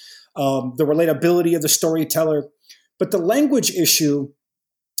inherent. The relatability of the storyteller. But the language issue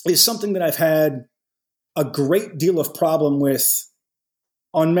is something that I've had a great deal of problem with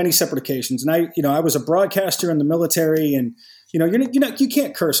on many separate occasions. And I was a broadcaster in the military, and you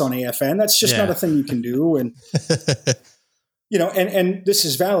can't curse on AFN. That's just not a thing you can do. And and this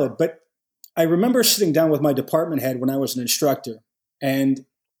is valid. But I remember sitting down with my department head when I was an instructor, and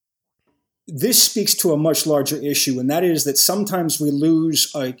this speaks to a much larger issue, and that is that sometimes we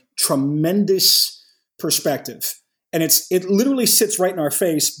lose a tremendous perspective. And it literally sits right in our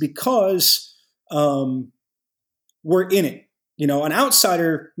face because we're in it. An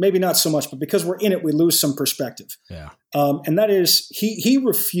outsider, maybe not so much, but because we're in it, we lose some perspective. Yeah. And that is, he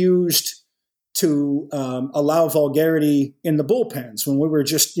refused to allow vulgarity in the bullpens when we were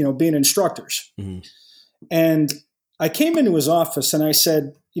just, being instructors. Mm-hmm. And I came into his office and I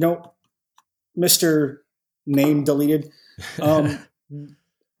said, Mr. Name deleted,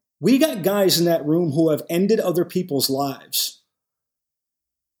 we got guys in that room who have ended other people's lives.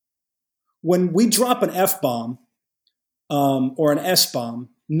 When we drop an F-bomb or an S-bomb,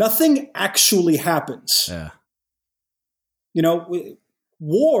 nothing actually happens. Yeah.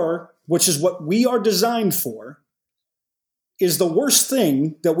 War, which is what we are designed for, is the worst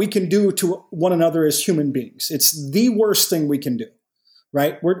thing that we can do to one another as human beings. It's the worst thing we can do,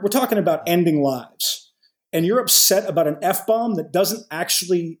 right? We're talking about ending lives. And you're upset about an F-bomb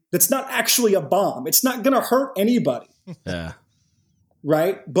that's not actually a bomb. It's not going to hurt anybody. Yeah.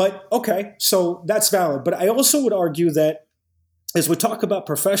 Right? But okay, so that's valid. But I also would argue that as we talk about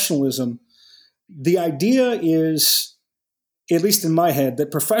professionalism, the idea is, at least in my head,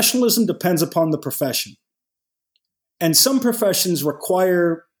 that professionalism depends upon the profession. And some professions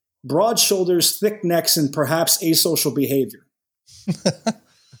require broad shoulders, thick necks, and perhaps asocial behavior.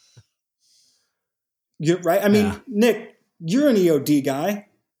 You're right. I mean, Nick, you're an EOD guy,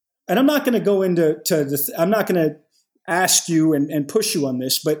 and I'm not going to go into I'm not going to ask you and push you on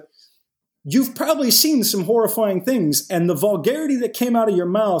this, but you've probably seen some horrifying things, and the vulgarity that came out of your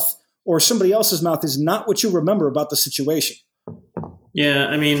mouth or somebody else's mouth is not what you remember about the situation. Yeah,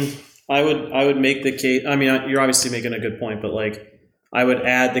 I mean, I would make the case. I mean, you're obviously making a good point, but I would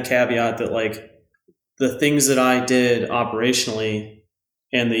add the caveat that the things that I did operationally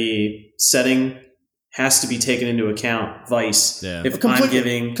and the setting has to be taken into account. Vice. Yeah. If I'm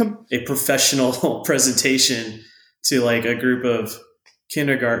giving a professional presentation to a group of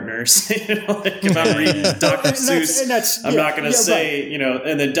kindergartners, if I'm reading Dr. Seuss, I'm not going to say, right.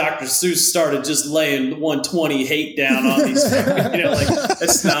 And then Dr. Seuss started just laying 120 hate down on these,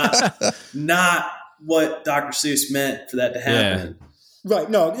 that's not what Dr. Seuss meant for that to happen. Yeah. Right.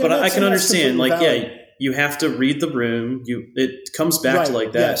 No, but I can understand, you have to read the room. It comes back to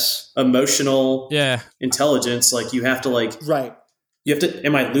that emotional intelligence. You have to right. You have to.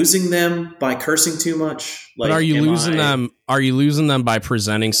 Am I losing them by cursing too much? But are you losing them? Are you losing them by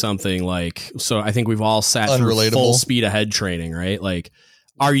presenting something so I think we've all sat through full speed ahead training, right?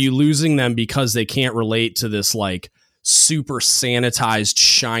 Are you losing them because they can't relate to this super sanitized,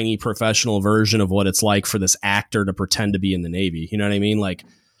 shiny professional version of what it's like for this actor to pretend to be in the Navy? You know what I mean?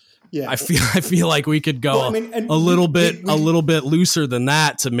 Yeah, I feel like we could go a little bit looser than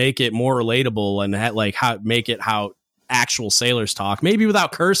that to make it more relatable and make it how actual sailors talk, maybe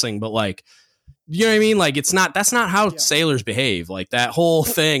without cursing, but you know what I mean? That's not how sailors behave. That whole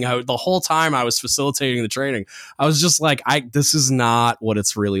thing, the whole time I was facilitating the training, I was just this is not what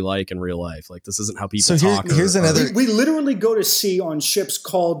it's really like in real life. This isn't how people talk. Here's another. We literally go to sea on ships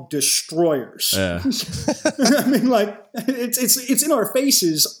called destroyers. Yeah. I mean, it's in our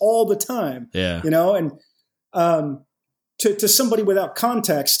faces all the time. Yeah. And to somebody without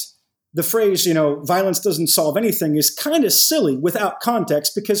context, the phrase, violence doesn't solve anything is kind of silly without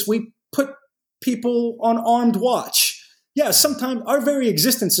context because we put people on armed watch. Yeah, sometimes our very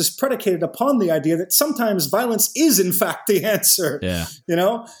existence is predicated upon the idea that sometimes violence is in fact the answer. Yeah.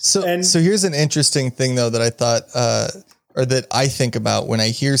 So here's an interesting thing though that I thought, or that I think about when I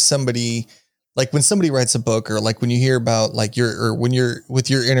hear somebody, when somebody writes a book or when you hear about when you're with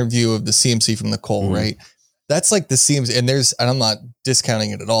your interview of the CMC from Nicole, mm-hmm. right? that's like the seams, and I'm not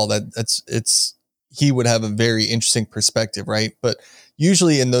discounting it at all. He would have a very interesting perspective, right? But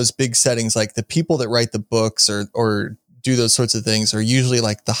usually in those big settings, like the people that write the books or do those sorts of things are usually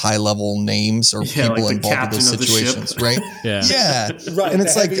like the high level names or people like involved in those situations, right? Yeah. Right. And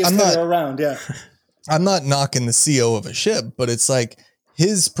it's like, I'm not knocking the CO of a ship, but it's like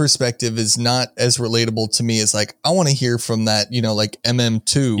his perspective is not as relatable to me as like, I want to hear from that, like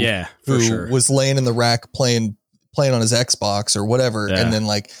MM2 who was laying in the rack playing on his Xbox or whatever. Yeah. And then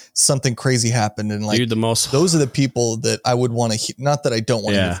like something crazy happened. And like, dude, those are the people that I would want to hear. Not that I don't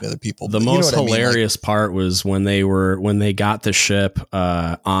want to hear from other people. The most hilarious part was when they got the ship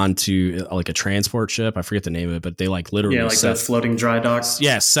onto like a transport ship. I forget the name of it, but they like literally the floating dry docks.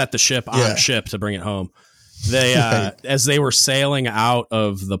 Yeah. Set the ship on ship to bring it home. They, as they were sailing out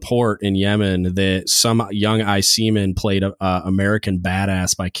of the port in Yemen, some young eye seaman played American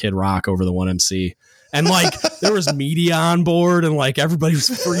Badass by Kid Rock over the 1MC. And like there was media on board and like everybody was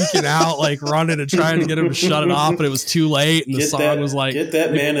freaking out, like running and trying to get him to shut it off, but it was too late. And the song was like, get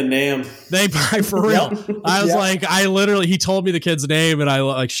that man a name. For real. I was like, he told me the kid's name and I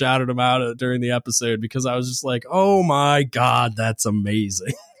like shouted him out during the episode because I was just like, oh my God, that's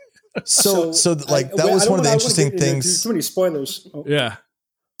amazing. So like that was one of the interesting things. Too many spoilers. Oh. Yeah.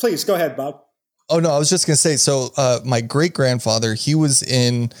 Please go ahead, Bob. Oh no, I was just going to say, so my great grandfather, he was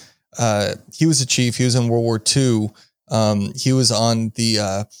a chief. He was in World War II. He was on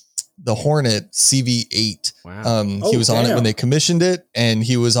the Hornet CV-8. Wow. He was on it when they commissioned it, and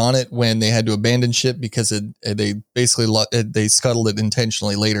he was on it when they had to abandon ship because they basically they scuttled it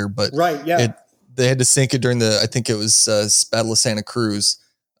intentionally later. But they had to sink it during I think it was Battle of Santa Cruz.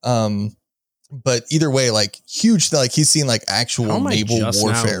 But either way, like huge, like he's seen like actual naval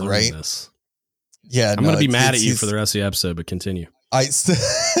warfare, right? This? Yeah, I'm going to be mad at you for the rest of the episode, but continue.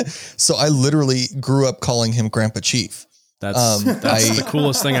 So I literally grew up calling him Grandpa Chief. That's the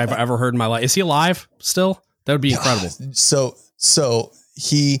coolest thing I've ever heard in my life. Is he alive still? That would be incredible.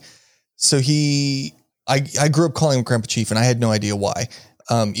 I grew up calling him Grandpa Chief, and I had no idea why.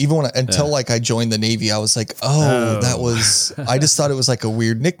 Even until I joined the Navy, I was like, that was, I just thought it was like a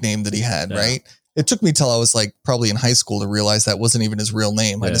weird nickname that he had. Right. It took me till I was like probably in high school to realize that wasn't even his real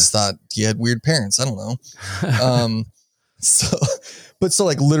name. I just thought he had weird parents. I don't know. So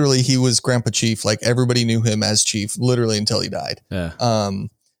like literally he was Grandpa Chief. Like everybody knew him as Chief literally until he died. Yeah.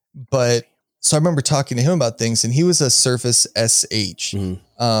 But so I remember talking to him about things, and he was a surface SH.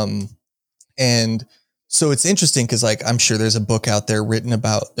 Mm-hmm. And so it's interesting because like I'm sure there's a book out there written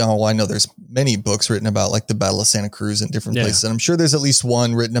about, I know there's many books written about like the Battle of Santa Cruz and different places. And I'm sure there's at least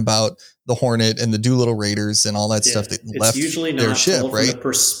one written about the Hornet and the Doolittle Raiders and all that stuff that left usually their not ship, told right? From the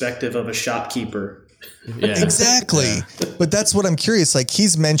perspective of a shopkeeper. Yeah. Exactly. Yeah. But that's what I'm curious. Like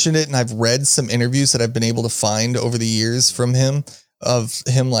he's mentioned it, and I've read some interviews that I've been able to find over the years from him of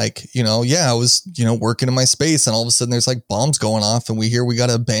him like, I was, working in my space, and all of a sudden there's like bombs going off, and we got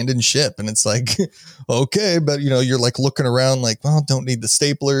to abandon ship. And it's like, okay, but you're like looking around like, well, don't need the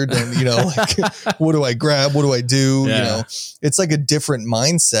stapler. And, like, what do I grab? What do I do? Yeah. It's like a different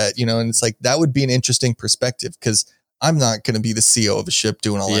mindset, and it's like, that would be an interesting perspective, because I'm not going to be the CO of a ship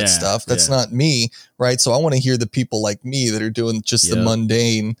doing all that stuff. That's not me. Right. So I want to hear the people like me that are doing just the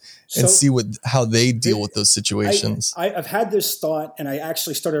mundane and see how they deal with those situations. I've had this thought, and I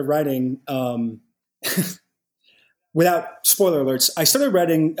actually started writing, without spoiler alerts, I started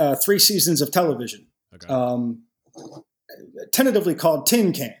writing 3 seasons of television, tentatively called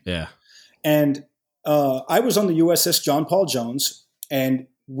Tin Can. Yeah. And I was on the USS John Paul Jones, and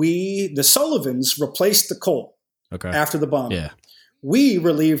the Sullivans replaced the Cole. Okay. After the bomb. Yeah. We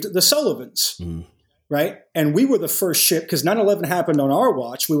relieved the Sullivans, right? And we were the first ship, because 9/11 happened on our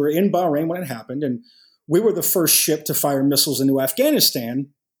watch. We were in Bahrain when it happened, and we were the first ship to fire missiles into Afghanistan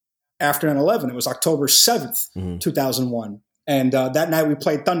after 9/11. It was October 7th, 2001. And that night we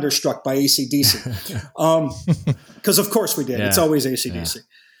played Thunderstruck by AC/DC. Because of course we did. Yeah. It's always AC/DC. Yeah.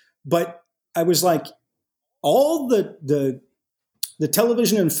 But I was like, all the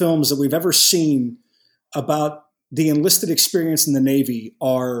television and films that we've ever seen about the enlisted experience in the Navy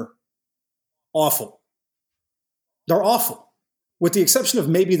are awful. They're awful, with the exception of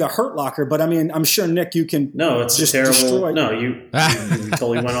maybe the Hurt Locker. But I mean, I'm sure, Nick, you can. No, it's just terrible. Destroy. No, you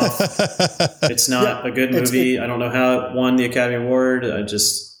totally went off. It's not a good movie. I don't know how it won the Academy Award.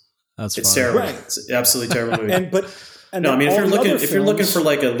 It's funny. terrible. Right. It's an absolutely terrible movie. If you're looking for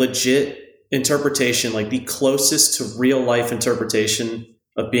like a legit interpretation, like the closest to real life interpretation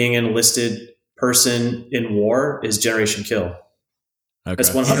of being an enlisted person in war is Generation Kill. Okay.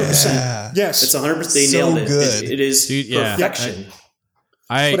 That's 100%. Yes. It's 100%. They nailed it. It is perfection.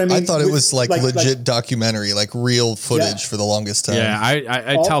 I thought it was like legit documentary, like real footage for the longest time. Yeah,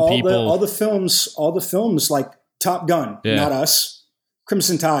 I tell people all the films like Top Gun, not us.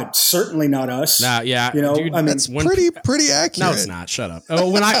 Crimson Tide, certainly not us. Nah, yeah, you know, dude, I mean, that's pretty accurate. No, it's not. Shut up.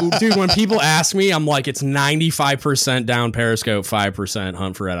 Oh, when people ask me, I'm like, it's 95% down Periscope, 5%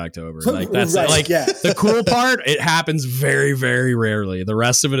 Hunt for Red October. Like that's right, the cool part. It happens very, very rarely. The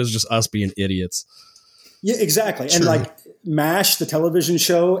rest of it is just us being idiots. Yeah, exactly. True. And like MASH, the television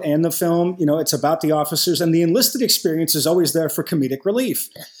show and the film, you know, it's about the officers, and the enlisted experience is always there for comedic relief.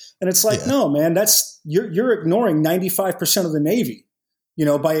 And it's like, no, man, you're ignoring 95% of the Navy. You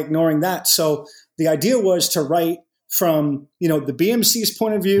know, by ignoring that. So the idea was to write from, you know, the BMC's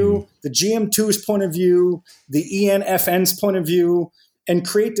point of view, the GM2's point of view, the ENFN's point of view, and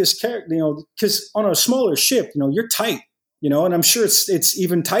create this character, you know, because on a smaller ship, you know, you're tight, you know, and I'm sure it's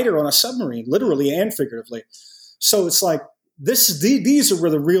even tighter on a submarine, literally and figuratively. So it's like these are where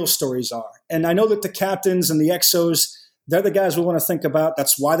the real stories are. And I know that the captains and the XOs, they're the guys we want to think about.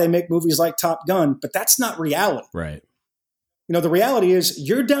 That's why they make movies like Top Gun, but that's not reality. Right. You know, the reality is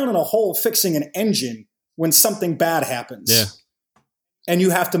you're down in a hole fixing an engine when something bad happens. Yeah. And you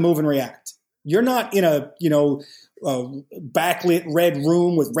have to move and react. You're not in a, you know, backlit red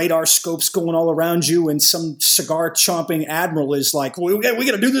room with radar scopes going all around you and some cigar chomping admiral is like, we got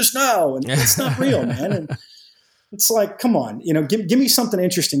to do this now. And it's not real, man. And it's like, come on, you know, give me something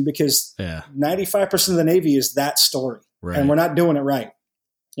interesting, because 95% of the Navy is that story. Right. And we're not doing it right.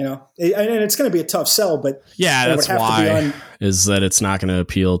 You know, and it's going to be a tough sell, but that's why is that it's not going to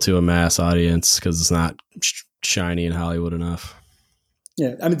appeal to a mass audience because it's not shiny in Hollywood enough.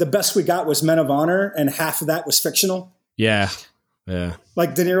 Yeah, I mean, the best we got was Men of Honor, and half of that was fictional. Yeah.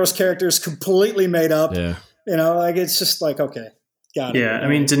 Like De Niro's character is completely made up. Yeah, you know, like it's just like, okay, got it. Yeah, I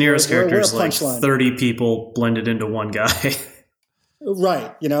mean, De Niro's character is like 30 people blended into one guy.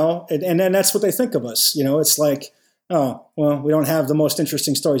 Right, you know, and then that's what they think of us. You know, it's like, oh, well, we don't have the most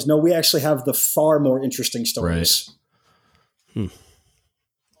interesting stories. No, we actually have the far more interesting stories. Right.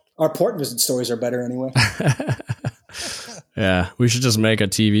 Our port visit stories are better anyway. Yeah, we should just make a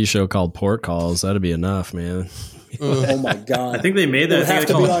TV show called Port Calls. That'd be enough, man. Oh my God. I think they made that. I think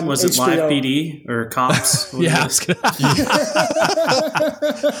they called it, was it Live PD or Cops? Yeah. It's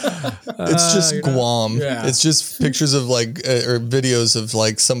just Guam. Yeah. It's just pictures of like, or videos of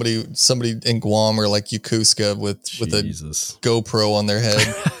like somebody in Guam or like Yokosuka with a GoPro on their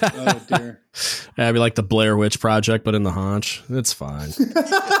head. Oh dear. Yeah, it'd be like the Blair Witch Project, but in the haunch. It's fine.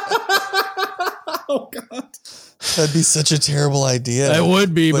 Oh God. That'd be such a terrible idea. It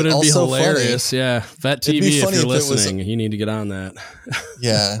would be, but it'd be hilarious. Funny. Yeah. Vet TV, if you're listening, you need to get on that.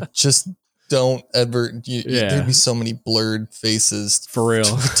 Yeah. Just don't ever. There'd be so many blurred faces. For real.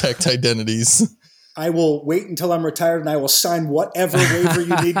 To protect identities. I will wait until I'm retired and I will sign whatever waiver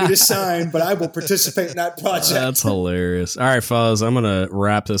you need me to sign, but I will participate in that project. That's hilarious. All right, fellas, I'm going to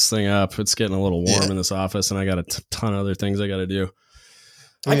wrap this thing up. It's getting a little warm in this office, and I got a ton of other things I got to do.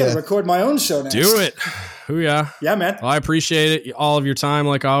 I got to record my own show next. Do it. Hoo-yah. Yeah, man. Well, I appreciate it. All of your time,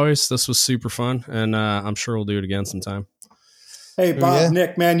 like always. This was super fun, and I'm sure we'll do it again sometime. Hey, Bob,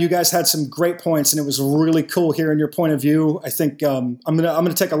 Nick, man, you guys had some great points, and it was really cool hearing your point of view. I think I'm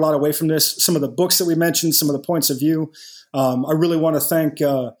gonna take a lot away from this. Some of the books that we mentioned, some of the points of view. I really want to thank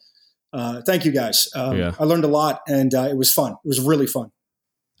you guys. I learned a lot, and it was fun. It was really fun.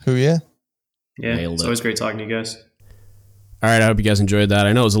 Yeah, it's always great talking to you guys. All right, I hope you guys enjoyed that.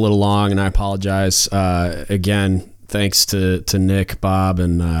 I know it was a little long, and I apologize. Again, thanks to Nick, Bob,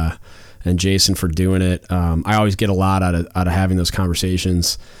 and Jason for doing it. I always get a lot out of having those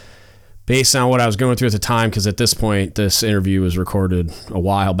conversations based on what I was going through at the time, because at this point, this interview was recorded a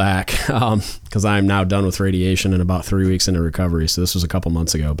while back, because I'm now done with radiation and about 3 weeks into recovery. So this was a couple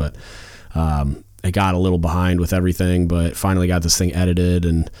months ago, but I got a little behind with everything, but finally got this thing edited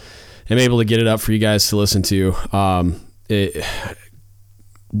and am able to get it up for you guys to listen to. It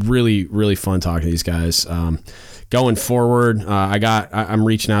really, really fun talking to these guys. Going forward, I'm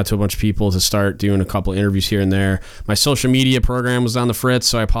reaching out to a bunch of people to start doing a couple interviews here and there. My social media program was on the fritz,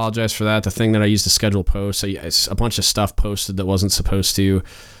 so I apologize for that. The thing that I used to schedule posts, a bunch of stuff posted that wasn't supposed to.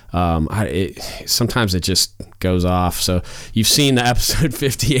 Sometimes it just goes off. So you've seen the episode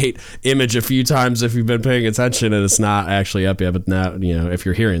 58 image a few times if you've been paying attention, and it's not actually up yet. But now, if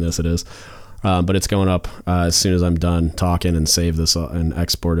you're hearing this, it is. But it's going up as soon as I'm done talking and save this and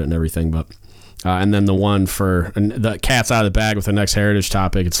export it and everything. But and then the one for the cat's out of the bag with the next heritage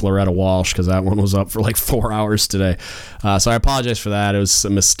topic, it's Loretta Walsh, because that one was up for like 4 hours today. So I apologize for that. It was a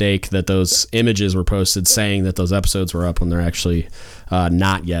mistake that those images were posted saying that those episodes were up when they're actually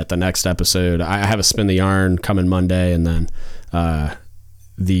not yet. The next episode, I have a Spin the Yarn coming Monday, and then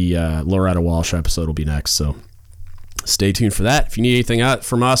the Loretta Walsh episode will be next. So stay tuned for that. If you need anything out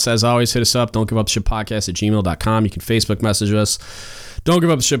from us, as always, hit us up. Don't give up the ship podcast at gmail.com. You can Facebook message us. Don't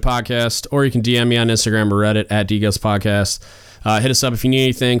give up the ship podcast, or you can DM me on Instagram or Reddit at DGUS Podcast. Hit us up if you need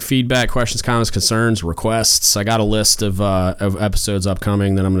anything, feedback, questions, comments, concerns, requests. I got a list of episodes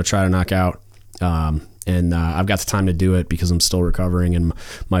upcoming that I'm going to try to knock out. And I've got the time to do it because I'm still recovering, and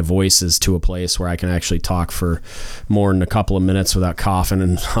my voice is to a place where I can actually talk for more than a couple of minutes without coughing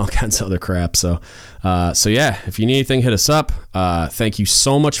and all kinds of other crap. So yeah, if you need anything, hit us up. Thank you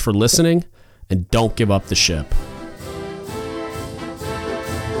so much for listening, and don't give up the ship.